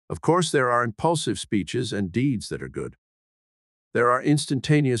 Of course, there are impulsive speeches and deeds that are good. There are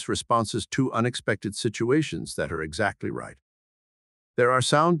instantaneous responses to unexpected situations that are exactly right. There are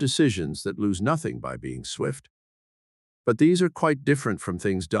sound decisions that lose nothing by being swift. But these are quite different from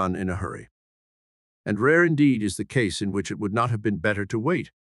things done in a hurry. And rare indeed is the case in which it would not have been better to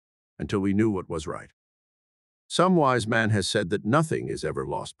wait until we knew what was right. Some wise man has said that nothing is ever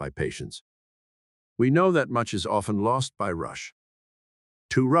lost by patience. We know that much is often lost by rush.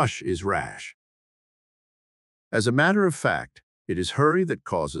 To rush is rash. As a matter of fact, it is hurry that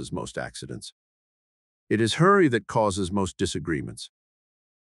causes most accidents. It is hurry that causes most disagreements.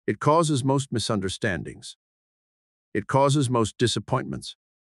 It causes most misunderstandings. It causes most disappointments.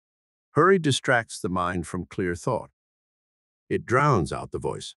 Hurry distracts the mind from clear thought. It drowns out the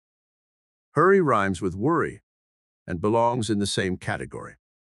voice. Hurry rhymes with worry and belongs in the same category.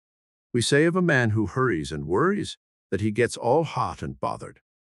 We say of a man who hurries and worries that he gets all hot and bothered.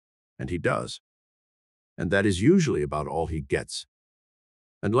 And he does. And that is usually about all he gets.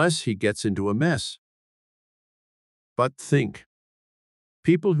 Unless he gets into a mess. But think.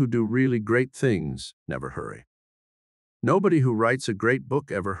 People who do really great things never hurry. Nobody who writes a great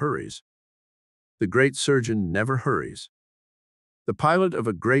book ever hurries. The great surgeon never hurries. The pilot of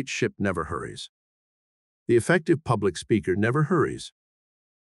a great ship never hurries. The effective public speaker never hurries.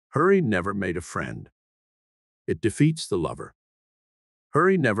 Hurry never made a friend. It defeats the lover.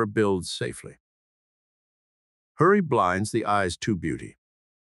 Hurry never builds safely. Hurry blinds the eyes to beauty.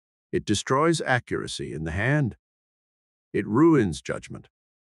 It destroys accuracy in the hand. It ruins judgment.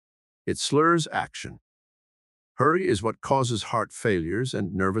 It slurs action. Hurry is what causes heart failures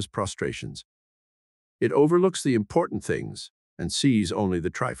and nervous prostrations. It overlooks the important things and sees only the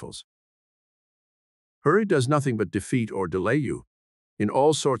trifles. Hurry does nothing but defeat or delay you in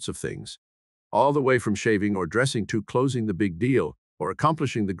all sorts of things, all the way from shaving or dressing to closing the big deal or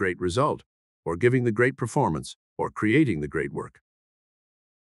accomplishing the great result or giving the great performance or creating the great work.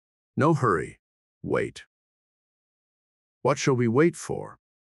 No hurry. Wait. What shall we wait for?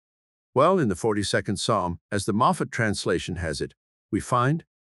 Well, in the 42nd Psalm, as the Moffat translation has it, we find,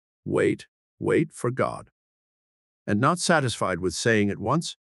 wait, wait for God. And not satisfied with saying it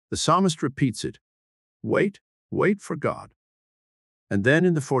once, the psalmist repeats it, wait, wait for God. And then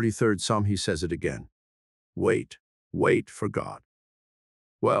in the 43rd Psalm he says it again, wait, wait for God.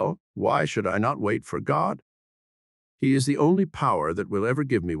 Well, why should I not wait for God? He is the only power that will ever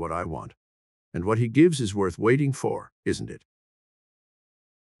give me what I want. And what he gives is worth waiting for, isn't it?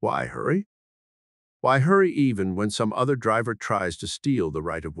 Why hurry? Why hurry even when some other driver tries to steal the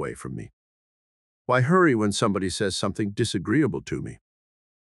right of way from me? Why hurry when somebody says something disagreeable to me?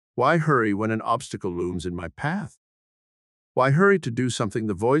 Why hurry when an obstacle looms in my path? Why hurry to do something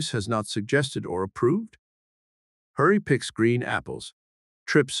the voice has not suggested or approved? Hurry picks green apples,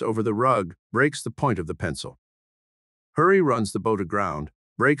 trips over the rug, breaks the point of the pencil. Hurry runs the boat aground,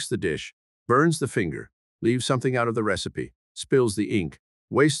 breaks the dish, burns the finger, leaves something out of the recipe, spills the ink,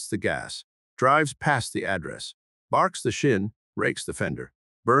 wastes the gas, drives past the address, barks the shin, rakes the fender,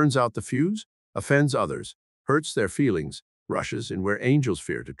 burns out the fuse, offends others, hurts their feelings, rushes in where angels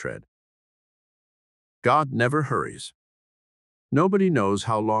fear to tread. God never hurries. Nobody knows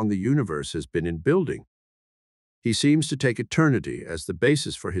how long the universe has been in building. He seems to take eternity as the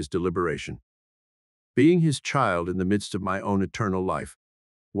basis for his deliberation. Being his child in the midst of my own eternal life,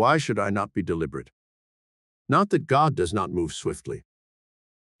 why should I not be deliberate? Not that God does not move swiftly.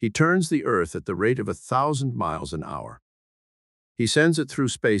 He turns the earth at the rate of 1,000 miles an hour. He sends it through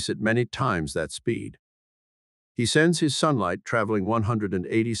space at many times that speed. He sends his sunlight traveling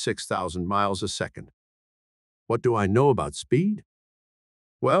 186,000 miles a second. What do I know about speed?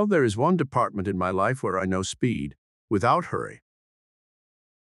 Well, there is one department in my life where I know speed without hurry.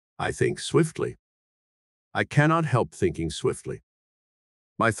 I think swiftly. I cannot help thinking swiftly.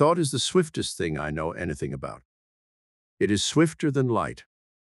 My thought is the swiftest thing I know anything about. It is swifter than light.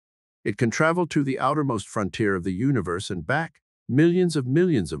 It can travel to the outermost frontier of the universe and back millions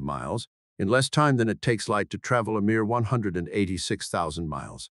of miles in less time than it takes light to travel a mere 186,000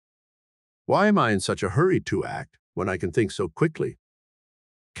 miles. Why am I in such a hurry to act when I can think so quickly?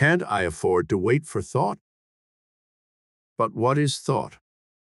 Can't I afford to wait for thought? But what is thought?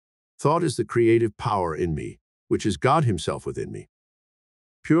 Thought is the creative power in me, which is God Himself within me.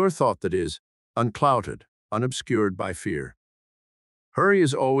 Pure thought that is, unclouded, unobscured by fear. Hurry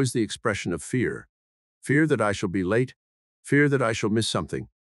is always the expression of fear. Fear that I shall be late, fear that I shall miss something,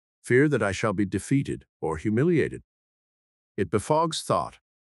 fear that I shall be defeated or humiliated. It befogs thought.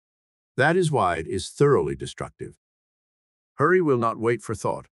 That is why it is thoroughly destructive. Hurry will not wait for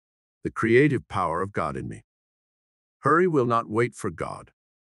thought, the creative power of God in me. Hurry will not wait for God.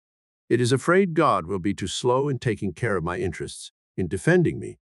 It is afraid God will be too slow in taking care of my interests, in defending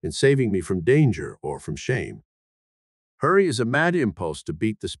me, in saving me from danger or from shame. Hurry is a mad impulse to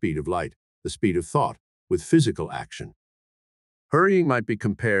beat the speed of light, the speed of thought, with physical action. Hurrying might be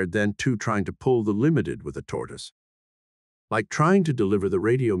compared then to trying to pull the limited with a tortoise, like trying to deliver the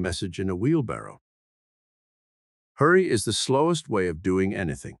radio message in a wheelbarrow. Hurry is the slowest way of doing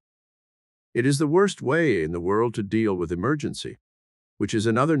anything. It is the worst way in the world to deal with emergency, which is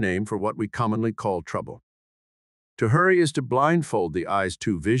another name for what we commonly call trouble. To hurry is to blindfold the eyes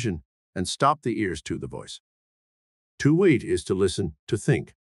to vision and stop the ears to the voice. To wait is to listen, to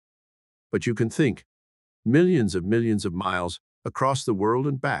think. But you can think millions of miles across the world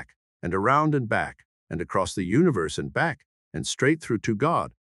and back, and around and back, and across the universe and back, and straight through to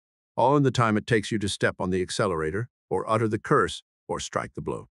God, all in the time it takes you to step on the accelerator, or utter the curse, or strike the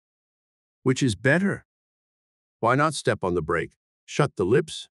blow. Which is better? Why not step on the brake, shut the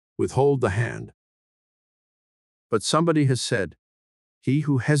lips, withhold the hand? But somebody has said, "He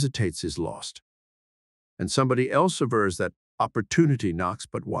who hesitates is lost." And somebody else avers that opportunity knocks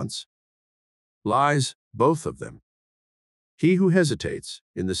but once. Lies, both of them. He who hesitates,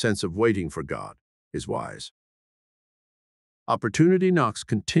 in the sense of waiting for God, is wise. Opportunity knocks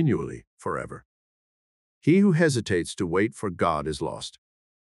continually, forever. He who hesitates to wait for God is lost.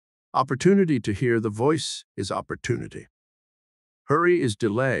 Opportunity to hear the voice is opportunity. Hurry is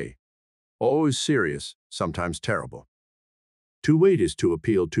delay, always serious, sometimes terrible. To wait is to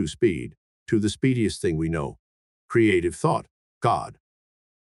appeal to speed, to the speediest thing we know, creative thought, God.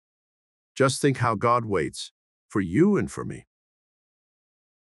 Just think how God waits, for you and for me.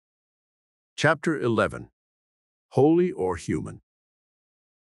 Chapter 11. Holy or Human.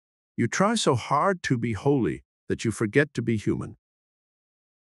 You try so hard to be holy that you forget to be human.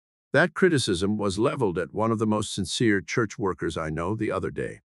 That criticism was leveled at one of the most sincere church workers I know the other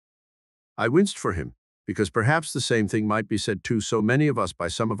day. I winced for him, because perhaps the same thing might be said to so many of us by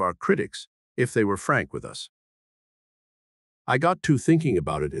some of our critics, if they were frank with us. I got to thinking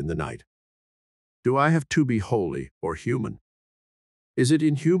about it in the night. Do I have to be holy or human? Is it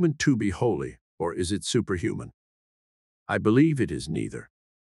inhuman to be holy, or is it superhuman? I believe it is neither.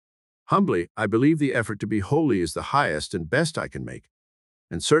 Humbly, I believe the effort to be holy is the highest and best I can make,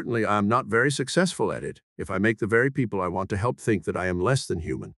 and certainly I am not very successful at it if I make the very people I want to help think that I am less than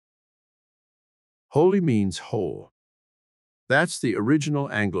human. Holy means whole. That's the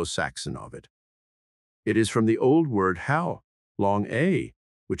original Anglo-Saxon of it. It is from the old word hal, long a,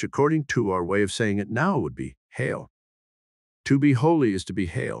 which according to our way of saying it now would be hail. To be holy is to be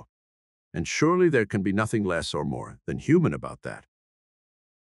hale, and surely there can be nothing less or more than human about that.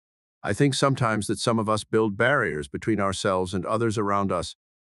 I think sometimes that some of us build barriers between ourselves and others around us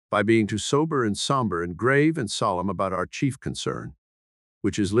by being too sober and somber and grave and solemn about our chief concern,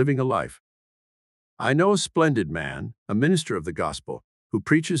 which is living a life. I know a splendid man, a minister of the gospel, who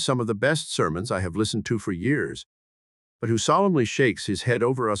preaches some of the best sermons I have listened to for years, but who solemnly shakes his head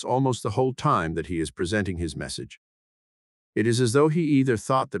over us almost the whole time that he is presenting his message. It is as though he either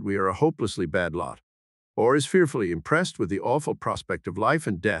thought that we are a hopelessly bad lot, or is fearfully impressed with the awful prospect of life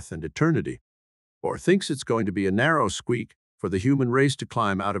and death and eternity, or thinks it's going to be a narrow squeak for the human race to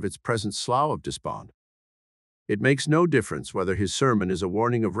climb out of its present slough of despond. It makes no difference whether his sermon is a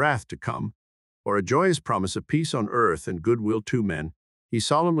warning of wrath to come, or a joyous promise of peace on earth and goodwill to men, he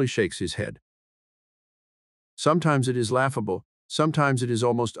solemnly shakes his head. Sometimes it is laughable, sometimes it is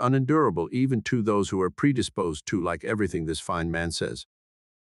almost unendurable even to those who are predisposed to like everything this fine man says.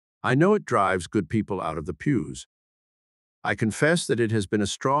 I know it drives good people out of the pews. I confess that it has been a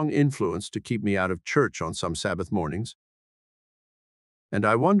strong influence to keep me out of church on some Sabbath mornings. And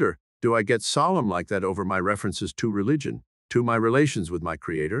I wonder, do I get solemn like that over my references to religion, to my relations with my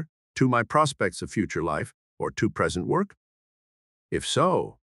Creator, to my prospects of future life, or to present work? If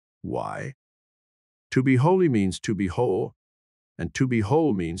so, why? To be holy means to be whole, and to be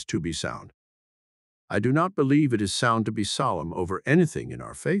whole means to be sound. I do not believe it is sound to be solemn over anything in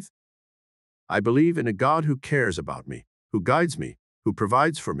our faith. I believe in a God who cares about me, who guides me, who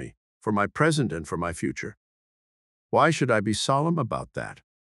provides for me, for my present and for my future. Why should I be solemn about that?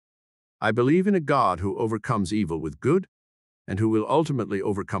 I believe in a God who overcomes evil with good, and who will ultimately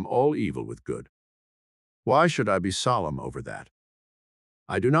overcome all evil with good. Why should I be solemn over that?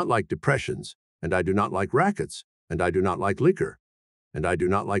 I do not like depressions, and I do not like rackets, and I do not like liquor, and I do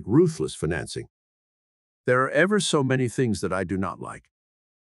not like ruthless financing. There are ever so many things that I do not like,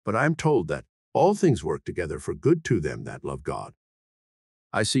 but I am told that all things work together for good to them that love God.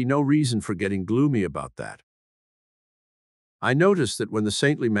 I see no reason for getting gloomy about that. I notice that when the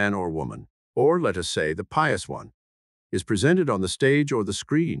saintly man or woman, or let us say the pious one, is presented on the stage or the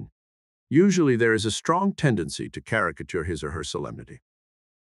screen, usually there is a strong tendency to caricature his or her solemnity.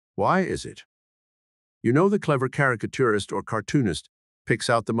 Why is it? You know, the clever caricaturist or cartoonist picks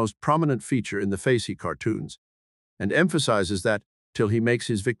out the most prominent feature in the face he cartoons and emphasizes that till he makes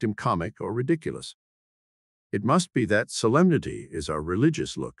his victim comic or ridiculous. It must be that solemnity is our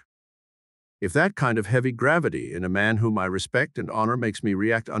religious look. If that kind of heavy gravity in a man whom I respect and honor makes me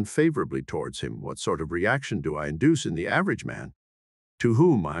react unfavorably towards him, what sort of reaction do I induce in the average man, to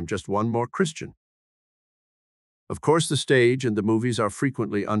whom I am just one more Christian? Of course, the stage and the movies are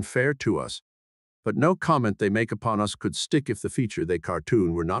frequently unfair to us, but no comment they make upon us could stick if the feature they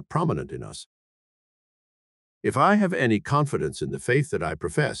cartoon were not prominent in us. If I have any confidence in the faith that I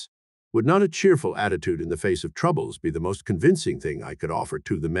profess, would not a cheerful attitude in the face of troubles be the most convincing thing I could offer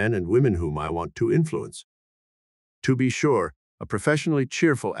to the men and women whom I want to influence? To be sure, a professionally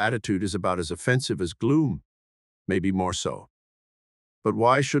cheerful attitude is about as offensive as gloom, maybe more so. But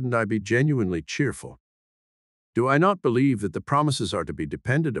why shouldn't I be genuinely cheerful? Do I not believe that the promises are to be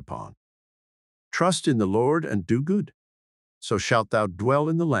depended upon? Trust in the Lord and do good, so shalt thou dwell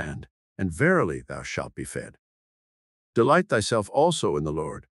in the land, and verily thou shalt be fed. Delight thyself also in the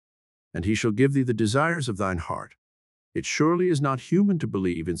Lord, and he shall give thee the desires of thine heart. It surely is not human to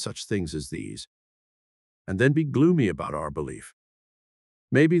believe in such things as these, and then be gloomy about our belief.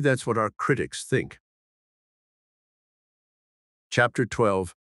 Maybe that's what our critics think. Chapter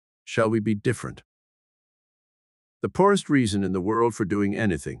 12. Shall we be different? The poorest reason in the world for doing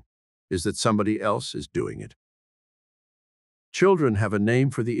anything is that somebody else is doing it. Children have a name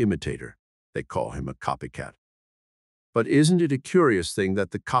for the imitator. They call him a copycat. But isn't it a curious thing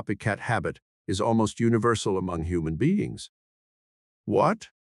that the copycat habit is almost universal among human beings? What?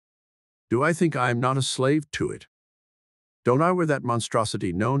 Do I think I am not a slave to it? Don't I wear that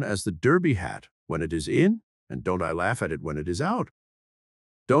monstrosity known as the derby hat when it is in, and don't I laugh at it when it is out?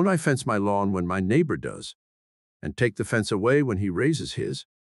 Don't I fence my lawn when my neighbor does, and take the fence away when he raises his?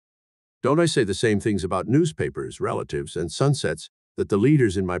 Don't I say the same things about newspapers, relatives, and sunsets that the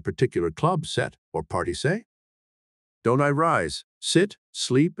leaders in my particular club, set, or party say? Don't I rise, sit,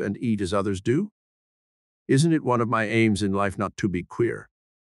 sleep, and eat as others do? Isn't it one of my aims in life not to be queer,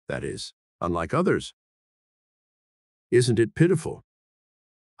 that is, unlike others? Isn't it pitiful?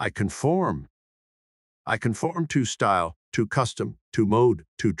 I conform. I conform to style, to custom, to mode,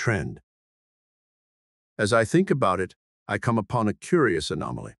 to trend. As I think about it, I come upon a curious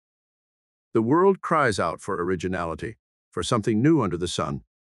anomaly. The world cries out for originality, for something new under the sun,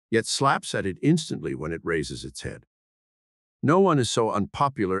 yet slaps at it instantly when it raises its head. No one is so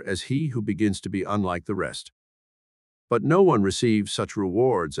unpopular as he who begins to be unlike the rest. But no one receives such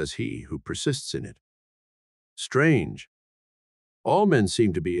rewards as he who persists in it. Strange. All men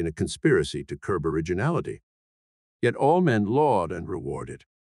seem to be in a conspiracy to curb originality, yet all men laud and reward it.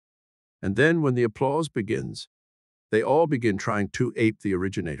 And then when the applause begins, they all begin trying to ape the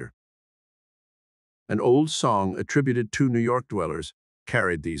originator. An old song attributed to New York dwellers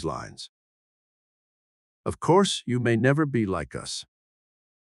carried these lines. Of course, you may never be like us,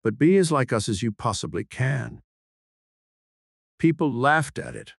 but be as like us as you possibly can. People laughed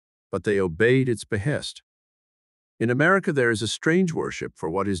at it, but they obeyed its behest. In America, there is a strange worship for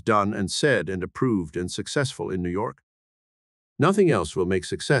what is done and said and approved and successful in New York. Nothing else will make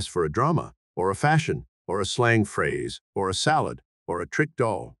success for a drama, or a fashion, or a slang phrase, or a salad, or a trick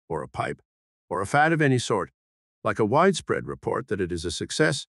doll, or a pipe, or a fad of any sort, like a widespread report that it is a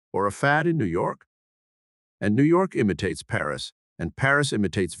success or a fad in New York. And New York imitates Paris, and Paris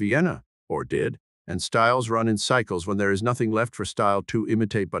imitates Vienna, or did, and styles run in cycles when there is nothing left for style to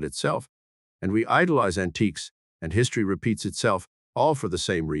imitate but itself, and we idolize antiques, and history repeats itself, all for the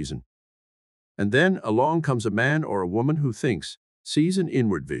same reason. And then along comes a man or a woman who thinks, sees an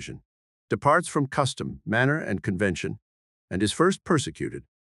inward vision, departs from custom, manner, and convention, and is first persecuted,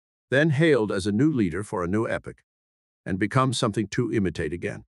 then hailed as a new leader for a new epoch, and becomes something to imitate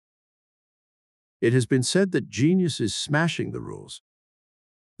again. It has been said that genius is smashing the rules.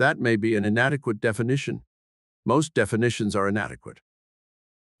 That may be an inadequate definition. Most definitions are inadequate.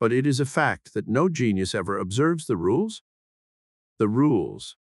 But it is a fact that no genius ever observes the rules. The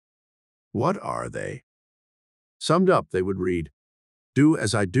rules. What are they? Summed up, they would read, "Do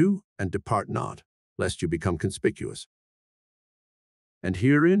as I do, and depart not, lest you become conspicuous." And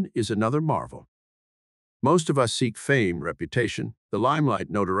herein is another marvel. Most of us seek fame, reputation, the limelight,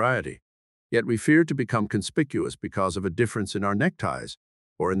 notoriety, yet we fear to become conspicuous because of a difference in our neckties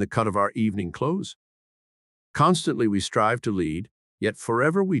or in the cut of our evening clothes. Constantly we strive to lead, yet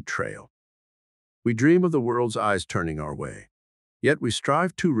forever we trail. We dream of the world's eyes turning our way, yet we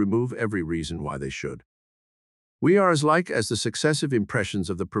strive to remove every reason why they should. We are as like as the successive impressions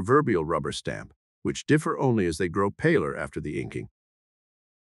of the proverbial rubber stamp, which differ only as they grow paler after the inking.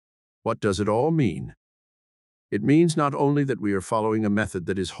 What does it all mean? It means not only that we are following a method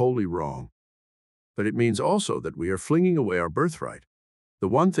that is wholly wrong, but it means also that we are flinging away our birthright, the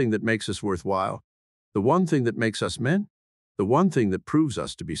one thing that makes us worthwhile, the one thing that makes us men, the one thing that proves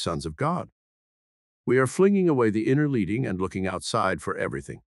us to be sons of God. We are flinging away the inner leading and looking outside for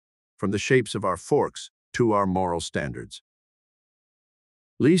everything, from the shapes of our forks to our moral standards.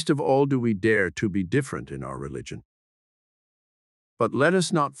 Least of all do we dare to be different in our religion. But let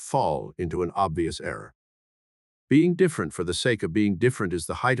us not fall into an obvious error. Being different for the sake of being different is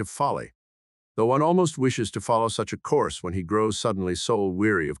the height of folly, though one almost wishes to follow such a course when he grows suddenly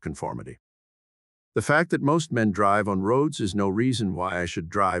soul-weary of conformity. The fact that most men drive on roads is no reason why I should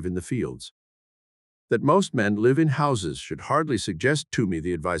drive in the fields. That most men live in houses should hardly suggest to me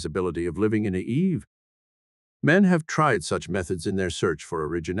the advisability of living in a eave. Men have tried such methods in their search for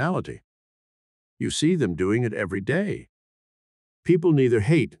originality. You see them doing it every day. People neither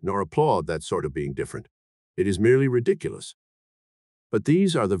hate nor applaud that sort of being different. It is merely ridiculous. But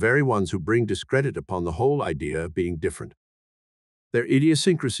these are the very ones who bring discredit upon the whole idea of being different. Their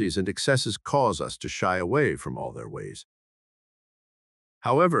idiosyncrasies and excesses cause us to shy away from all their ways.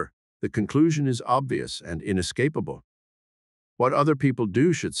 However, the conclusion is obvious and inescapable. What other people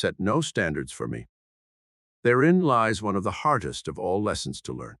do should set no standards for me. Therein lies one of the hardest of all lessons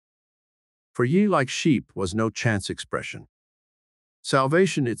to learn. For ye like sheep was no chance expression.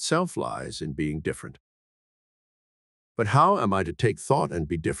 Salvation itself lies in being different. But how am I to take thought and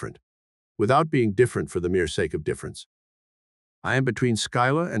be different, without being different for the mere sake of difference? I am between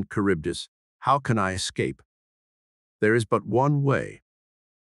Scylla and Charybdis. How can I escape? There is but one way.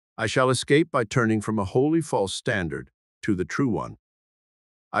 I shall escape by turning from a wholly false standard to the true one.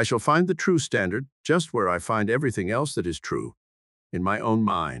 I shall find the true standard just where I find everything else that is true, in my own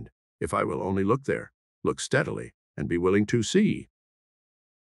mind, if I will only look there, look steadily, and be willing to see.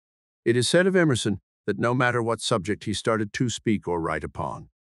 It is said of Emerson that no matter what subject he started to speak or write upon,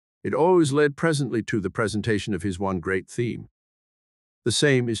 it always led presently to the presentation of his one great theme. The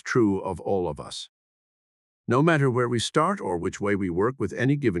same is true of all of us. No matter where we start or which way we work with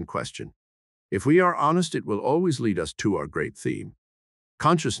any given question, if we are honest, it will always lead us to our great theme,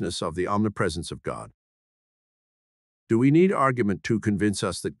 consciousness of the omnipresence of God. Do we need argument to convince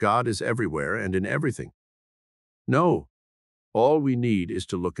us that God is everywhere and in everything? No. All we need is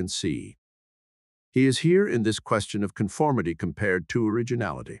to look and see. He is here in this question of conformity compared to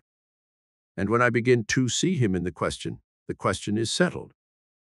originality. And when I begin to see him in the question is settled.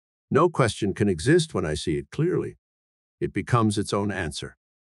 No question can exist when I see it clearly. It becomes its own answer.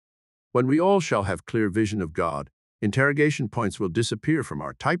 When we all shall have clear vision of God, interrogation points will disappear from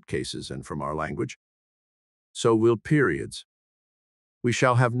our typecases and from our language. So will periods. We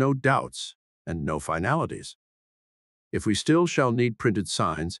shall have no doubts and no finalities. If we still shall need printed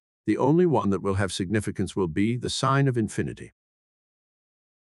signs, the only one that will have significance will be the sign of infinity.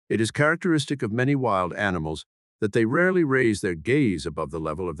 It is characteristic of many wild animals that they rarely raise their gaze above the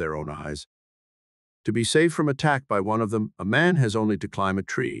level of their own eyes. To be safe from attack by one of them, a man has only to climb a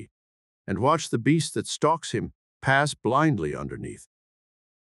tree and watch the beast that stalks him pass blindly underneath.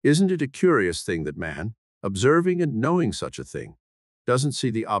 Isn't it a curious thing that man, observing and knowing such a thing, doesn't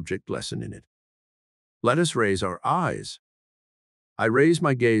see the object lesson in it? Let us raise our eyes. I raise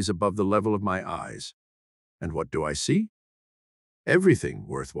my gaze above the level of my eyes, And what do I see? Everything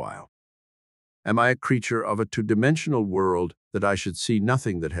worthwhile. Am I a creature of a two-dimensional world that I should see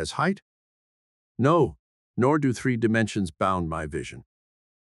nothing that has height? No, nor do three dimensions bound my vision.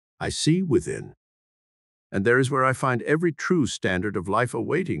 I see within. And there is where I find every true standard of life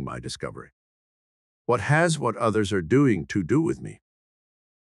awaiting my discovery. What has what others are doing to do with me?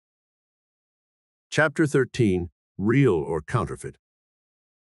 Chapter 13, Real or Counterfeit.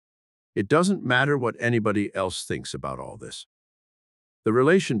 It doesn't matter what anybody else thinks about all this. The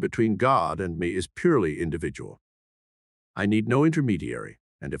relation between God and me is purely individual. I need no intermediary,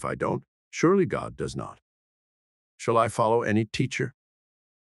 and if I don't, surely God does not. Shall I follow any teacher?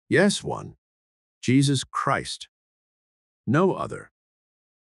 Yes, one. Jesus Christ. No other.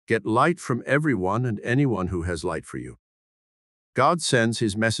 Get light from everyone and anyone who has light for you. God sends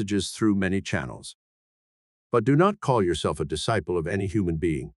his messages through many channels. But do not call yourself a disciple of any human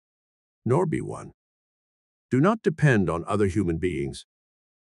being, nor be one. Do not depend on other human beings.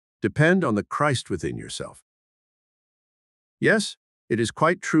 Depend on the Christ within yourself. Yes, it is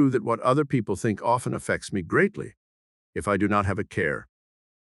quite true that what other people think often affects me greatly, if I do not have a care.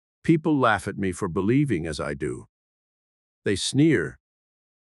 People laugh at me for believing as I do. They sneer.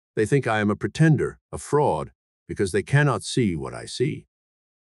 They think I am a pretender, a fraud, because they cannot see what I see.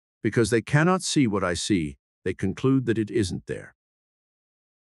 Because they cannot see what I see, they conclude that it isn't there.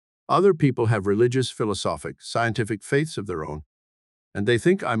 Other people have religious, philosophic, scientific faiths of their own, and they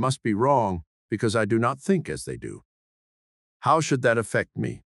think I must be wrong because I do not think as they do. How should that affect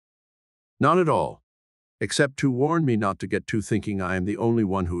me? Not at all, except to warn me not to get to thinking I am the only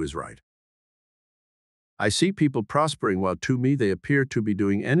one who is right. I see people prospering while to me they appear to be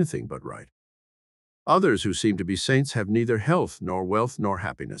doing anything but right. Others who seem to be saints have neither health nor wealth nor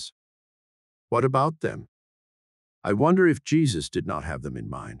happiness. What about them? I wonder if Jesus did not have them in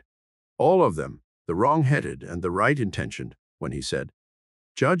mind. All of them, the wrong-headed and the right-intentioned, when he said,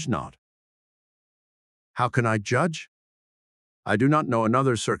 "Judge not." How can I judge? I do not know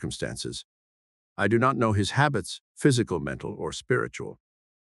another's circumstances. I do not know his habits, physical, mental, or spiritual.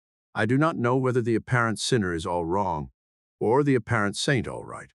 I do not know whether the apparent sinner is all wrong or the apparent saint all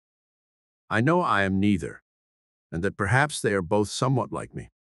right. I know I am neither, and that perhaps they are both somewhat like me.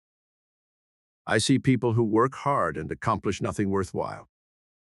 I see people who work hard and accomplish nothing worthwhile.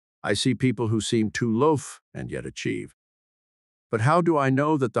 I see people who seem to loaf and yet achieve. But how do I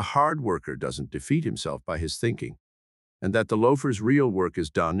know that the hard worker doesn't defeat himself by his thinking, and that the loafer's real work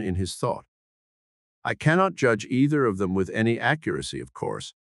is done in his thought? I cannot judge either of them with any accuracy, of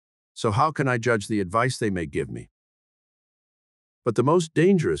course, so how can I judge the advice they may give me? But the most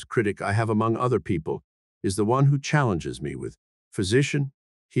dangerous critic I have among other people is the one who challenges me with, "Physician,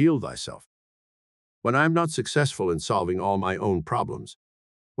 heal thyself." When I am not successful in solving all my own problems,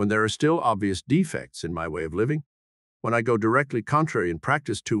 when there are still obvious defects in my way of living, when I go directly contrary in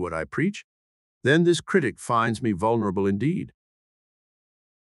practice to what I preach, then this critic finds me vulnerable indeed.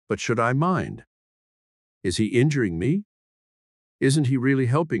 But should I mind? Is he injuring me? Isn't he really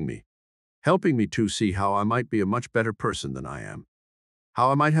helping me to see how I might be a much better person than I am,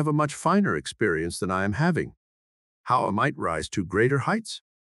 how I might have a much finer experience than I am having, how I might rise to greater heights?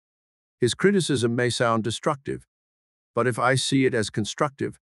 His criticism may sound destructive, but if I see it as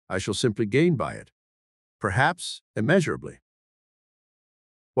constructive, I shall simply gain by it, perhaps immeasurably.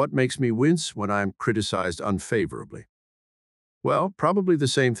 What makes me wince when I am criticized unfavorably? Well, probably the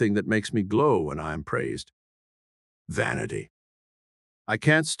same thing that makes me glow when I am praised. Vanity. I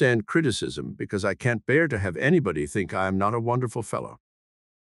can't stand criticism because I can't bear to have anybody think I am not a wonderful fellow.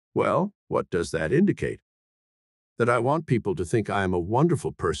 Well, what does that indicate? That I want people to think I am a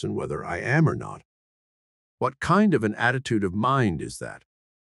wonderful person whether I am or not. What kind of an attitude of mind is that?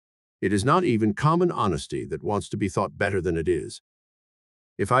 It is not even common honesty that wants to be thought better than it is.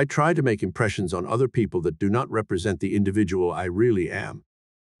 If I try to make impressions on other people that do not represent the individual I really am,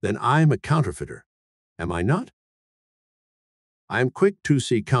 then I am a counterfeiter, am I not? I am quick to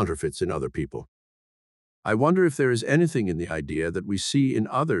see counterfeits in other people. I wonder if there is anything in the idea that we see in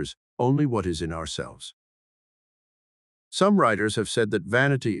others only what is in ourselves. Some writers have said that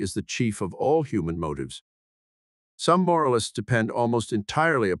vanity is the chief of all human motives. Some moralists depend almost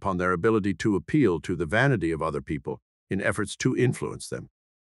entirely upon their ability to appeal to the vanity of other people in efforts to influence them.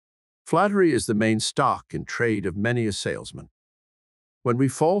 Flattery is the main stock in trade of many a salesman. When we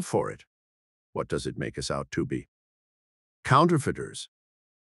fall for it, what does it make us out to be? Counterfeiters.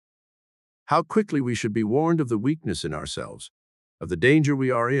 How quickly we should be warned of the weakness in ourselves, of the danger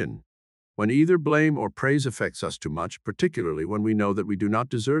we are in, when either blame or praise affects us too much, particularly when we know that we do not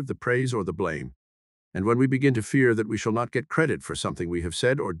deserve the praise or the blame, and when we begin to fear that we shall not get credit for something we have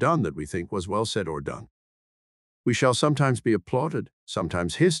said or done that we think was well said or done. We shall sometimes be applauded,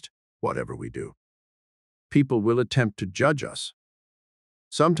 sometimes hissed, whatever we do. People will attempt to judge us.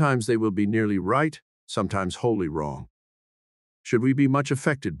 Sometimes they will be nearly right, sometimes wholly wrong. Should we be much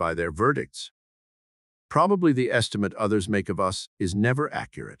affected by their verdicts? Probably the estimate others make of us is never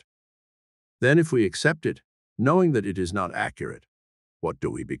accurate. Then if we accept it, knowing that it is not accurate, what do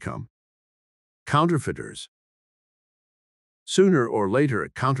we become? Counterfeiters. Sooner or later, a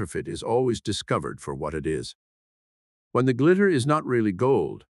counterfeit is always discovered for what it is. When the glitter is not really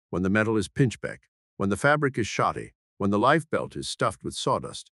gold, when the metal is pinchbeck, when the fabric is shoddy, when the life belt is stuffed with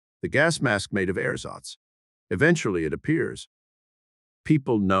sawdust, the gas mask made of ersatz, eventually it appears.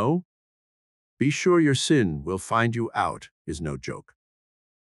 People know. Be sure your sin will find you out is no joke.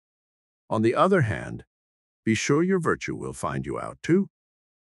 On the other hand, be sure your virtue will find you out too.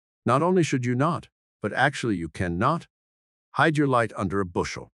 Not only should you not, but actually you cannot, hide your light under a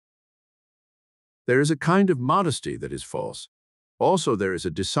bushel. There is a kind of modesty that is false. Also, there is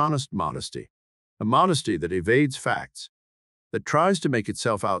a dishonest modesty, a modesty that evades facts, that tries to make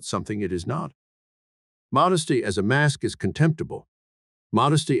itself out something it is not. Modesty as a mask is contemptible.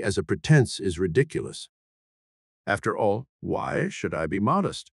 Modesty as a pretense is ridiculous. After all, why should I be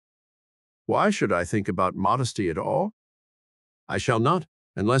modest? Why should I think about modesty at all? I shall not,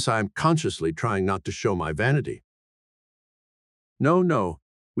 unless I am consciously trying not to show my vanity. No,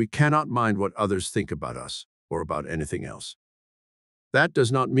 we cannot mind what others think about us or about anything else. That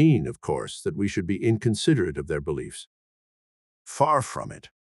does not mean, of course, that we should be inconsiderate of their beliefs. Far from it.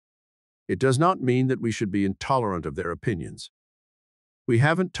 It does not mean that we should be intolerant of their opinions. We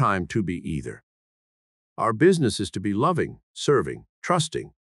haven't time to be either. Our business is to be loving, serving,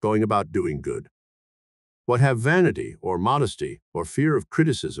 trusting, going about doing good. What have vanity or modesty or fear of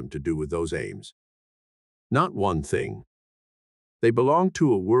criticism to do with those aims? Not one thing. They belong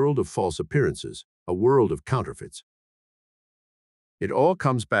to a world of false appearances, a world of counterfeits. It all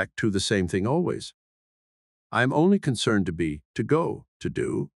comes back to the same thing always. I am only concerned to be, to go, to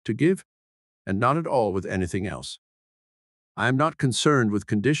do, to give, and not at all with anything else. I am not concerned with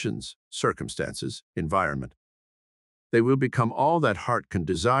conditions, circumstances, environment. They will become all that heart can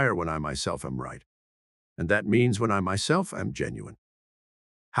desire when I myself am right. And that means when I myself am genuine.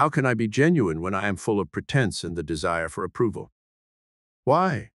 How can I be genuine when I am full of pretense and the desire for approval?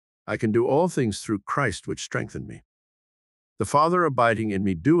 Why? I can do all things through Christ which strengthen me. The Father abiding in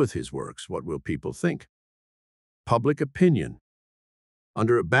me doeth his works. What will people think? Public opinion.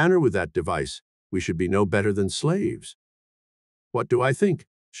 Under a banner with that device, we should be no better than slaves. What do I think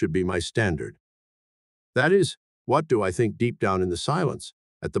should be my standard. That is, what do I think deep down in the silence,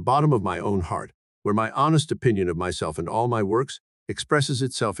 at the bottom of my own heart, where my honest opinion of myself and all my works expresses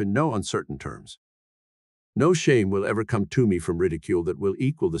itself in no uncertain terms. No shame will ever come to me from ridicule that will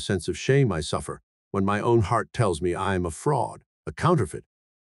equal the sense of shame I suffer when my own heart tells me I am a fraud, a counterfeit.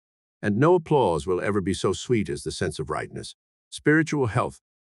 And no applause will ever be so sweet as the sense of rightness, spiritual health,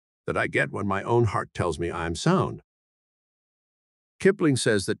 that I get when my own heart tells me I am sound. Kipling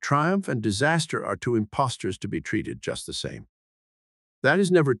says that triumph and disaster are two impostors to be treated just the same. That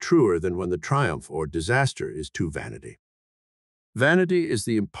is never truer than when the triumph or disaster is to vanity. Vanity is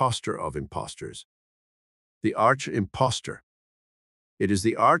the impostor of impostors, the arch-impostor. It is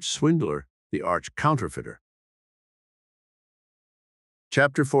the arch-swindler, the arch-counterfeiter.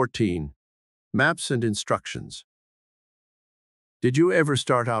 Chapter 14. Maps and Instructions. Did you ever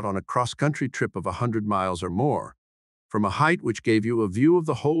start out on a cross-country trip of 100 miles or more, from a height which gave you a view of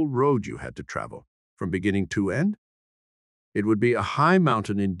the whole road you had to travel, from beginning to end? It would be a high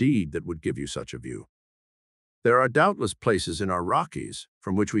mountain indeed that would give you such a view. There are doubtless places in our Rockies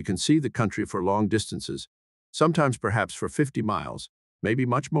from which we can see the country for long distances, sometimes perhaps for 50 miles, maybe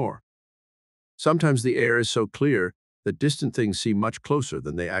much more. Sometimes the air is so clear that distant things seem much closer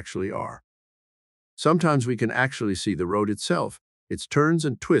than they actually are. Sometimes we can actually see the road itself, its turns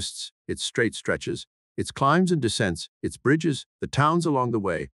and twists, its straight stretches, its climbs and descents, its bridges, the towns along the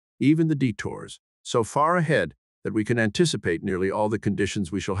way, even the detours, so far ahead that we can anticipate nearly all the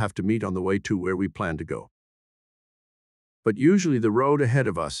conditions we shall have to meet on the way to where we plan to go. But usually the road ahead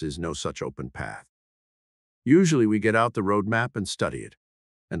of us is no such open path. Usually we get out the road map and study it,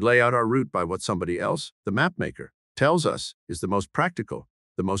 and lay out our route by what somebody else, the map maker, tells us is the most practical,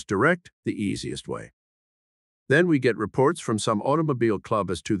 the most direct, the easiest way. Then we get reports from some automobile club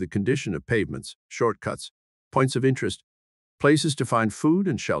as to the condition of pavements, shortcuts, points of interest, places to find food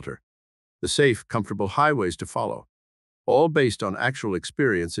and shelter, the safe, comfortable highways to follow, all based on actual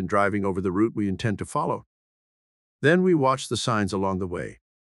experience in driving over the route we intend to follow. Then we watch the signs along the way.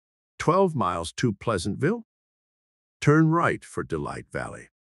 12 miles to Pleasantville? Turn right for Delight Valley.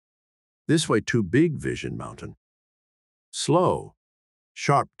 This way to Big Vision Mountain. Slow,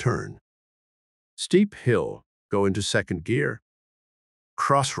 sharp turn. Steep hill, go into second gear.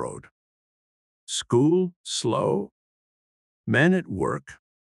 Crossroad. School, slow. Men at work.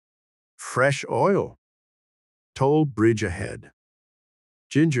 Fresh oil. Toll bridge ahead.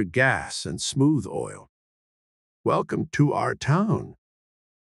 Ginger gas and smooth oil. Welcome to our town.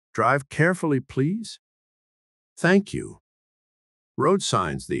 Drive carefully, please. Thank you. Road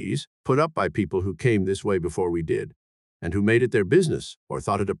signs these, put up by people who came this way before we did, and who made it their business or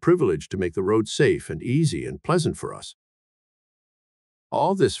thought it a privilege to make the road safe and easy and pleasant for us.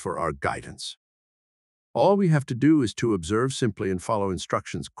 All this for our guidance. All we have to do is to observe simply and follow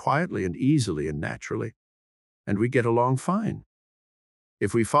instructions quietly and easily and naturally, and we get along fine.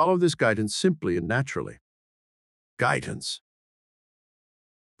 If we follow this guidance simply and naturally. Guidance.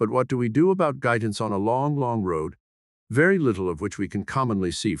 But what do we do about guidance on a long, long road, very little of which we can commonly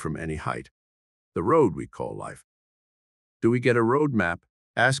see from any height? The road we call life. Do we get a road map,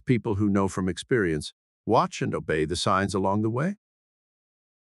 ask people who know from experience, watch and obey the signs along the way?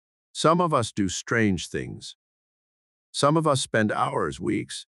 Some of us do strange things. Some of us spend hours,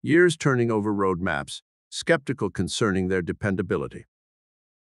 weeks, years turning over road maps, skeptical concerning their dependability.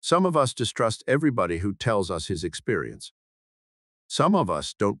 Some of us distrust everybody who tells us his experience. Some of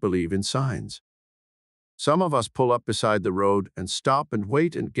us don't believe in signs. Some of us pull up beside the road and stop and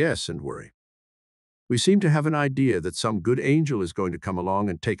wait and guess and worry. We seem to have an idea that some good angel is going to come along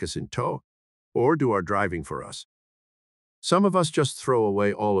and take us in tow, or do our driving for us. Some of us just throw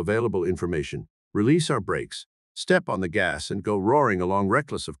away all available information, release our brakes, step on the gas and go roaring along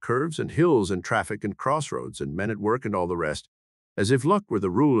reckless of curves and hills and traffic and crossroads and men at work and all the rest, as if luck were the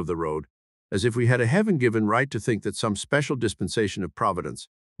rule of the road, as if we had a heaven-given right to think that some special dispensation of providence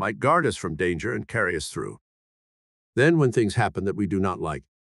might guard us from danger and carry us through. Then when things happen that we do not like,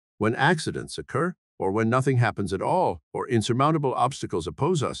 when accidents occur, or when nothing happens at all, or insurmountable obstacles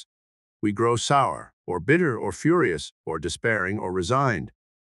oppose us, we grow sour, or bitter, or furious, or despairing, or resigned,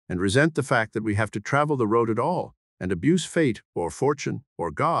 and resent the fact that we have to travel the road at all, and abuse fate, or fortune,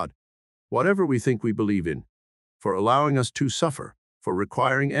 or God, whatever we think we believe in, for allowing us to suffer, for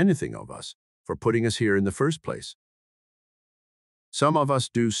requiring anything of us, for putting us here in the first place. Some of us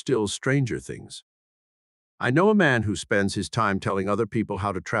do still stranger things. I know a man who spends his time telling other people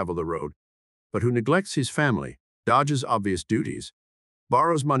how to travel the road, but who neglects his family, dodges obvious duties,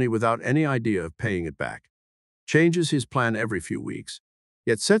 borrows money without any idea of paying it back, changes his plan every few weeks,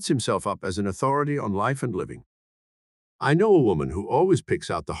 yet sets himself up as an authority on life and living. I know a woman who always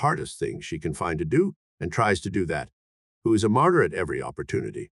picks out the hardest thing she can find to do and tries to do that, who is a martyr at every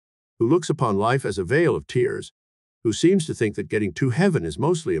opportunity, who looks upon life as a vale of tears, who seems to think that getting to heaven is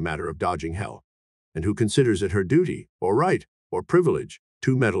mostly a matter of dodging hell, and who considers it her duty, or right, or privilege,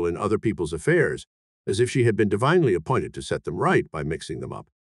 to meddle in other people's affairs, as if she had been divinely appointed to set them right by mixing them up.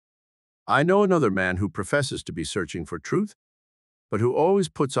 I know another man who professes to be searching for truth, but who always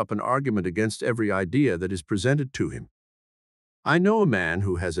puts up an argument against every idea that is presented to him. I know a man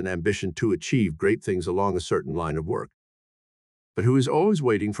who has an ambition to achieve great things along a certain line of work, but who is always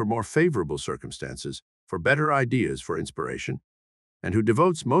waiting for more favorable circumstances, for better ideas for inspiration, and who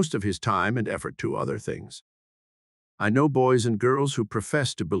devotes most of his time and effort to other things. I know boys and girls who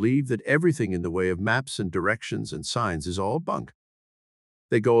profess to believe that everything in the way of maps and directions and signs is all bunk.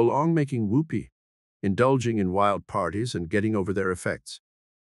 They go along making whoopee, indulging in wild parties and getting over their effects,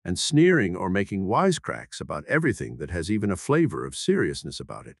 and sneering or making wisecracks about everything that has even a flavor of seriousness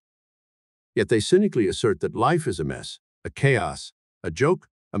about it. Yet they cynically assert that life is a mess, a chaos, a joke,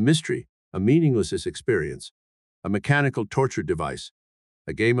 a mystery, a meaningless experience, a mechanical torture device,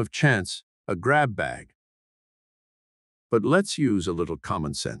 a game of chance, a grab bag. But let's use a little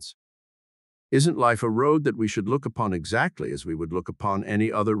common sense. Isn't life a road that we should look upon exactly as we would look upon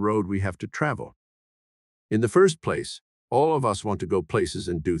any other road we have to travel? In the first place, all of us want to go places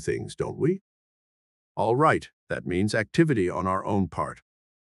and do things, don't we? All right, that means activity on our own part.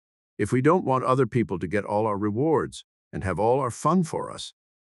 If we don't want other people to get all our rewards and have all our fun for us,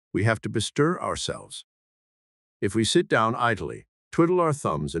 we have to bestir ourselves. If we sit down idly, twiddle our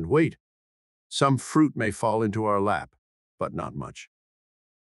thumbs and wait, some fruit may fall into our lap, but not much.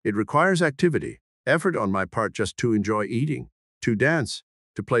 It requires activity, effort on my part just to enjoy eating, to dance,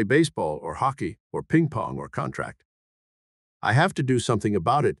 to play baseball or hockey or ping pong or contract. I have to do something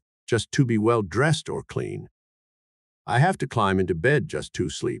about it just to be well dressed or clean. I have to climb into bed just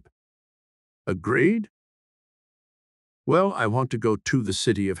to sleep. Agreed? Well, I want to go to the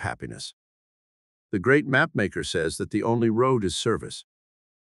city of happiness. The great mapmaker says that the only road is service.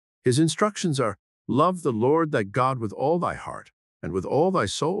 His instructions are, love the Lord thy God with all thy heart, and with all thy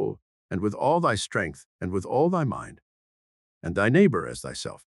soul, and with all thy strength, and with all thy mind. and thy neighbor as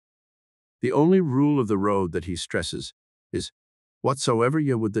thyself. The only rule of the road that he stresses is, whatsoever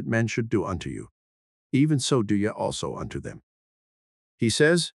ye would that men should do unto you, even so do ye also unto them. He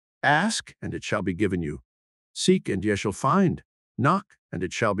says, ask, and it shall be given you. Seek, and ye shall find. Knock, and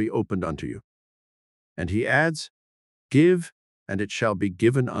it shall be opened unto you. And he adds, give, and it shall be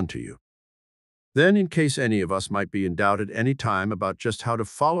given unto you. Then, in case any of us might be in doubt at any time about just how to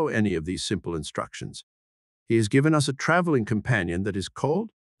follow any of these simple instructions, he has given us a traveling companion that is called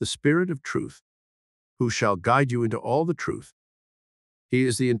the Spirit of Truth, who shall guide you into all the truth. He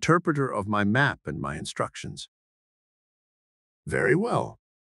is the interpreter of my map and my instructions. Very well.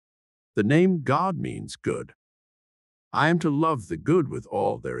 The name God means good. I am to love the good with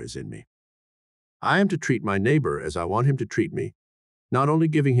all there is in me. I am to treat my neighbor as I want him to treat me, not only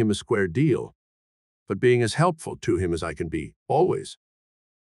giving him a square deal, but being as helpful to him as I can be, always.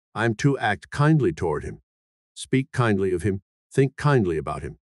 I am to act kindly toward him, speak kindly of him, think kindly about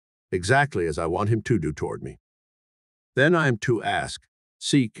him, exactly as I want him to do toward me. Then I am to ask,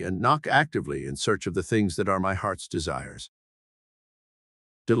 seek, and knock actively in search of the things that are my heart's desires.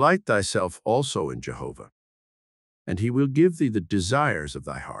 Delight thyself also in Jehovah, and he will give thee the desires of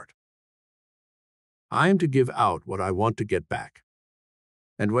thy heart. I am to give out what I want to get back.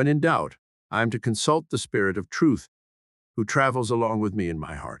 And when in doubt, I am to consult the Spirit of Truth, who travels along with me in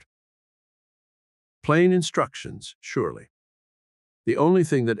my heart. Plain instructions, surely. The only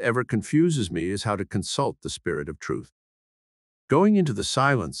thing that ever confuses me is how to consult the Spirit of Truth. Going into the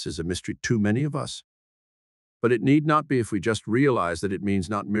silence is a mystery to many of us. But it need not be if we just realize that it means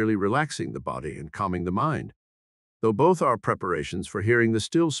not merely relaxing the body and calming the mind, though both are preparations for hearing the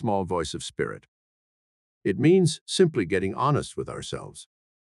still small voice of Spirit. It means simply getting honest with ourselves.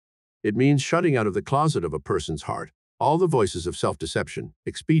 It means shutting out of the closet of a person's heart all the voices of self-deception,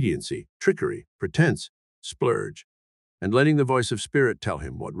 expediency, trickery, pretense, splurge, and letting the voice of Spirit tell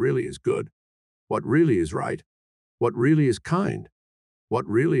him what really is good, what really is right, what really is kind, what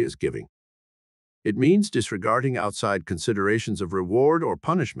really is giving. It means disregarding outside considerations of reward or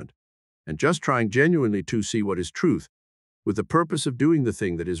punishment, and just trying genuinely to see what is truth, with the purpose of doing the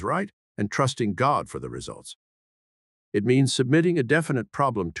thing that is right and trusting God for the results. It means submitting a definite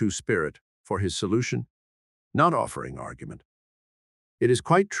problem to Spirit for his solution, not offering argument. It is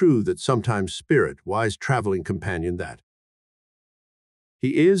quite true that sometimes Spirit, wise traveling companion that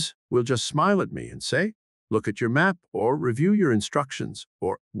he will just smile at me and say, look at your map, or review your instructions,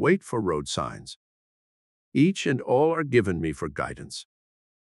 or wait for road signs. Each and all are given me for guidance.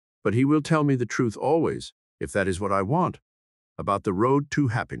 But he will tell me the truth always, if that is what I want, about the road to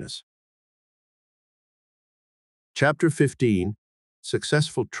happiness. Chapter 15,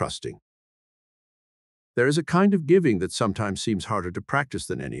 Successful Trusting. There is a kind of giving that sometimes seems harder to practice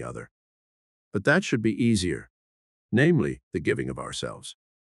than any other. But that should be easier, namely, the giving of ourselves.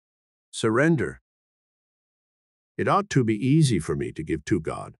 Surrender. It ought to be easy for me to give to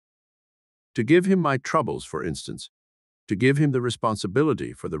God. To give him my troubles, for instance. To give him the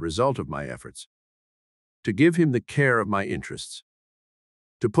responsibility for the result of my efforts. To give him the care of my interests.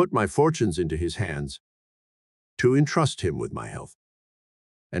 To put my fortunes into his hands. To entrust him with my health.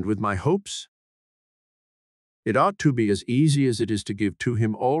 And with my hopes. It ought to be as easy as it is to give to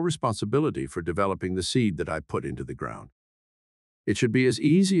him all responsibility for developing the seed that I put into the ground. It should be as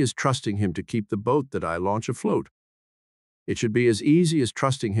easy as trusting him to keep the boat that I launch afloat. It should be as easy as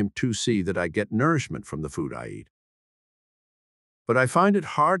trusting him to see that I get nourishment from the food I eat. But I find it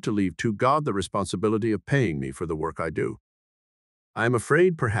hard to leave to God the responsibility of paying me for the work I do. I am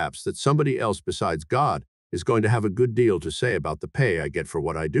afraid, perhaps, that somebody else besides God is going to have a good deal to say about the pay I get for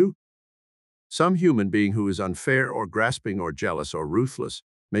what I do. Some human being who is unfair or grasping or jealous or ruthless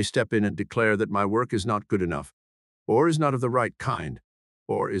may step in and declare that my work is not good enough, or is not of the right kind,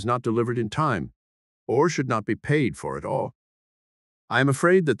 or is not delivered in time, or should not be paid for at all. I am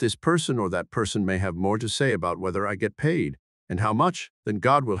afraid that this person or that person may have more to say about whether I get paid and how much than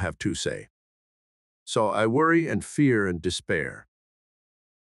God will have to say. So I worry and fear and despair.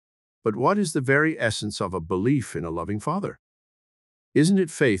 But what is the very essence of a belief in a loving Father? Isn't it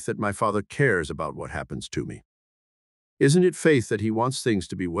faith that my Father cares about what happens to me? Isn't it faith that he wants things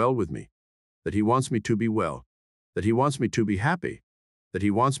to be well with me, that he wants me to be well, that he wants me to be happy, that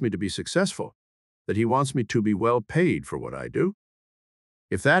he wants me to be successful, that he wants me to be well paid for what I do?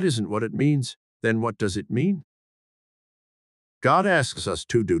 If that isn't what it means, then what does it mean? God asks us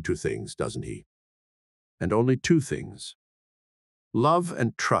to do two things, doesn't he? And only two things. Love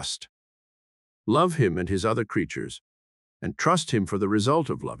and trust. Love him and his other creatures, and trust him for the result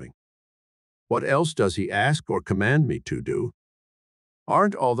of loving. What else does he ask or command me to do?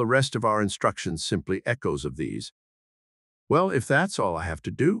 Aren't all the rest of our instructions simply echoes of these? Well, if that's all I have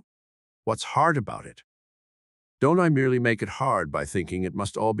to do, what's hard about it? Don't I merely make it hard by thinking it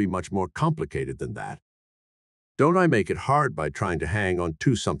must all be much more complicated than that? Don't I make it hard by trying to hang on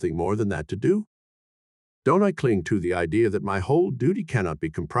to something more than that to do? Don't I cling to the idea that my whole duty cannot be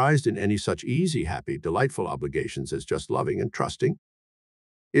comprised in any such easy, happy, delightful obligations as just loving and trusting?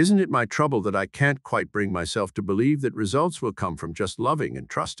 Isn't it my trouble that I can't quite bring myself to believe that results will come from just loving and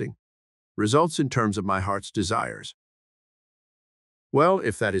trusting? Results in terms of my heart's desires. Well,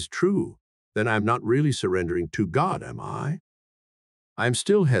 if that is true, then I'm not really surrendering to God, am I? I'm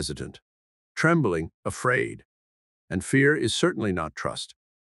still hesitant, trembling, afraid, and fear is certainly not trust.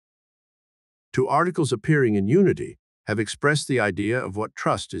 Two articles appearing in Unity have expressed the idea of what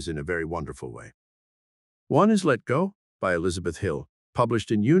trust is in a very wonderful way. One is Let Go by Elizabeth Hill,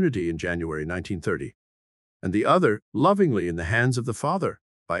 published in Unity in January 1930, and the other, Lovingly in the Hands of the Father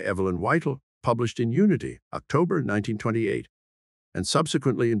by Evelyn Whittle, published in Unity, October 1928, and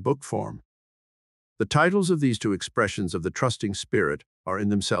subsequently in book form. The titles of these two expressions of the trusting spirit are in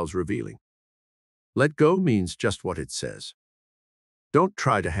themselves revealing. Let go means just what it says. Don't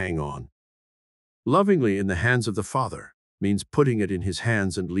try to hang on. Lovingly in the hands of the Father means putting it in His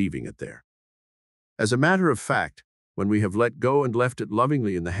hands and leaving it there. As a matter of fact, when we have let go and left it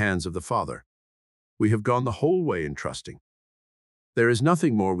lovingly in the hands of the Father, we have gone the whole way in trusting. There is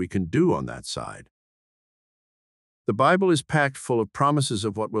nothing more we can do on that side. The Bible is packed full of promises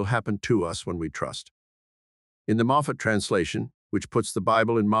of what will happen to us when we trust. In the Moffat translation, which puts the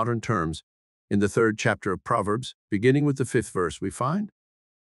Bible in modern terms, in the 3rd chapter of Proverbs, beginning with the 5th verse, we find,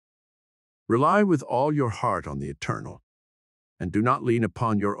 "Rely with all your heart on the Eternal, and do not lean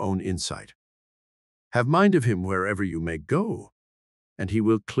upon your own insight. Have mind of Him wherever you may go, and He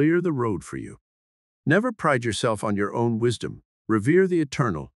will clear the road for you. Never pride yourself on your own wisdom. Revere the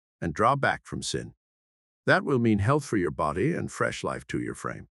Eternal, and draw back from sin. That will mean health for your body and fresh life to your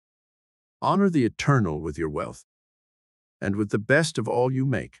frame. Honor the Eternal with your wealth, and with the best of all you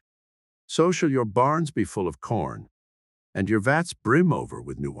make. So shall your barns be full of corn, and your vats brim over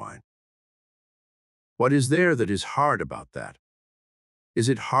with new wine." What is there that is hard about that? Is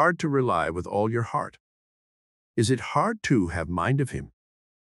it hard to rely with all your heart? Is it hard to have mind of Him?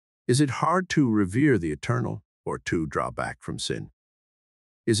 Is it hard to revere the Eternal, or to draw back from sin?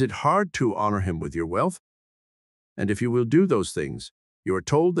 Is it hard to honor Him with your wealth? And if you will do those things, you are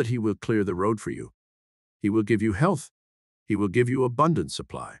told that He will clear the road for you. He will give you health. He will give you abundant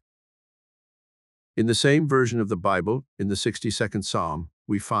supply. In the same version of the Bible, in the 62nd Psalm,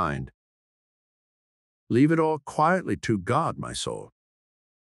 we find, "Leave it all quietly to God, my soul.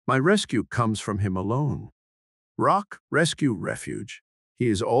 My rescue comes from Him alone. Rock, rescue, refuge. He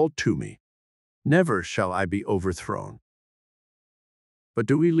is all to me. Never shall I be overthrown." But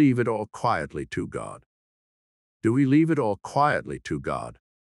do we leave it all quietly to God? Do we leave it all quietly to God?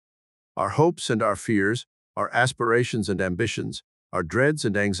 Our hopes and our fears, our aspirations and ambitions, our dreads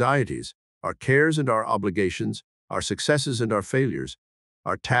and anxieties, our cares and our obligations, our successes and our failures,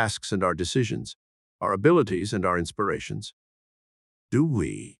 our tasks and our decisions, our abilities and our inspirations. Do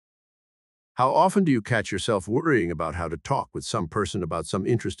we? How often do you catch yourself worrying about how to talk with some person about some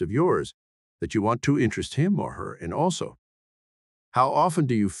interest of yours that you want to interest him or her in also? How often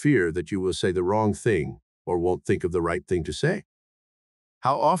do you fear that you will say the wrong thing or won't think of the right thing to say?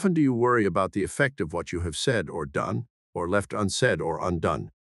 How often do you worry about the effect of what you have said or done, or left unsaid or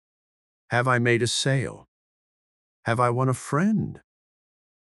undone? Have I made a sale? Have I won a friend?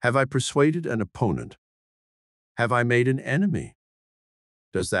 Have I persuaded an opponent? Have I made an enemy?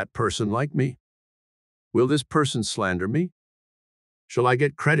 Does that person like me? Will this person slander me? Shall I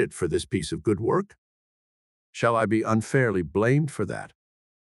get credit for this piece of good work? Shall I be unfairly blamed for that?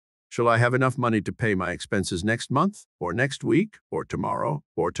 Shall I have enough money to pay my expenses next month, or next week, or tomorrow,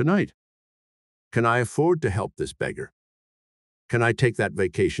 or tonight? Can I afford to help this beggar? Can I take that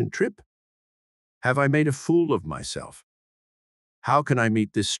vacation trip? Have I made a fool of myself? How can I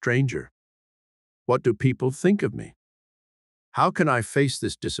meet this stranger? What do people think of me? How can I face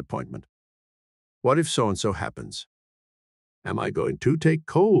this disappointment? What if so-and-so happens? Am I going to take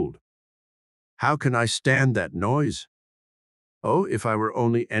cold? How can I stand that noise? Oh, if I were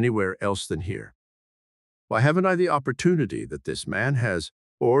only anywhere else than here. Why haven't I the opportunity that this man has,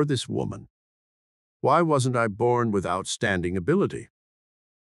 or this woman? Why wasn't I born with outstanding ability?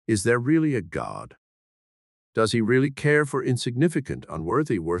 Is there really a God? Does He really care for insignificant,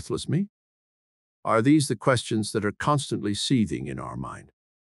 unworthy, worthless me? Are these the questions that are constantly seething in our mind?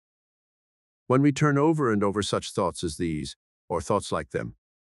 When we turn over and over such thoughts as these, or thoughts like them,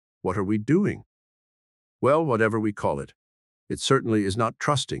 what are we doing? Well, whatever we call it, it certainly is not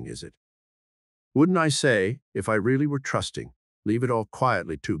trusting, is it? Wouldn't I say, if I really were trusting, leave it all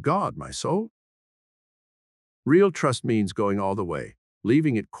quietly to God, my soul? Real trust means going all the way,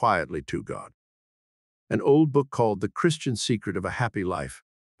 leaving it quietly to God. An old book called The Christian Secret of a Happy Life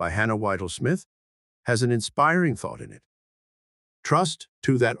by Hannah Whittle Smith has an inspiring thought in it. Trust,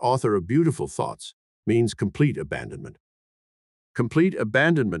 to that author of beautiful thoughts, means complete abandonment. Complete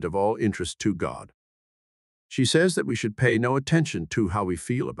abandonment of all interest to God. She says that we should pay no attention to how we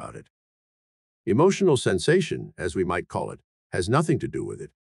feel about it. Emotional sensation, as we might call it, has nothing to do with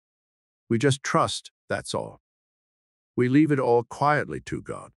it. We just trust, that's all. We leave it all quietly to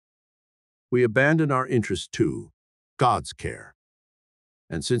God. We abandon our interest to God's care.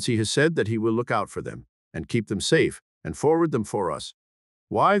 And since He has said that He will look out for them and keep them safe and forward them for us,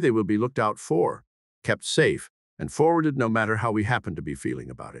 why they will be looked out for, kept safe, and forwarded no matter how we happen to be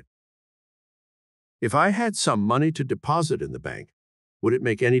feeling about it. If I had some money to deposit in the bank, would it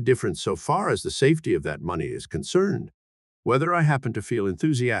make any difference so far as the safety of that money is concerned, whether I happen to feel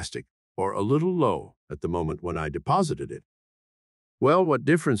enthusiastic or a little low at the moment when I deposited it? Well, what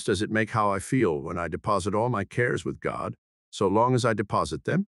difference does it make how I feel when I deposit all my cares with God, so long as I deposit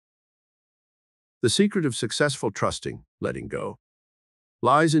them? The secret of successful trusting, letting go,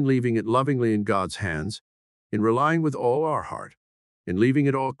 lies in leaving it lovingly in God's hands, in relying with all our heart, in leaving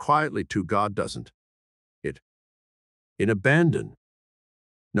it all quietly to God doesn't it? In abandon,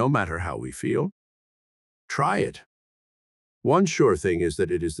 no matter how we feel. Try it. One sure thing is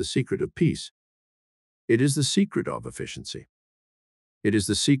that it is the secret of peace. It is the secret of efficiency. It is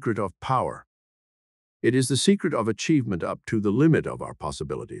the secret of power. It is the secret of achievement up to the limit of our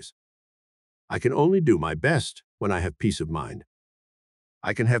possibilities. I can only do my best when I have peace of mind.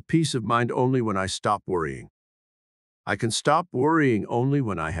 I can have peace of mind only when I stop worrying. I can stop worrying only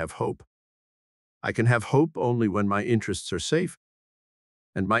when I have hope. I can have hope only when my interests are safe,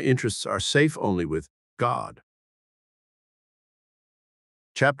 and my interests are safe only with God.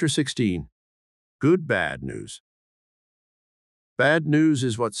 Chapter 16. Good Bad News. Bad news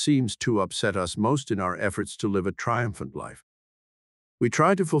is what seems to upset us most in our efforts to live a triumphant life. We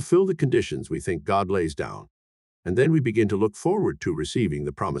try to fulfill the conditions we think God lays down, and then we begin to look forward to receiving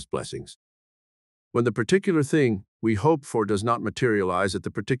the promised blessings. When the particular thing we hope for does not materialize at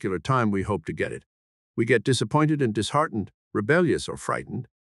the particular time we hope to get it, we get disappointed and disheartened, rebellious or frightened,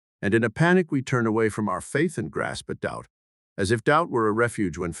 and in a panic we turn away from our faith and grasp at doubt, as if doubt were a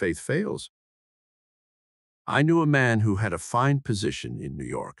refuge when faith fails. I knew a man who had a fine position in New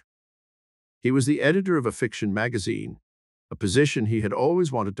York. He was the editor of a fiction magazine, a position he had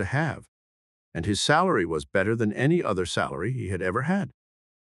always wanted to have, and his salary was better than any other salary he had ever had.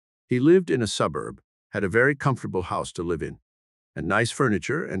 He lived in a suburb, had a very comfortable house to live in, and nice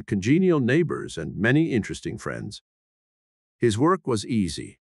furniture and congenial neighbors and many interesting friends. His work was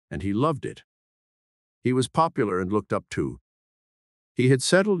easy, and he loved it. He was popular and looked up to. He had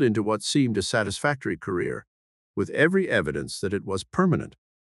settled into what seemed a satisfactory career, with every evidence that it was permanent.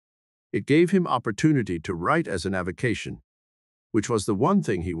 It gave him opportunity to write as an avocation, which was the one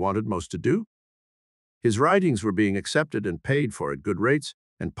thing he wanted most to do. His writings were being accepted and paid for at good rates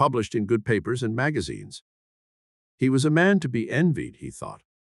and published in good papers and magazines. He was a man to be envied, he thought.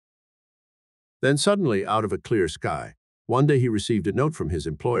 Then suddenly, out of a clear sky, one day he received a note from his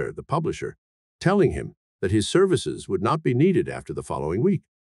employer, the publisher, telling him that his services would not be needed after the following week.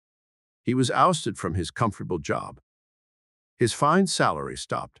 He was ousted from his comfortable job. His fine salary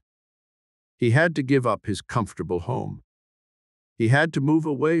stopped. He had to give up his comfortable home. He had to move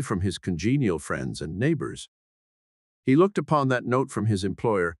away from his congenial friends and neighbors. He looked upon that note from his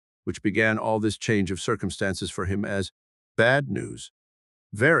employer, which began all this change of circumstances for him, as bad news.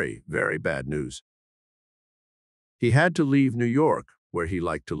 Very, very bad news. He had to leave New York, where he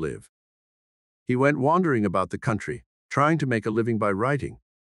liked to live. He went wandering about the country, trying to make a living by writing,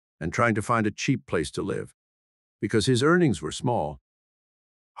 and trying to find a cheap place to live, because his earnings were small.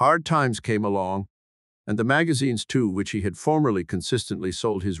 Hard times came along, and the magazines too, which he had formerly consistently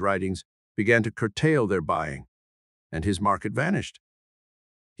sold his writings, began to curtail their buying, and his market vanished.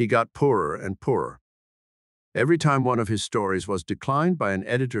 He got poorer and poorer. Every time one of his stories was declined by an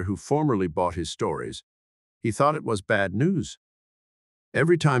editor who formerly bought his stories, he thought it was bad news.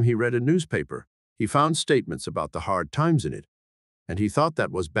 Every time he read a newspaper, he found statements about the hard times in it, and he thought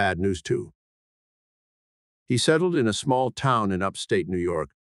that was bad news too. He settled in a small town in upstate New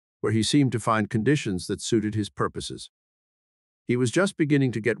York, where he seemed to find conditions that suited his purposes. He was just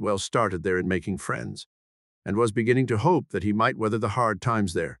beginning to get well started there in making friends, and was beginning to hope that he might weather the hard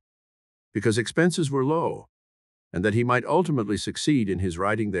times there, because expenses were low, and that he might ultimately succeed in his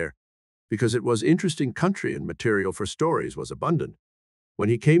writing there, because it was interesting country and material for stories was abundant, when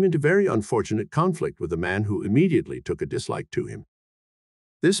he came into very unfortunate conflict with a man who immediately took a dislike to him.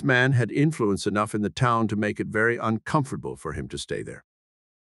 This man had influence enough in the town to make it very uncomfortable for him to stay there.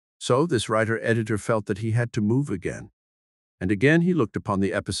 So this writer-editor felt that he had to move again. And again he looked upon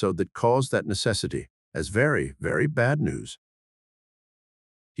the episode that caused that necessity as very, very bad news.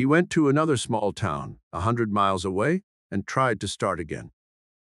 He went to another small town, 100 miles away, and tried to start again.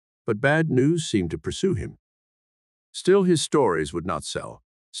 But bad news seemed to pursue him. Still his stories would not sell.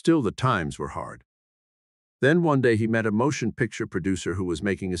 Still the times were hard. Then one day he met a motion picture producer who was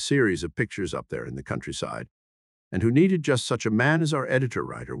making a series of pictures up there in the countryside, and who needed just such a man as our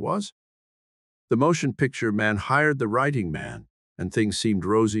editor-writer was. The motion picture man hired the writing man, and things seemed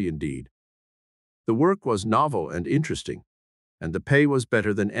rosy indeed. The work was novel and interesting, and the pay was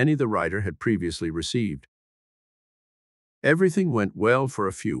better than any the writer had previously received. Everything went well for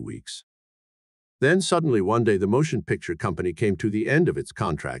a few weeks. Then suddenly one day the motion picture company came to the end of its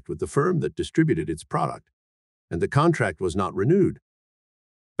contract with the firm that distributed its product, and the contract was not renewed.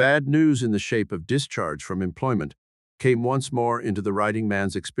 Bad news in the shape of discharge from employment came once more into the writing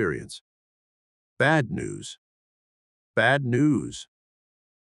man's experience. Bad news. Bad news.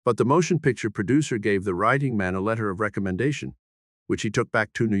 But the motion picture producer gave the writing man a letter of recommendation, which he took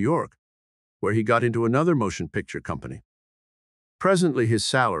back to New York, where he got into another motion picture company. Presently his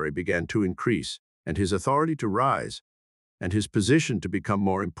salary began to increase, and his authority to rise, and his position to become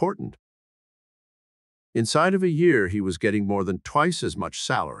more important. Inside of a year he was getting more than twice as much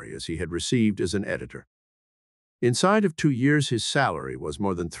salary as he had received as an editor. Inside of 2 years his salary was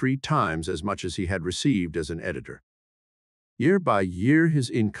more than 3 times as much as he had received as an editor. Year by year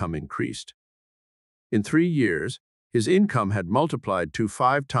his income increased. In 3 years, his income had multiplied to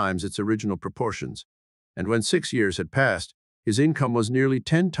 5 times its original proportions, and when 6 years had passed, his income was nearly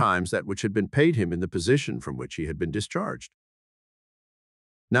 10 times that which had been paid him in the position from which he had been discharged.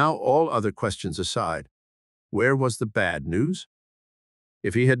 Now, all other questions aside, where was the bad news?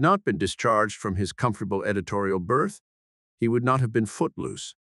 If he had not been discharged from his comfortable editorial berth, he would not have been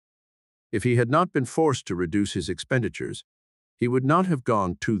footloose. If he had not been forced to reduce his expenditures, he would not have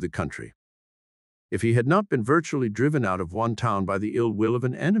gone to the country. If he had not been virtually driven out of one town by the ill will of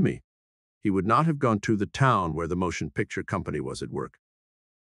an enemy, he would not have gone to the town where the motion picture company was at work.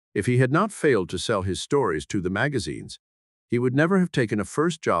 If he had not failed to sell his stories to the magazines, he would never have taken a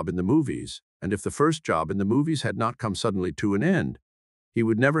first job in the movies, and if the first job in the movies had not come suddenly to an end, he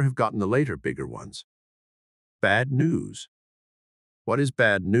would never have gotten the later bigger ones. Bad news. What is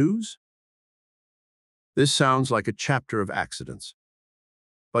bad news? This sounds like a chapter of accidents,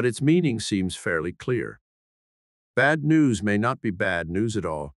 but its meaning seems fairly clear. Bad news may not be bad news at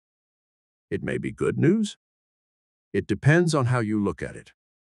all. It may be good news. It depends on how you look at it.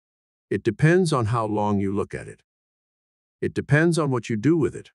 It depends on how long you look at it. It depends on what you do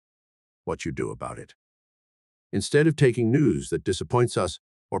with it, what you do about it. Instead of taking news that disappoints us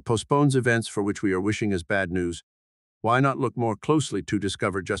or postpones events for which we are wishing as bad news, why not look more closely to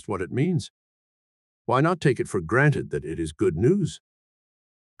discover just what it means? Why not take it for granted that it is good news?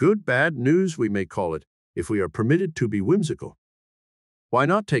 Good bad news, we may call it, if we are permitted to be whimsical. Why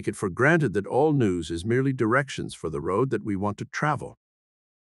not take it for granted that all news is merely directions for the road that we want to travel?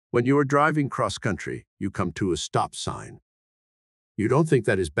 When you are driving cross-country, you come to a stop sign. You don't think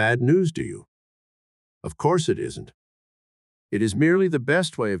that is bad news, do you? Of course it isn't. It is merely the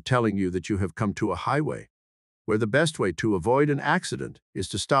best way of telling you that you have come to a highway, where the best way to avoid an accident is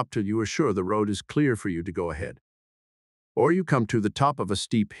to stop till you are sure the road is clear for you to go ahead. Or you come to the top of a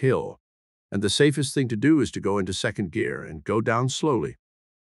steep hill, and the safest thing to do is to go into second gear and go down slowly.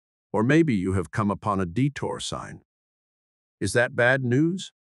 Or maybe you have come upon a detour sign. Is that bad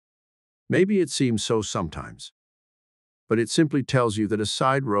news? Maybe it seems so sometimes. But it simply tells you that a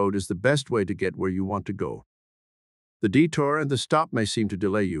side road is the best way to get where you want to go. The detour and the stop may seem to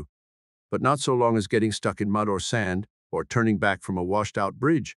delay you, but not so long as getting stuck in mud or sand, or turning back from a washed-out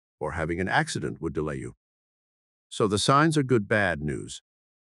bridge, or having an accident would delay you. So the signs are good bad news.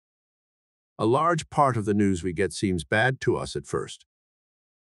 A large part of the news we get seems bad to us at first.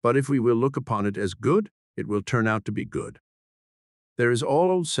 But if we will look upon it as good, it will turn out to be good. There is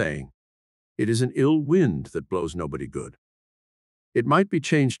all old saying, it is an ill wind that blows nobody good. It might be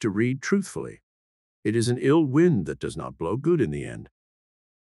changed to read truthfully, it is an ill wind that does not blow good in the end.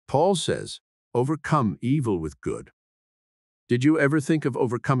 Paul says, overcome evil with good. Did you ever think of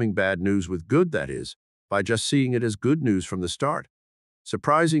overcoming bad news with good, that is, by just seeing it as good news from the start?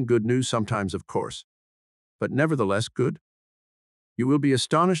 Surprising good news sometimes, of course, but nevertheless good. You will be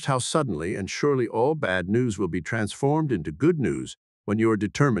astonished how suddenly and surely all bad news will be transformed into good news when you are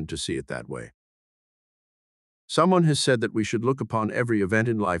determined to see it that way. Someone has said that we should look upon every event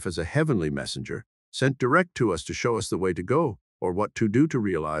in life as a heavenly messenger, sent direct to us to show us the way to go or what to do to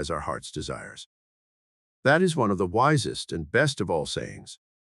realize our heart's desires. That is one of the wisest and best of all sayings.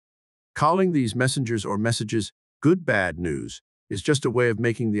 Calling these messengers or messages good bad news is just a way of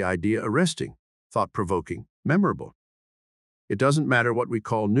making the idea arresting, thought-provoking, memorable. It doesn't matter what we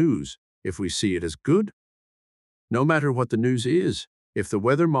call news if we see it as good. No matter what the news is, if the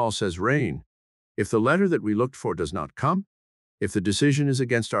weather mall says rain, if the letter that we looked for does not come, if the decision is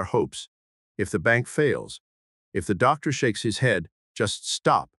against our hopes, if the bank fails, if the doctor shakes his head, just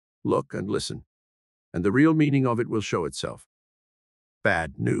stop, look, and listen, and the real meaning of it will show itself.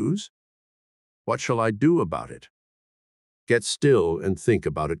 Bad news? What shall I do about it? Get still and think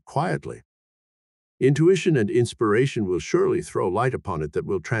about it quietly. Intuition and inspiration will surely throw light upon it that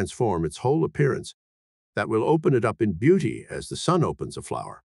will transform its whole appearance, that will open it up in beauty as the sun opens a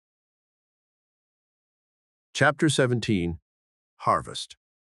flower. Chapter 17. Harvest.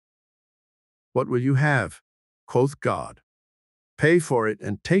 What will you have? Quoth God. Pay for it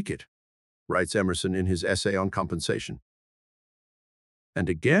and take it, writes Emerson in his essay on compensation. And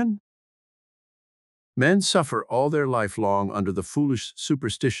again, men suffer all their life long under the foolish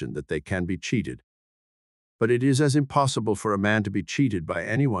superstition that they can be cheated. But it is as impossible for a man to be cheated by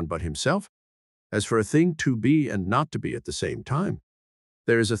anyone but himself as for a thing to be and not to be at the same time.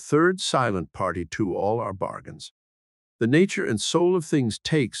 There is a third silent party to all our bargains. The nature and soul of things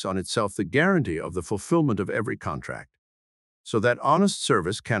takes on itself the guarantee of the fulfillment of every contract, so that honest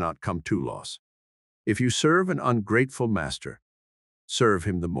service cannot come to loss. If you serve an ungrateful master, serve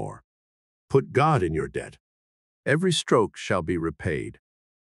him the more. Put God in your debt. Every stroke shall be repaid.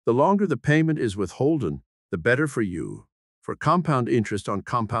 The longer the payment is withholden, the better for you, for compound interest on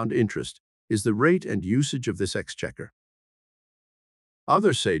compound interest is the rate and usage of this exchequer.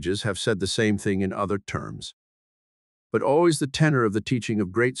 Other sages have said the same thing in other terms. But always the tenor of the teaching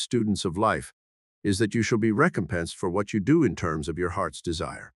of great students of life is that you shall be recompensed for what you do in terms of your heart's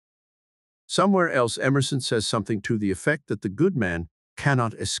desire. Somewhere else Emerson says something to the effect that the good man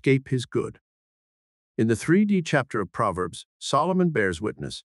cannot escape his good. In the 3D chapter of Proverbs, Solomon bears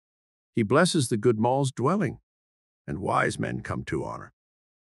witness. He blesses the good man's dwelling, and wise men come to honor.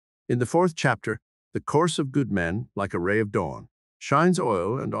 In the 4th chapter, the course of good men, like a ray of dawn, shines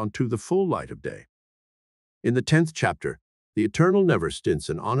oil and onto the full light of day. In the 10th chapter, the Eternal never stints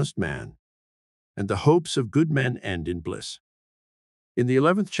an honest man, and the hopes of good men end in bliss. In the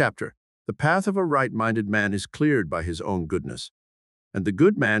 11th chapter, the path of a right-minded man is cleared by his own goodness, and the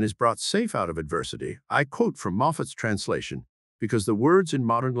good man is brought safe out of adversity. I quote from Moffat's translation, because the words in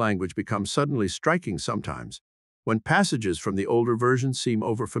modern language become suddenly striking sometimes, when passages from the older version seem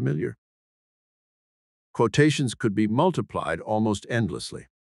overfamiliar. Quotations could be multiplied almost endlessly.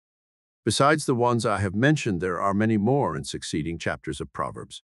 Besides the ones I have mentioned, there are many more in succeeding chapters of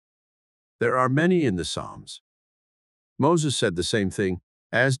Proverbs. There are many in the Psalms. Moses said the same thing,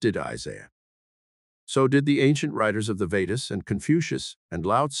 as did Isaiah. So did the ancient writers of the Vedas and Confucius and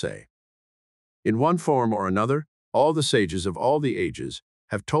Lao Tse. In one form or another, all the sages of all the ages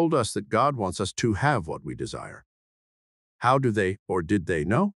have told us that God wants us to have what we desire. How do they, or did they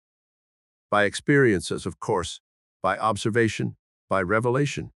know? By experiences, of course, by observation, by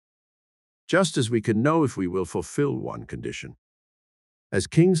revelation. Just as we can know if we will fulfill one condition. As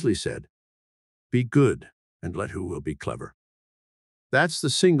Kingsley said, be good, and let who will be clever. That's the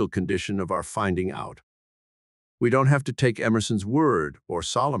single condition of our finding out. We don't have to take Emerson's word, or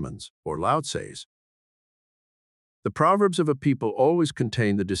Solomon's, or Lao Tse's. The proverbs of a people always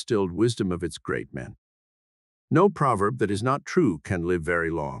contain the distilled wisdom of its great men. No proverb that is not true can live very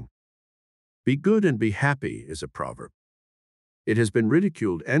long. Be good and be happy is a proverb. It has been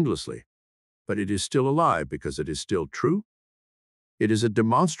ridiculed endlessly, but it is still alive because it is still true. It is a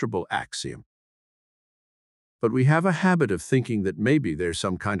demonstrable axiom. But we have a habit of thinking that maybe there's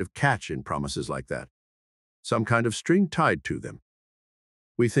some kind of catch in promises like that, some kind of string tied to them.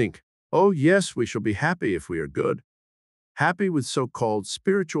 We think, oh yes, we shall be happy if we are good, happy with so-called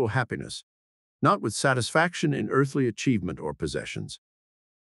spiritual happiness, not with satisfaction in earthly achievement or possessions.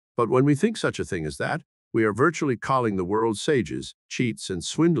 But when we think such a thing as that, we are virtually calling the world's sages cheats and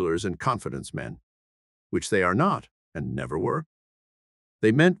swindlers and confidence men, which they are not and never were.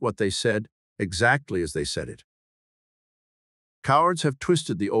 They meant what they said exactly as they said it. Cowards have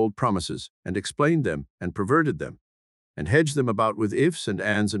twisted the old promises and explained them and perverted them and hedged them about with ifs and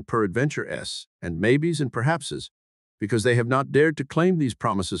ands and peradventure s and maybes and perhapses, because they have not dared to claim these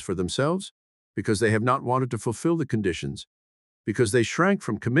promises for themselves, because they have not wanted to fulfill the conditions, because they shrank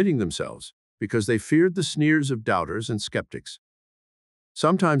from committing themselves, because they feared the sneers of doubters and skeptics.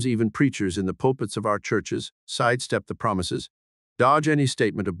 Sometimes even preachers in the pulpits of our churches sidestep the promises, dodge any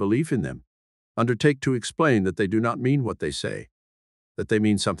statement of belief in them, undertake to explain that they do not mean what they say, that they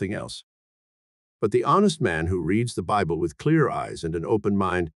mean something else. But the honest man who reads the Bible with clear eyes and an open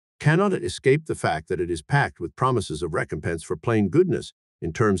mind cannot escape the fact that it is packed with promises of recompense for plain goodness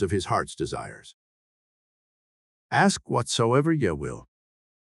in terms of his heart's desires. Ask whatsoever ye will,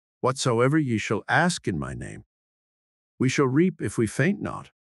 whatsoever ye shall ask in my name. We shall reap if we faint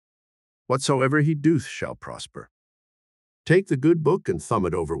not. Whatsoever he doth shall prosper. Take the good book and thumb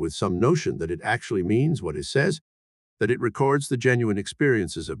it over with some notion that it actually means what it says, that it records the genuine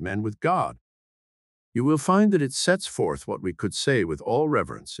experiences of men with God. You will find that it sets forth what we could say with all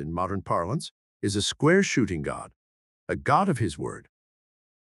reverence in modern parlance is a square-shooting God, a God of his word.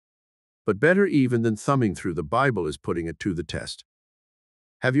 But better even than thumbing through the Bible is putting it to the test.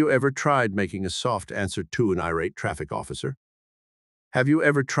 Have you ever tried making a soft answer to an irate traffic officer? Have you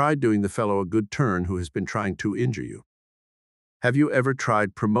ever tried doing the fellow a good turn who has been trying to injure you? Have you ever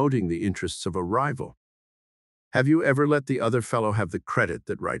tried promoting the interests of a rival? Have you ever let the other fellow have the credit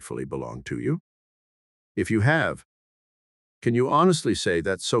that rightfully belonged to you? If you have, can you honestly say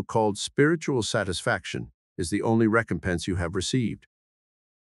that so-called spiritual satisfaction is the only recompense you have received?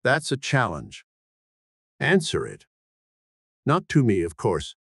 That's a challenge. Answer it. Not to me, of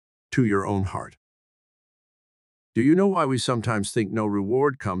course, to your own heart. Do you know why we sometimes think no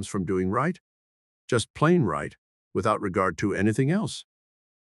reward comes from doing right? Just plain right, without regard to anything else.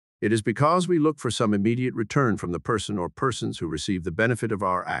 It is because we look for some immediate return from the person or persons who receive the benefit of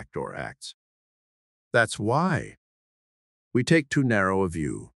our act or acts. That's why we take too narrow a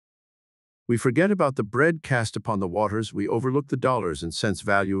view. We forget about the bread cast upon the waters, we overlook the dollars and cents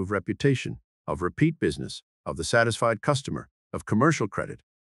value of reputation, of repeat business, of the satisfied customer, of commercial credit.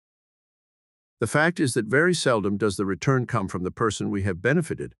 The fact is that very seldom does the return come from the person we have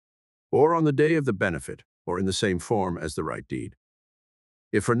benefited, or on the day of the benefit, or in the same form as the right deed.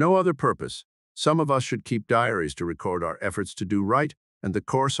 If for no other purpose, some of us should keep diaries to record our efforts to do right and the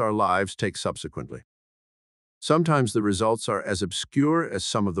course our lives take subsequently. Sometimes the results are as obscure as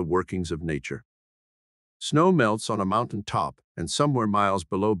some of the workings of nature. Snow melts on a mountain top, and somewhere miles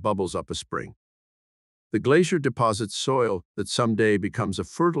below bubbles up a spring. The glacier deposits soil that someday becomes a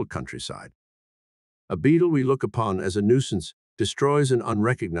fertile countryside. A beetle we look upon as a nuisance destroys an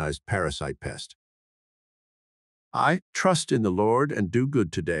unrecognized parasite pest. I trust in the Lord and do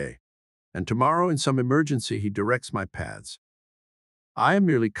good today, and tomorrow in some emergency he directs my paths. I am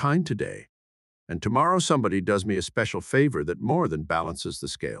merely kind today, and tomorrow somebody does me a special favor that more than balances the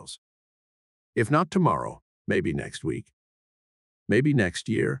scales. If not tomorrow, maybe next week, maybe next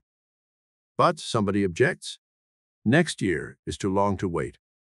year. But somebody objects. Next year is too long to wait.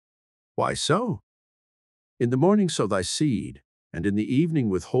 Why so? In the morning sow thy seed, and in the evening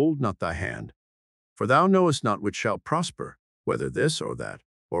withhold not thy hand. For thou knowest not which shall prosper, whether this or that,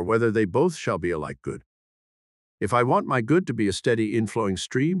 or whether they both shall be alike good. If I want my good to be a steady inflowing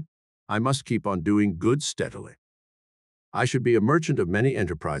stream, I must keep on doing good steadily. I should be a merchant of many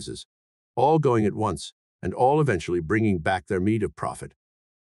enterprises, all going at once, and all eventually bringing back their meed of profit.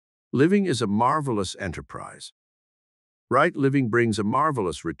 Living is a marvelous enterprise. Right living brings a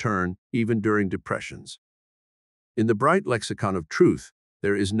marvelous return, even during depressions. In the bright lexicon of truth,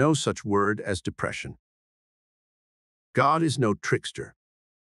 there is no such word as depression. God is no trickster.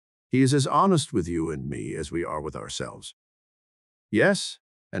 He is as honest with you and me as we are with ourselves. Yes,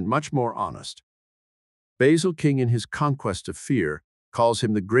 and much more honest. Basil King, in his Conquest of Fear, calls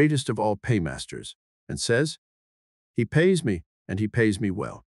him the greatest of all paymasters, and says, "He pays me, and he pays me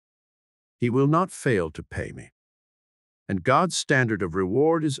well. He will not fail to pay me." And God's standard of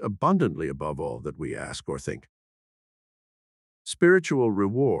reward is abundantly above all that we ask or think. Spiritual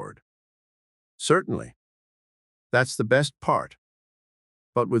reward. Certainly. That's the best part.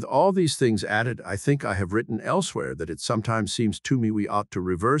 But with all these things added, I think I have written elsewhere that it sometimes seems to me we ought to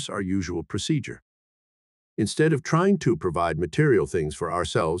reverse our usual procedure. Instead of trying to provide material things for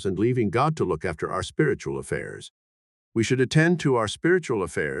ourselves and leaving God to look after our spiritual affairs, we should attend to our spiritual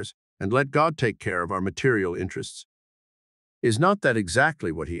affairs and let God take care of our material interests. Is not that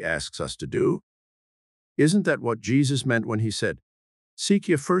exactly what he asks us to do? Isn't that what Jesus meant when he said, "Seek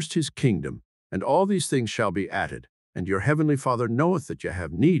ye first his kingdom, and all these things shall be added, and your heavenly Father knoweth that ye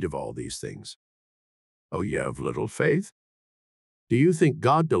have need of all these things"? O ye of little faith? Do you think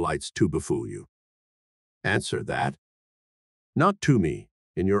God delights to befool you? Answer that. Not to me,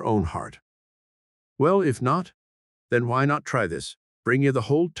 in your own heart. Well, if not, then why not try this? Bring ye the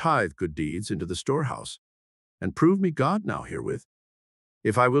whole tithe good deeds into the storehouse, and prove me God now herewith,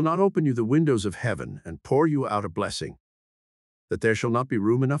 if I will not open you the windows of heaven and pour you out a blessing, that there shall not be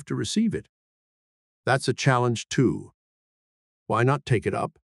room enough to receive it. That's a challenge too. Why not take it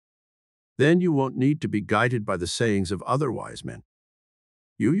up? Then you won't need to be guided by the sayings of other wise men.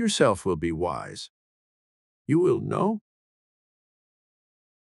 You yourself will be wise. You will know.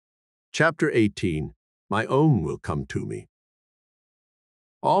 Chapter 18. My own will come to me.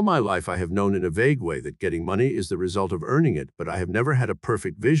 All my life I have known in a vague way that getting money is the result of earning it, but I have never had a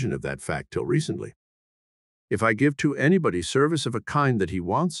perfect vision of that fact till recently. If I give to anybody service of a kind that he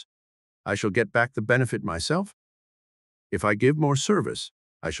wants, I shall get back the benefit myself. If I give more service,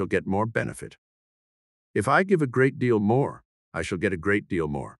 I shall get more benefit. If I give a great deal more, I shall get a great deal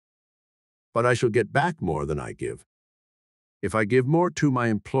more. But I shall get back more than I give. If I give more to my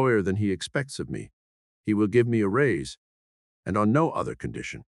employer than he expects of me, he will give me a raise, and on no other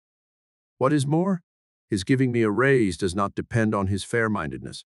condition. What is more, his giving me a raise does not depend on his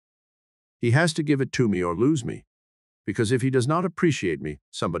fair-mindedness. He has to give it to me or lose me, because if he does not appreciate me,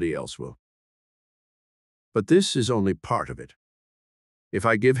 somebody else will. But this is only part of it. If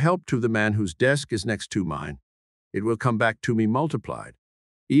I give help to the man whose desk is next to mine, it will come back to me multiplied,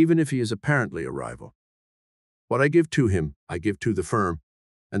 even if he is apparently a rival. What I give to him, I give to the firm,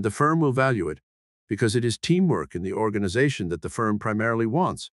 and the firm will value it, because it is teamwork in the organization that the firm primarily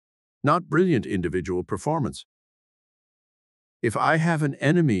wants, not brilliant individual performance. If I have an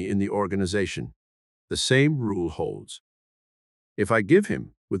enemy in the organization, the same rule holds. If I give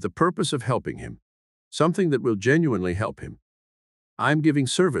him, with the purpose of helping him, something that will genuinely help him, I'm giving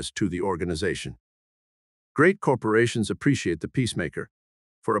service to the organization. Great corporations appreciate the peacemaker,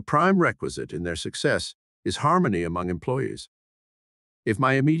 for a prime requisite in their success is harmony among employees. If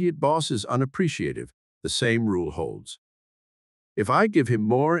my immediate boss is unappreciative, the same rule holds. If I give him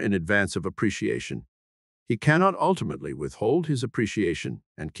more in advance of appreciation, he cannot ultimately withhold his appreciation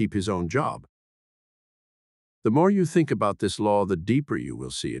and keep his own job. The more you think about this law, the deeper you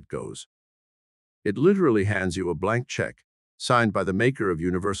will see it goes. It literally hands you a blank check, signed by the maker of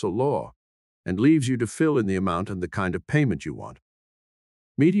universal law, and leaves you to fill in the amount and the kind of payment you want.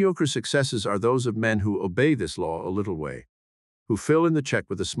 Mediocre successes are those of men who obey this law a little way, who fill in the check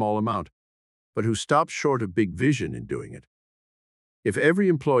with a small amount, but who stop short of big vision in doing it. If every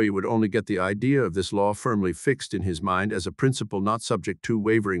employee would only get the idea of this law firmly fixed in his mind as a principle not subject to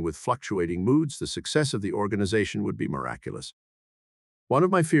wavering with fluctuating moods, the success of the organization would be miraculous. One of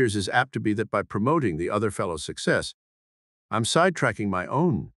my fears is apt to be that by promoting the other fellow's success, I'm sidetracking my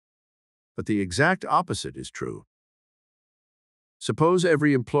own, but the exact opposite is true. Suppose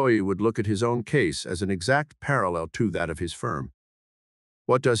every employee would look at his own case as an exact parallel to that of his firm.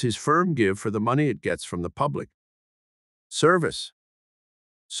 What does his firm give for the money it gets from the public? Service.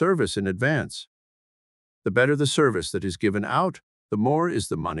 Service in advance. The better the service that is given out, the more is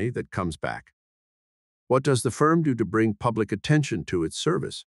the money that comes back. What does the firm do to bring public attention to its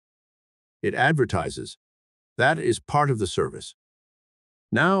service? It advertises. That is part of the service.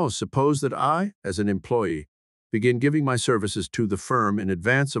 Now, suppose that I, as an employee, begin giving my services to the firm in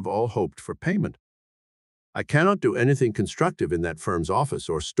advance of all hoped for payment. I cannot do anything constructive in that firm's office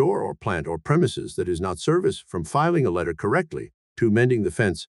or store or plant or premises that is not service, from filing a letter correctly, to mending the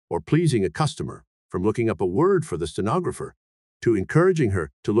fence, or pleasing a customer, from looking up a word for the stenographer, to encouraging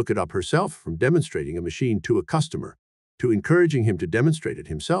her to look it up herself, from demonstrating a machine to a customer, to encouraging him to demonstrate it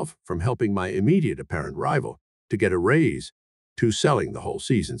himself, from helping my immediate apparent rival to get a raise, to selling the whole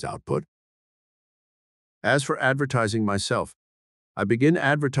season's output. As for advertising myself, I begin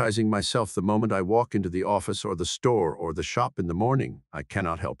advertising myself the moment I walk into the office or the store or the shop in the morning. I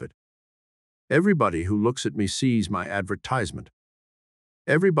cannot help it. Everybody who looks at me sees my advertisement.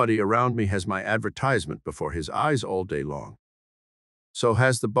 Everybody around me has my advertisement before his eyes all day long. So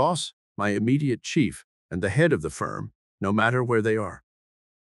has the boss, my immediate chief, and the head of the firm, no matter where they are.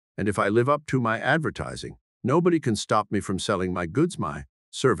 And if I live up to my advertising, nobody can stop me from selling my goods, my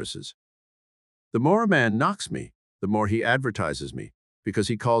services. The more a man knocks me, the more he advertises me, because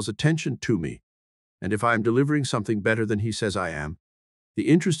he calls attention to me. And if I am delivering something better than he says I am, the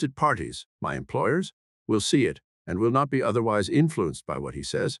interested parties, my employers, will see it and will not be otherwise influenced by what he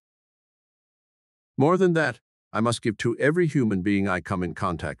says. More than that, I must give to every human being I come in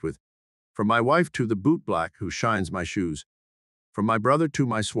contact with, from my wife to the bootblack who shines my shoes, from my brother to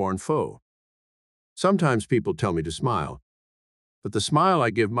my sworn foe. Sometimes people tell me to smile, but the smile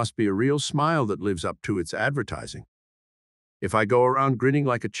I give must be a real smile that lives up to its advertising. If I go around grinning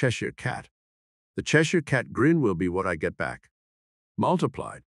like a Cheshire cat, the Cheshire cat grin will be what I get back,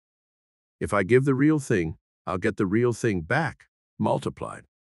 multiplied. If I give the real thing, I'll get the real thing back, multiplied.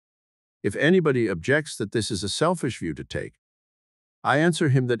 If anybody objects that this is a selfish view to take, I answer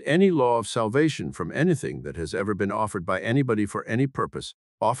him that any law of salvation from anything that has ever been offered by anybody for any purpose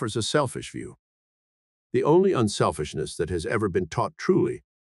offers a selfish view. The only unselfishness that has ever been taught truly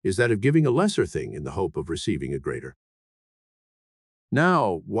is that of giving a lesser thing in the hope of receiving a greater.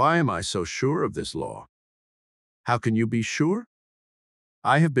 Now, why am I so sure of this law? How can you be sure?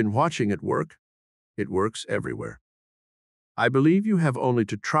 I have been watching it work. It works everywhere. I believe you have only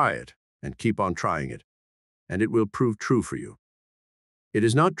to try it and keep on trying it, and it will prove true for you. It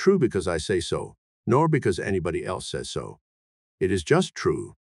is not true because I say so, nor because anybody else says so. It is just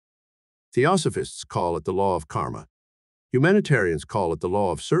true. Theosophists call it the law of karma. Humanitarians call it the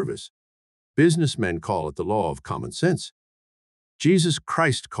law of service. Businessmen call it the law of common sense. Jesus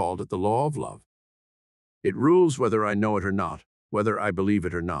Christ called it the law of love. It rules whether I know it or not, whether I believe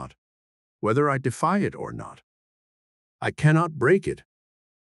it or not, whether I defy it or not. I cannot break it.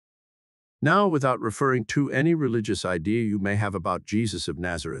 Now, without referring to any religious idea you may have about Jesus of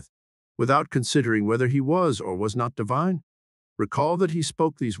Nazareth, without considering whether he was or was not divine, recall that he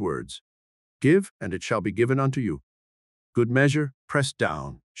spoke these words, "Give, and it shall be given unto you. Good measure, pressed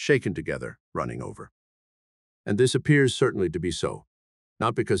down, shaken together, running over." And this appears certainly to be so,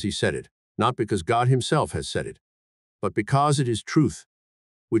 not because he said it, not because God himself has said it, but because it is truth,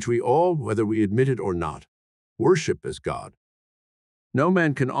 which we all, whether we admit it or not, worship as God. No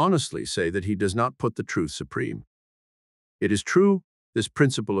man can honestly say that he does not put the truth supreme. It is true, this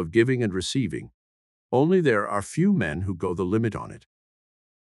principle of giving and receiving, only there are few men who go the limit on it.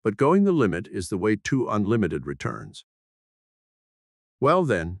 But going the limit is the way to unlimited returns. Well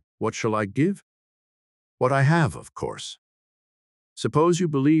then, what shall I give? What I have, of course. Suppose you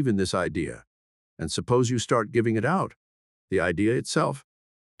believe in this idea, and suppose you start giving it out, the idea itself,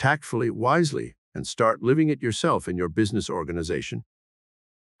 tactfully, wisely, and start living it yourself in your business organization.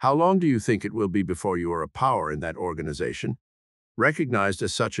 How long do you think it will be before you are a power in that organization, recognized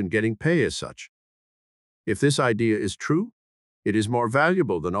as such and getting pay as such? If this idea is true, it is more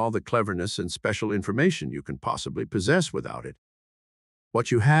valuable than all the cleverness and special information you can possibly possess without it.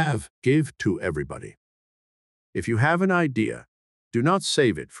 What you have, give to everybody. If you have an idea, do not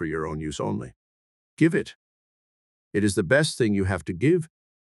save it for your own use only. Give it. It is the best thing you have to give,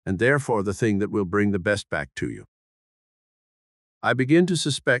 and therefore the thing that will bring the best back to you. I begin to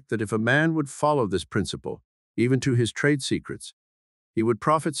suspect that if a man would follow this principle, even to his trade secrets, he would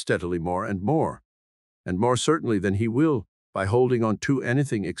profit steadily more and more certainly than he will by holding on to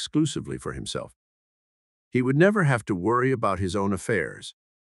anything exclusively for himself. He would never have to worry about his own affairs,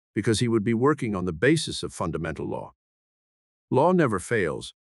 because he would be working on the basis of fundamental law. Law never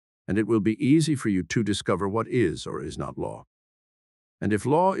fails, and it will be easy for you to discover what is or is not law. And if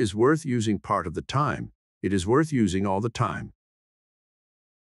law is worth using part of the time, it is worth using all the time.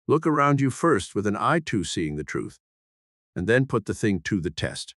 Look around you first with an eye to seeing the truth, and then put the thing to the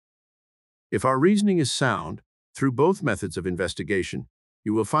test. If our reasoning is sound, through both methods of investigation,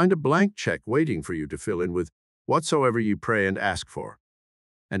 you will find a blank check waiting for you to fill in with whatsoever you pray and ask for,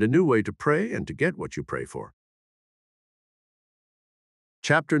 and a new way to pray and to get what you pray for.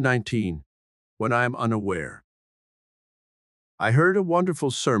 Chapter 19. When I am unaware. I heard a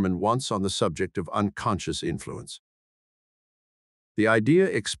wonderful sermon once on the subject of unconscious influence. The idea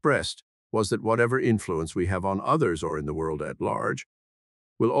expressed was that whatever influence we have on others or in the world at large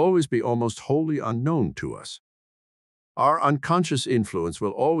will always be almost wholly unknown to us. Our unconscious influence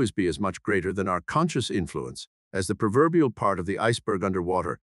will always be as much greater than our conscious influence, as the proverbial part of the iceberg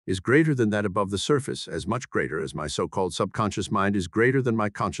underwater is greater than that above the surface, as much greater as my so-called subconscious mind is greater than my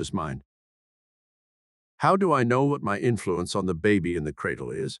conscious mind. How do I know what my influence on the baby in the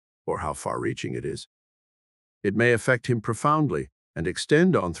cradle is, or how far-reaching it is? It may affect him profoundly and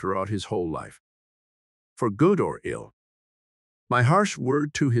extend on throughout his whole life, for good or ill. My harsh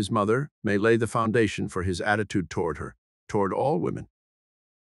word to his mother may lay the foundation for his attitude toward her, toward all women.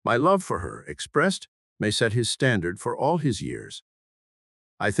 My love for her, expressed, may set his standard for all his years.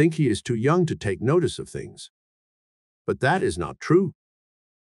 I think he is too young to take notice of things. But that is not true.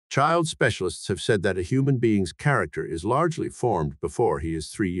 Child specialists have said that a human being's character is largely formed before he is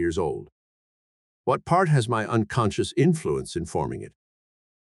 3 years old. What part has my unconscious influence in forming it?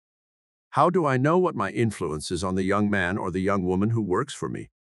 How do I know what my influence is on the young man or the young woman who works for me,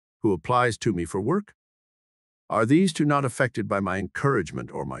 who applies to me for work? Are these two not affected by my encouragement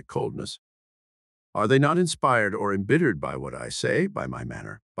or my coldness? Are they not inspired or embittered by what I say, by my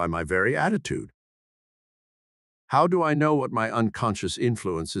manner, by my very attitude? How do I know what my unconscious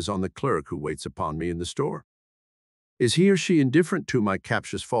influence is on the clerk who waits upon me in the store? Is he or she indifferent to my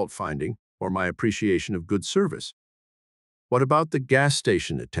captious fault-finding or my appreciation of good service? What about the gas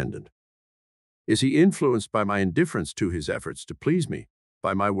station attendant? Is he influenced by my indifference to his efforts to please me,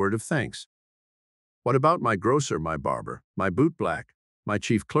 by my word of thanks? What about my grocer, my barber, my bootblack, my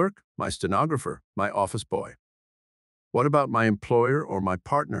chief clerk, my stenographer, my office boy? What about my employer or my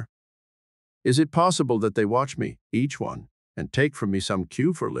partner? Is it possible that they watch me, each one, and take from me some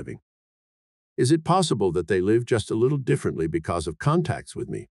cue for living? Is it possible that they live just a little differently because of contacts with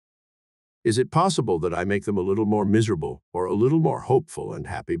me? Is it possible that I make them a little more miserable or a little more hopeful and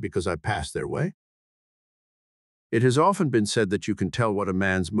happy because I pass their way? It has often been said that you can tell what a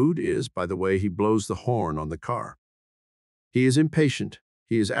man's mood is by the way he blows the horn on the car. He is impatient,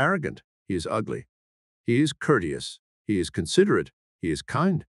 he is arrogant, he is ugly, he is courteous, he is considerate, he is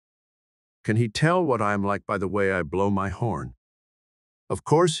kind. Can he tell what I am like by the way I blow my horn? Of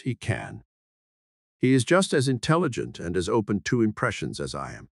course he can. He is just as intelligent and as open to impressions as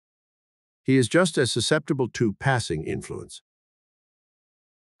I am. He is just as susceptible to passing influence.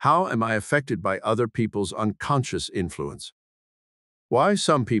 How am I affected by other people's unconscious influence? Why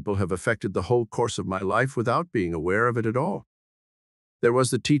some people have affected the whole course of my life without being aware of it at all. There was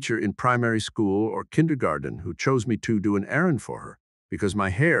the teacher in primary school or kindergarten who chose me to do an errand for her because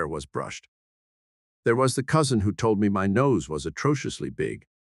my hair was brushed. There was the cousin who told me my nose was atrociously big.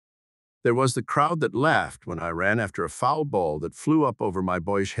 There was the crowd that laughed when I ran after a foul ball that flew up over my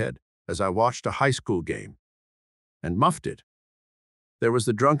boyish head as I watched a high school game and muffed it. There was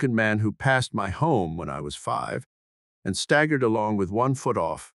the drunken man who passed my home when I was 5 and staggered along with 1 foot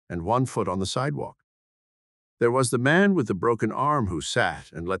off and 1 foot on the sidewalk. There was the man with the broken arm who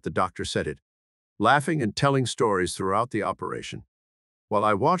sat and let the doctor set it, laughing and telling stories throughout the operation, while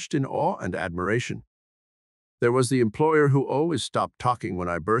I watched in awe and admiration. There was the employer who always stopped talking when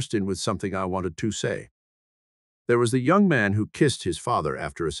I burst in with something I wanted to say. There was the young man who kissed his father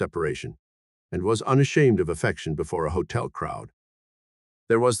after a separation and was unashamed of affection before a hotel crowd.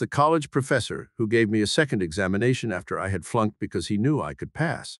 There was the college professor who gave me a second examination after I had flunked because he knew I could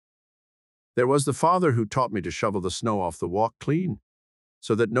pass. There was the father who taught me to shovel the snow off the walk clean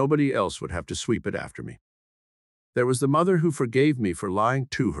so that nobody else would have to sweep it after me. There was the mother who forgave me for lying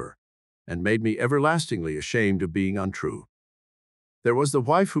to her and made me everlastingly ashamed of being untrue. There was the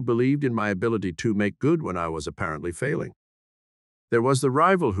wife who believed in my ability to make good when I was apparently failing. There was the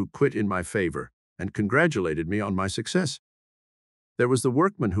rival who quit in my favor and congratulated me on my success. There was the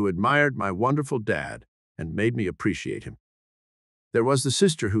workman who admired my wonderful dad and made me appreciate him. There was the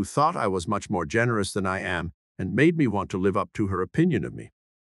sister who thought I was much more generous than I am and made me want to live up to her opinion of me.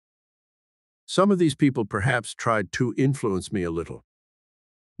 Some of these people perhaps tried to influence me a little.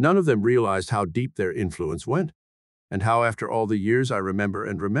 None of them realized how deep their influence went, and how after all the years I remember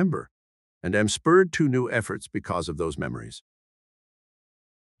and am spurred to new efforts because of those memories.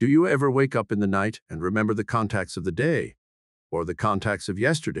 Do you ever wake up in the night and remember the contacts of the day, or the contacts of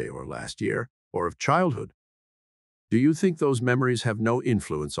yesterday or last year, or of childhood? Do you think those memories have no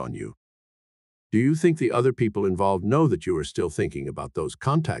influence on you? Do you think the other people involved know that you are still thinking about those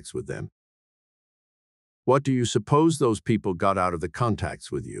contacts with them? What do you suppose those people got out of the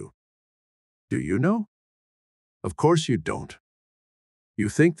contacts with you? Do you know? Of course you don't. You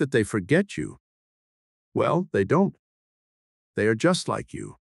think that they forget you. Well, they don't. They are just like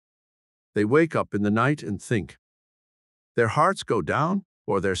you. They wake up in the night and think. Their hearts go down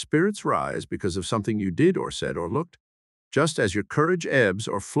or their spirits rise because of something you did or said or looked, just as your courage ebbs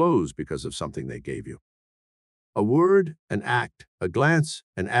or flows because of something they gave you. A word, an act, a glance,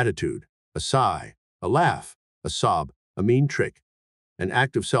 an attitude, a sigh, a laugh, a sob, a mean trick, an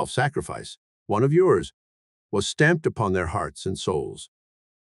act of self-sacrifice, one of yours, was stamped upon their hearts and souls.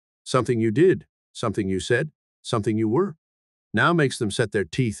 Something you did, something you said, something you were, now makes them set their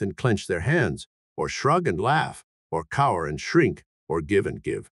teeth and clench their hands, or shrug and laugh, or cower and shrink, or give and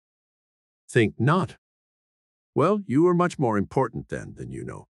give. Think not. Well, you are much more important then than you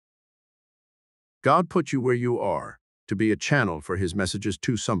know. God put you where you are to be a channel for His messages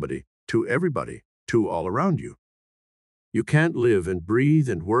to somebody, to everybody, to all around you. You can't live and breathe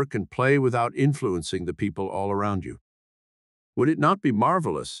and work and play without influencing the people all around you. Would it not be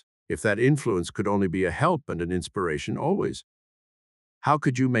marvelous if that influence could only be a help and an inspiration always? How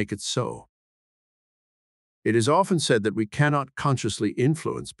could you make it so? It is often said that we cannot consciously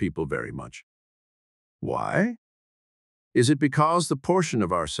influence people very much. Why? Is it because the portion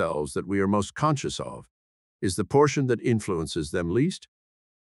of ourselves that we are most conscious of is the portion that influences them least?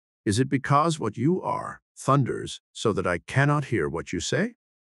 Is it because what you are thunders so that I cannot hear what you say?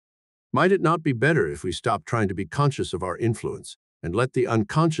 Might it not be better if we stop trying to be conscious of our influence and let the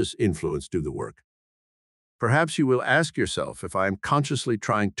unconscious influence do the work? Perhaps you will ask yourself if I am consciously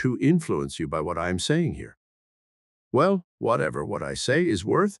trying to influence you by what I am saying here. Well, whatever what I say is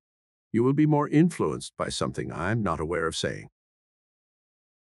worth, you will be more influenced by something I'm not aware of saying.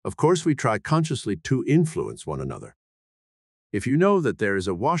 Of course, we try consciously to influence one another. If you know that there is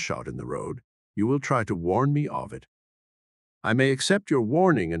a washout in the road, you will try to warn me of it. I may accept your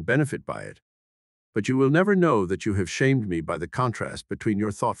warning and benefit by it, but you will never know that you have shamed me by the contrast between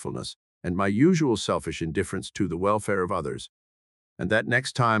your thoughtfulness and my usual selfish indifference to the welfare of others, and that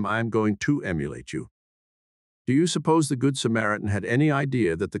next time I am going to emulate you. Do you suppose the Good Samaritan had any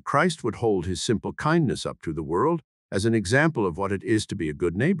idea that the Christ would hold his simple kindness up to the world as an example of what it is to be a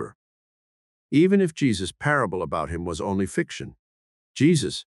good neighbor? Even if Jesus' parable about him was only fiction,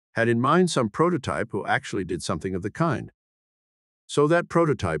 Jesus had in mind some prototype who actually did something of the kind. So that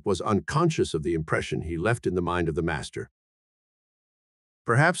prototype was unconscious of the impression he left in the mind of the master.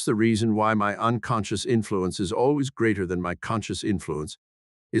 Perhaps the reason why my unconscious influence is always greater than my conscious influence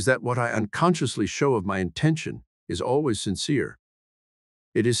is that what I unconsciously show of my intention is always sincere.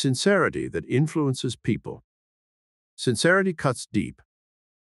 It is sincerity that influences people. Sincerity cuts deep.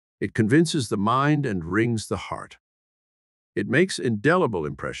 It convinces the mind and wrings the heart. It makes indelible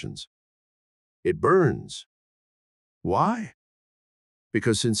impressions. It burns. Why?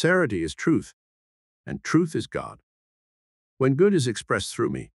 Because sincerity is truth, and truth is God. When good is expressed through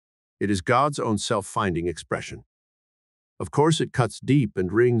me, it is God's own self-finding expression. Of course, it cuts deep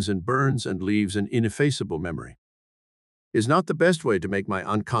and rings and burns and leaves an ineffaceable memory. Is not the best way to make my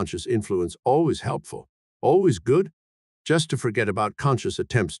unconscious influence always helpful, always good, just to forget about conscious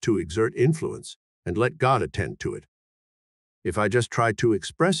attempts to exert influence and let God attend to it? If I just try to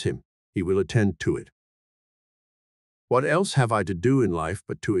express Him, He will attend to it. What else have I to do in life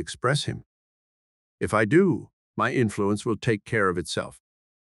but to express Him? If I do, my influence will take care of itself.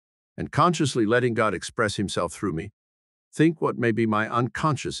 And consciously letting God express Himself through me, think what may be my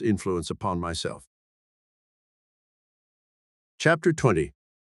unconscious influence upon myself. Chapter 20.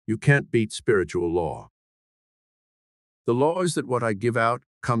 You can't beat spiritual law. The law is that what I give out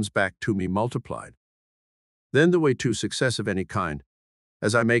comes back to me multiplied. Then the way to success of any kind,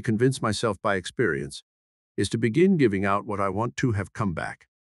 as I may convince myself by experience, is to begin giving out what I want to have come back.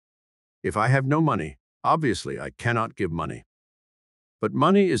 If I have no money, obviously I cannot give money. But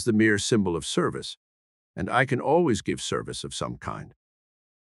money is the mere symbol of service, and I can always give service of some kind.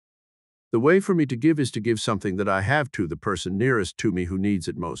 The way for me to give is to give something that I have to the person nearest to me who needs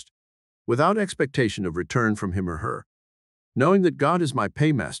it most, without expectation of return from him or her, knowing that God is my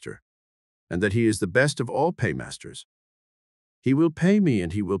paymaster, and that He is the best of all paymasters. He will pay me,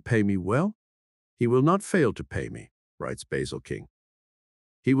 and He will pay me well. He will not fail to pay me, writes Basil King.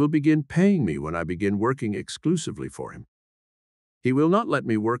 He will begin paying me when I begin working exclusively for Him. He will not let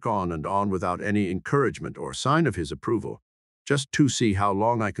me work on and on without any encouragement or sign of His approval, just to see how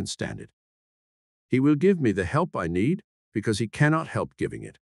long I can stand it. He will give me the help I need because He cannot help giving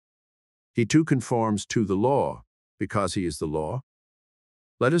it. He too conforms to the law because He is the law.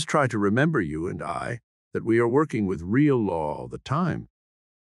 Let us try to remember, you and I, that we are working with real law all the time.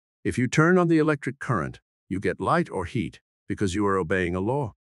 If you turn on the electric current, you get light or heat because you are obeying a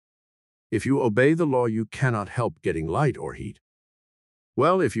law. If you obey the law, you cannot help getting light or heat.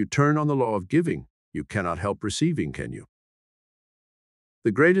 Well, if you turn on the law of giving, you cannot help receiving, can you?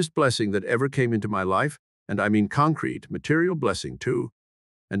 The greatest blessing that ever came into my life, and I mean concrete, material blessing too,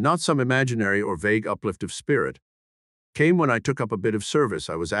 and not some imaginary or vague uplift of spirit, came when I took up a bit of service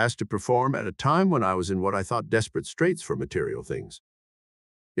I was asked to perform at a time when I was in what I thought desperate straits for material things.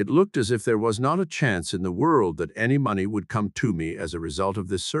 It looked as if there was not a chance in the world that any money would come to me as a result of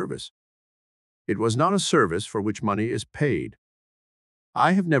this service. It was not a service for which money is paid.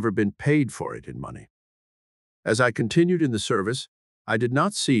 I have never been paid for it in money. As I continued in the service, I did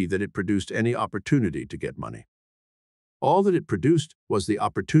not see that it produced any opportunity to get money. All that it produced was the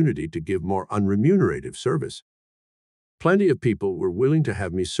opportunity to give more unremunerative service. Plenty of people were willing to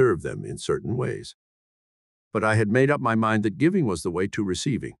have me serve them in certain ways. But I had made up my mind that giving was the way to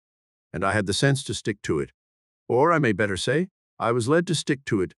receiving, and I had the sense to stick to it. Or I may better say, I was led to stick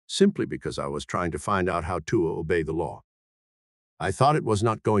to it simply because I was trying to find out how to obey the law. I thought it was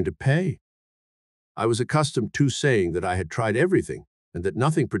not going to pay. I was accustomed to saying that I had tried everything and that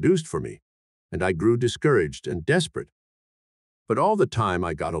nothing produced for me, and I grew discouraged and desperate. But all the time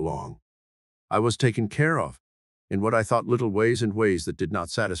I got along. I was taken care of, in what I thought little ways and ways that did not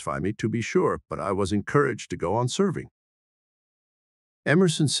satisfy me, to be sure, but I was encouraged to go on serving.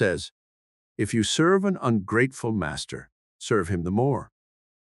 Emerson says, "If you serve an ungrateful master, serve him the more.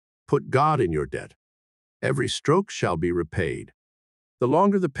 Put God in your debt. Every stroke shall be repaid. The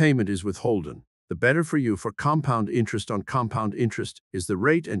longer the payment is withholden, the better for you, for compound interest on compound interest is the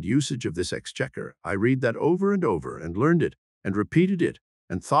rate and usage of this exchequer." I read that over and over and learned it and repeated it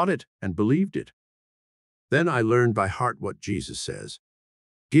and thought it and believed it. Then I learned by heart what Jesus says,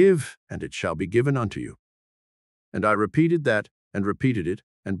 "Give, and it shall be given unto you." And I repeated that, and repeated it,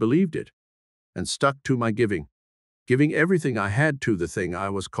 and believed it, and stuck to my giving everything I had to the thing I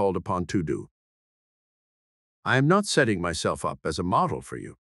was called upon to do. I am not setting myself up as a model for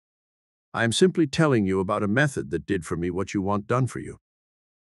you. I am simply telling you about a method that did for me what you want done for you.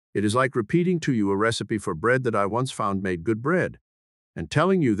 It is like repeating to you a recipe for bread that I once found made good bread, and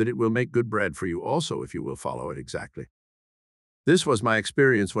telling you that it will make good bread for you also if you will follow it exactly. This was my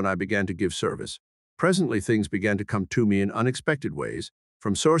experience when I began to give service. Presently, things began to come to me in unexpected ways,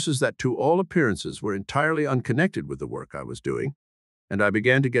 from sources that to all appearances were entirely unconnected with the work I was doing, and I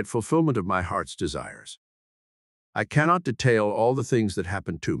began to get fulfillment of my heart's desires. I cannot detail all the things that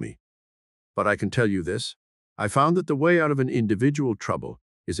happened to me, but I can tell you this. I found that the way out of an individual trouble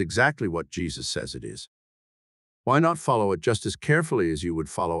is exactly what Jesus says it is. Why not follow it just as carefully as you would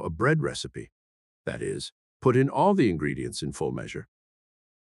follow a bread recipe? That is, put in all the ingredients in full measure.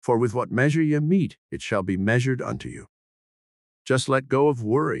 For with what measure ye mete, it shall be measured unto you. Just let go of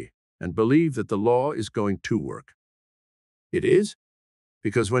worry and believe that the law is going to work. It is,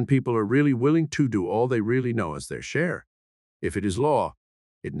 because when people are really willing to do all they really know as their share, if it is law,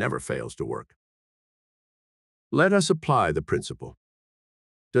 it never fails to work. Let us apply the principle.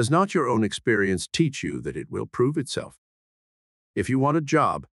 Does not your own experience teach you that it will prove itself? If you want a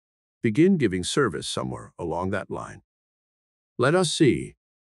job, begin giving service somewhere along that line. Let us see.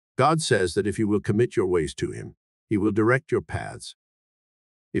 God says that if you will commit your ways to Him, He will direct your paths.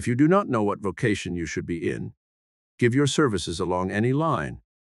 If you do not know what vocation you should be in, give your services along any line,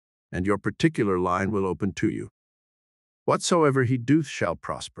 and your particular line will open to you. Whatsoever He doth shall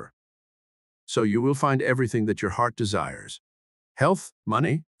prosper. So you will find everything that your heart desires: health,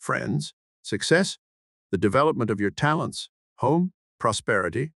 money, friends, success, the development of your talents, home,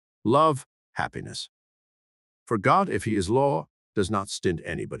 prosperity, love, happiness. For God, if He is law, does not stint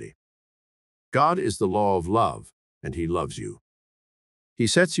anybody. God is the law of love, and He loves you. He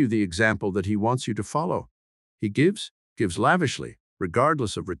sets you the example that He wants you to follow. He gives lavishly,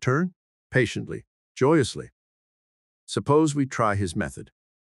 regardless of return, patiently, joyously. Suppose we try His method.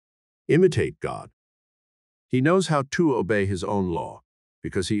 Imitate God. He knows how to obey His own law,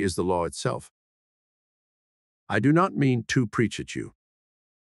 because He is the law itself. I do not mean to preach at you.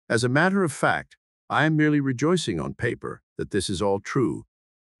 As a matter of fact, I am merely rejoicing on paper that this is all true,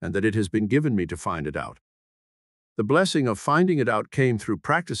 and that it has been given me to find it out. The blessing of finding it out came through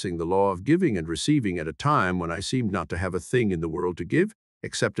practicing the law of giving and receiving at a time when I seemed not to have a thing in the world to give,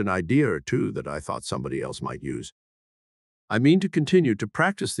 except an idea or two that I thought somebody else might use. I mean to continue to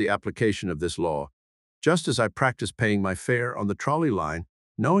practice the application of this law, just as I practice paying my fare on the trolley line,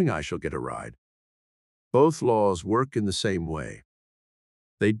 knowing I shall get a ride. Both laws work in the same way.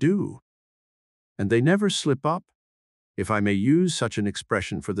 They do. And they never slip up, if I may use such an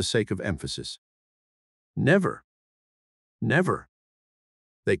expression for the sake of emphasis. Never. Never.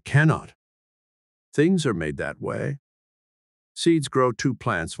 They cannot. Things are made that way. Seeds grow to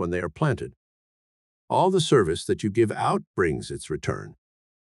plants when they are planted. All the service that you give out brings its return.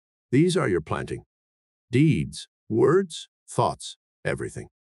 These are your planting. Deeds, words, thoughts, everything.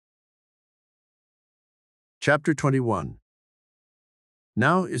 Chapter 21.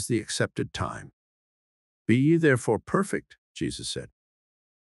 Now is the accepted time. Be ye therefore perfect, Jesus said.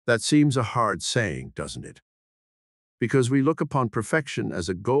 That seems a hard saying, doesn't it? Because we look upon perfection as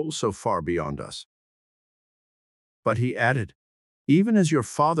a goal so far beyond us. But He added, even as your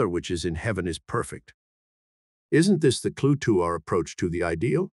Father which is in heaven is perfect. Isn't this the clue to our approach to the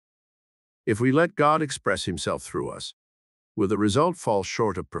ideal? If we let God express Himself through us, will the result fall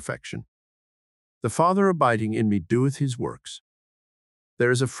short of perfection? The Father abiding in me doeth His works. There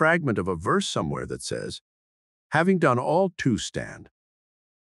is a fragment of a verse somewhere that says, having done all to stand.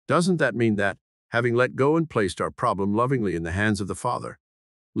 Doesn't that mean that, having let go and placed our problem lovingly in the hands of the Father,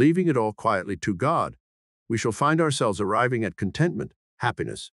 leaving it all quietly to God, we shall find ourselves arriving at contentment,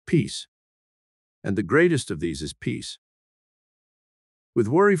 happiness, peace? And the greatest of these is peace. With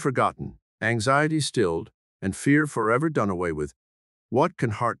worry forgotten, anxiety stilled, and fear forever done away with, what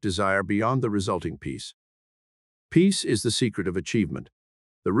can heart desire beyond the resulting peace? Peace is the secret of achievement,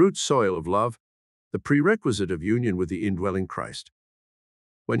 the root soil of love, the prerequisite of union with the indwelling Christ.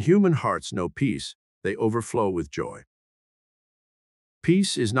 When human hearts know peace, they overflow with joy.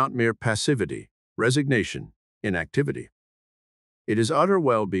 Peace is not mere passivity, resignation, inactivity. It is utter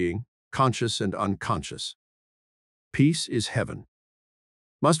well-being, conscious and unconscious. Peace is heaven.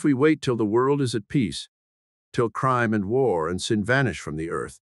 Must we wait till the world is at peace, till crime and war and sin vanish from the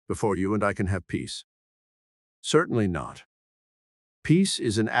earth, before you and I can have peace? Certainly not. Peace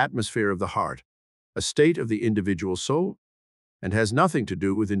is an atmosphere of the heart, a state of the individual soul, and has nothing to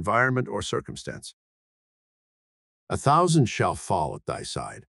do with environment or circumstance. 1,000 shall fall at thy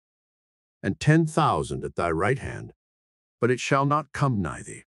side, and 10,000 at thy right hand, but it shall not come nigh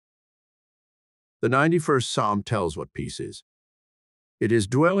thee. The 91st Psalm tells what peace is. It is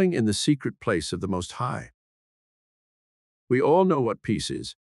dwelling in the secret place of the Most High. We all know what peace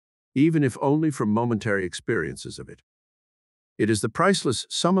is, even if only from momentary experiences of it. It is the priceless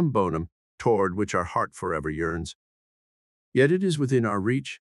summum bonum toward which our heart forever yearns. Yet it is within our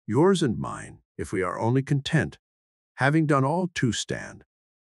reach, yours and mine, if we are only content, having done all to stand.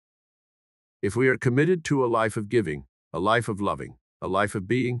 If we are committed to a life of giving, a life of loving, a life of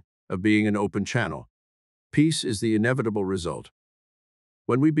being an open channel, peace is the inevitable result.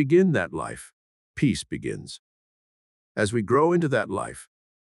 When we begin that life, peace begins. As we grow into that life,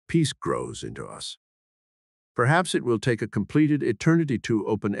 peace grows into us. Perhaps it will take a completed eternity to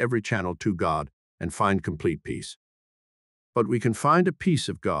open every channel to God and find complete peace. But we can find a peace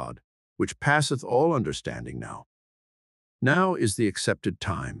of God, which passeth all understanding now. Now is the accepted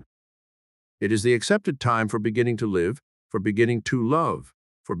time. It is the accepted time for beginning to live, for beginning to love,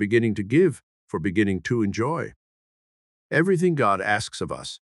 for beginning to give, for beginning to enjoy. Everything God asks of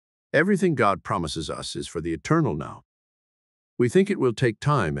us, everything God promises us is for the eternal now. We think it will take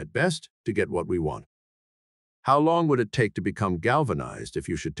time, at best, to get what we want. How long would it take to become galvanized if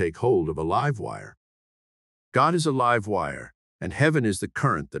you should take hold of a live wire? God is a live wire, and heaven is the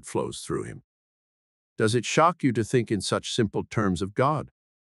current that flows through him. Does it shock you to think in such simple terms of God?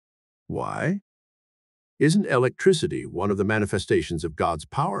 Why? Isn't electricity one of the manifestations of God's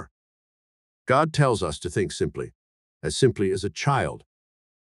power? God tells us to think simply as a child.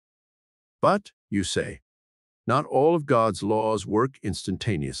 But, you say, not all of God's laws work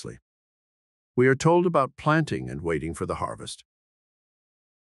instantaneously. We are told about planting and waiting for the harvest.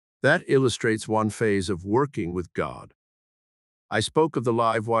 That illustrates one phase of working with God. I spoke of the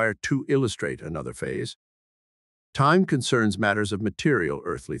live wire to illustrate another phase. Time concerns matters of material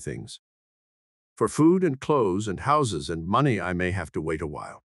earthly things. For food and clothes and houses and money I may have to wait a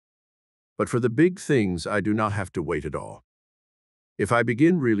while. But for the big things I do not have to wait at all. If I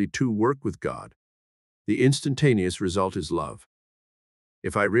begin really to work with God, the instantaneous result is love.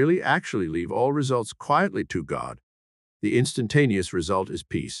 If I really actually leave all results quietly to God, the instantaneous result is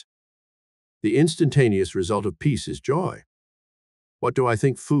peace. The instantaneous result of peace is joy. What do I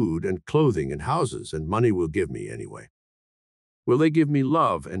think food and clothing and houses and money will give me anyway? Will they give me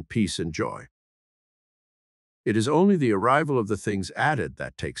love and peace and joy? It is only the arrival of the things added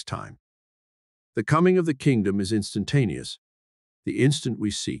that takes time. The coming of the kingdom is instantaneous, the instant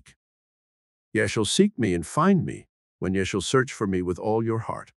we seek. Ye shall seek me and find me, when ye shall search for me with all your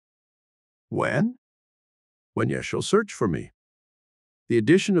heart. When? When ye shall search for me. The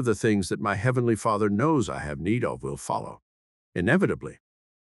addition of the things that my heavenly Father knows I have need of will follow, inevitably.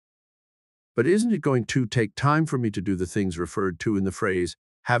 But isn't it going to take time for me to do the things referred to in the phrase,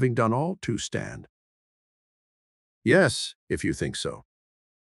 having done all to stand? Yes, if you think so.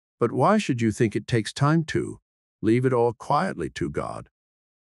 But why should you think it takes time to leave it all quietly to God?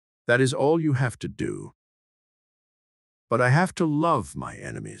 That is all you have to do. But I have to love my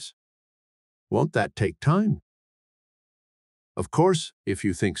enemies. Won't that take time? Of course, if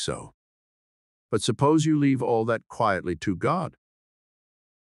you think so. But suppose you leave all that quietly to God.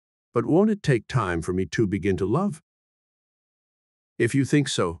 But won't it take time for me to begin to love? If you think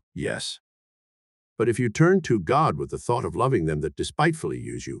so, yes. But if you turn to God with the thought of loving them that despitefully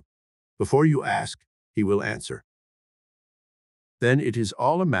use you, before you ask, he will answer. Then it is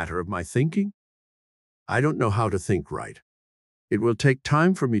all a matter of my thinking? I don't know how to think right. It will take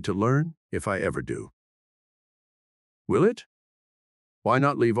time for me to learn, if I ever do. Will it? Why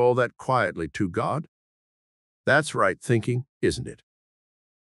not leave all that quietly to God? That's right thinking, isn't it?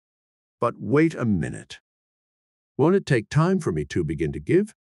 But wait a minute. Won't it take time for me to begin to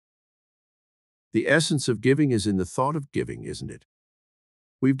give? The essence of giving is in the thought of giving, isn't it?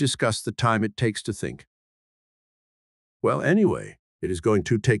 We've discussed the time it takes to think. Well, anyway, it is going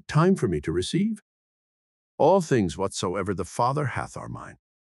to take time for me to receive. All things whatsoever the Father hath are mine.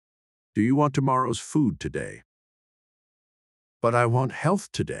 Do you want tomorrow's food today? But I want health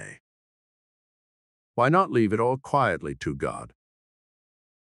today. Why not leave it all quietly to God?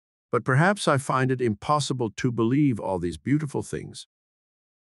 But perhaps I find it impossible to believe all these beautiful things.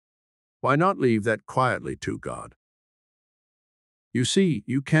 Why not leave that quietly to God? You see,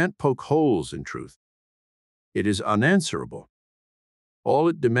 you can't poke holes in truth. It is unanswerable. All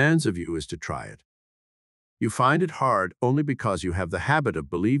it demands of you is to try it. You find it hard only because you have the habit of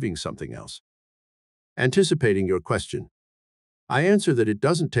believing something else. Anticipating your question, I answer that it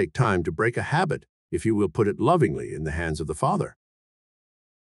doesn't take time to break a habit if you will put it lovingly in the hands of the Father.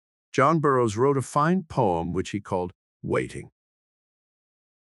 John Burroughs wrote a fine poem which he called Waiting.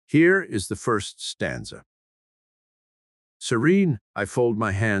 Here is the first stanza. Serene, I fold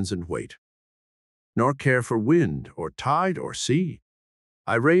my hands and wait, nor care for wind or tide or sea.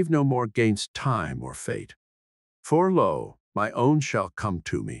 I rave no more 'gainst time or fate, for lo, my own shall come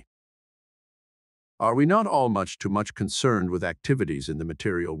to me. Are we not all much too much concerned with activities in the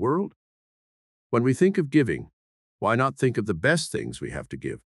material world? When we think of giving, why not think of the best things we have to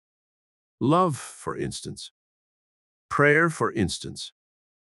give? Love, for instance. Prayer, for instance.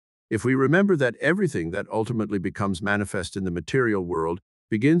 If we remember that everything that ultimately becomes manifest in the material world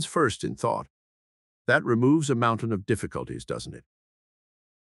begins first in thought, that removes a mountain of difficulties, doesn't it?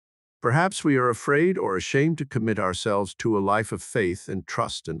 Perhaps we are afraid or ashamed to commit ourselves to a life of faith and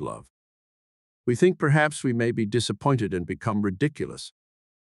trust and love. We think perhaps we may be disappointed and become ridiculous.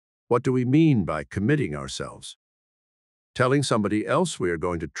 What do we mean by committing ourselves? Telling somebody else we are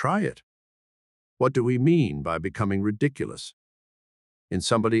going to try it. What do we mean by becoming ridiculous? In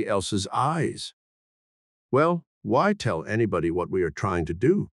somebody else's eyes. Well, why tell anybody what we are trying to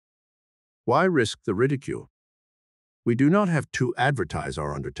do? Why risk the ridicule? We do not have to advertise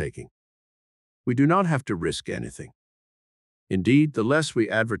our undertaking. We do not have to risk anything. Indeed, the less we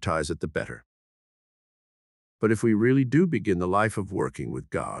advertise it, the better. But if we really do begin the life of working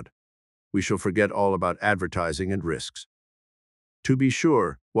with God, we shall forget all about advertising and risks. To be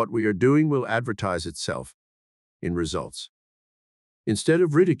sure, what we are doing will advertise itself in results. Instead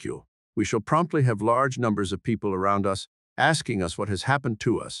of ridicule, we shall promptly have large numbers of people around us asking us what has happened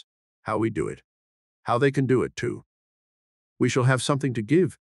to us, how we do it, how they can do it too. We shall have something to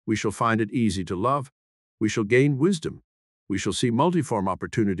give. We shall find it easy to love. We shall gain wisdom. We shall see multiform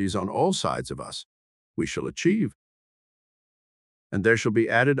opportunities on all sides of us. We shall achieve. And there shall be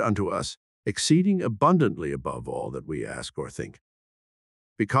added unto us exceeding abundantly above all that we ask or think.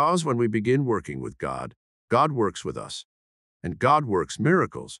 Because when we begin working with God, God works with us, and God works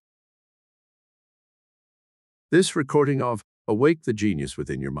miracles. This recording of Awake the Genius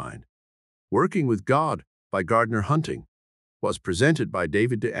Within Your Mind, Working with God by Gardner Hunting, was presented by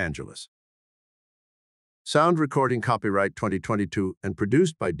David de Angelis. Sound recording copyright 2022 and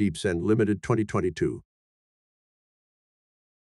produced by Deep Zen Limited 2022.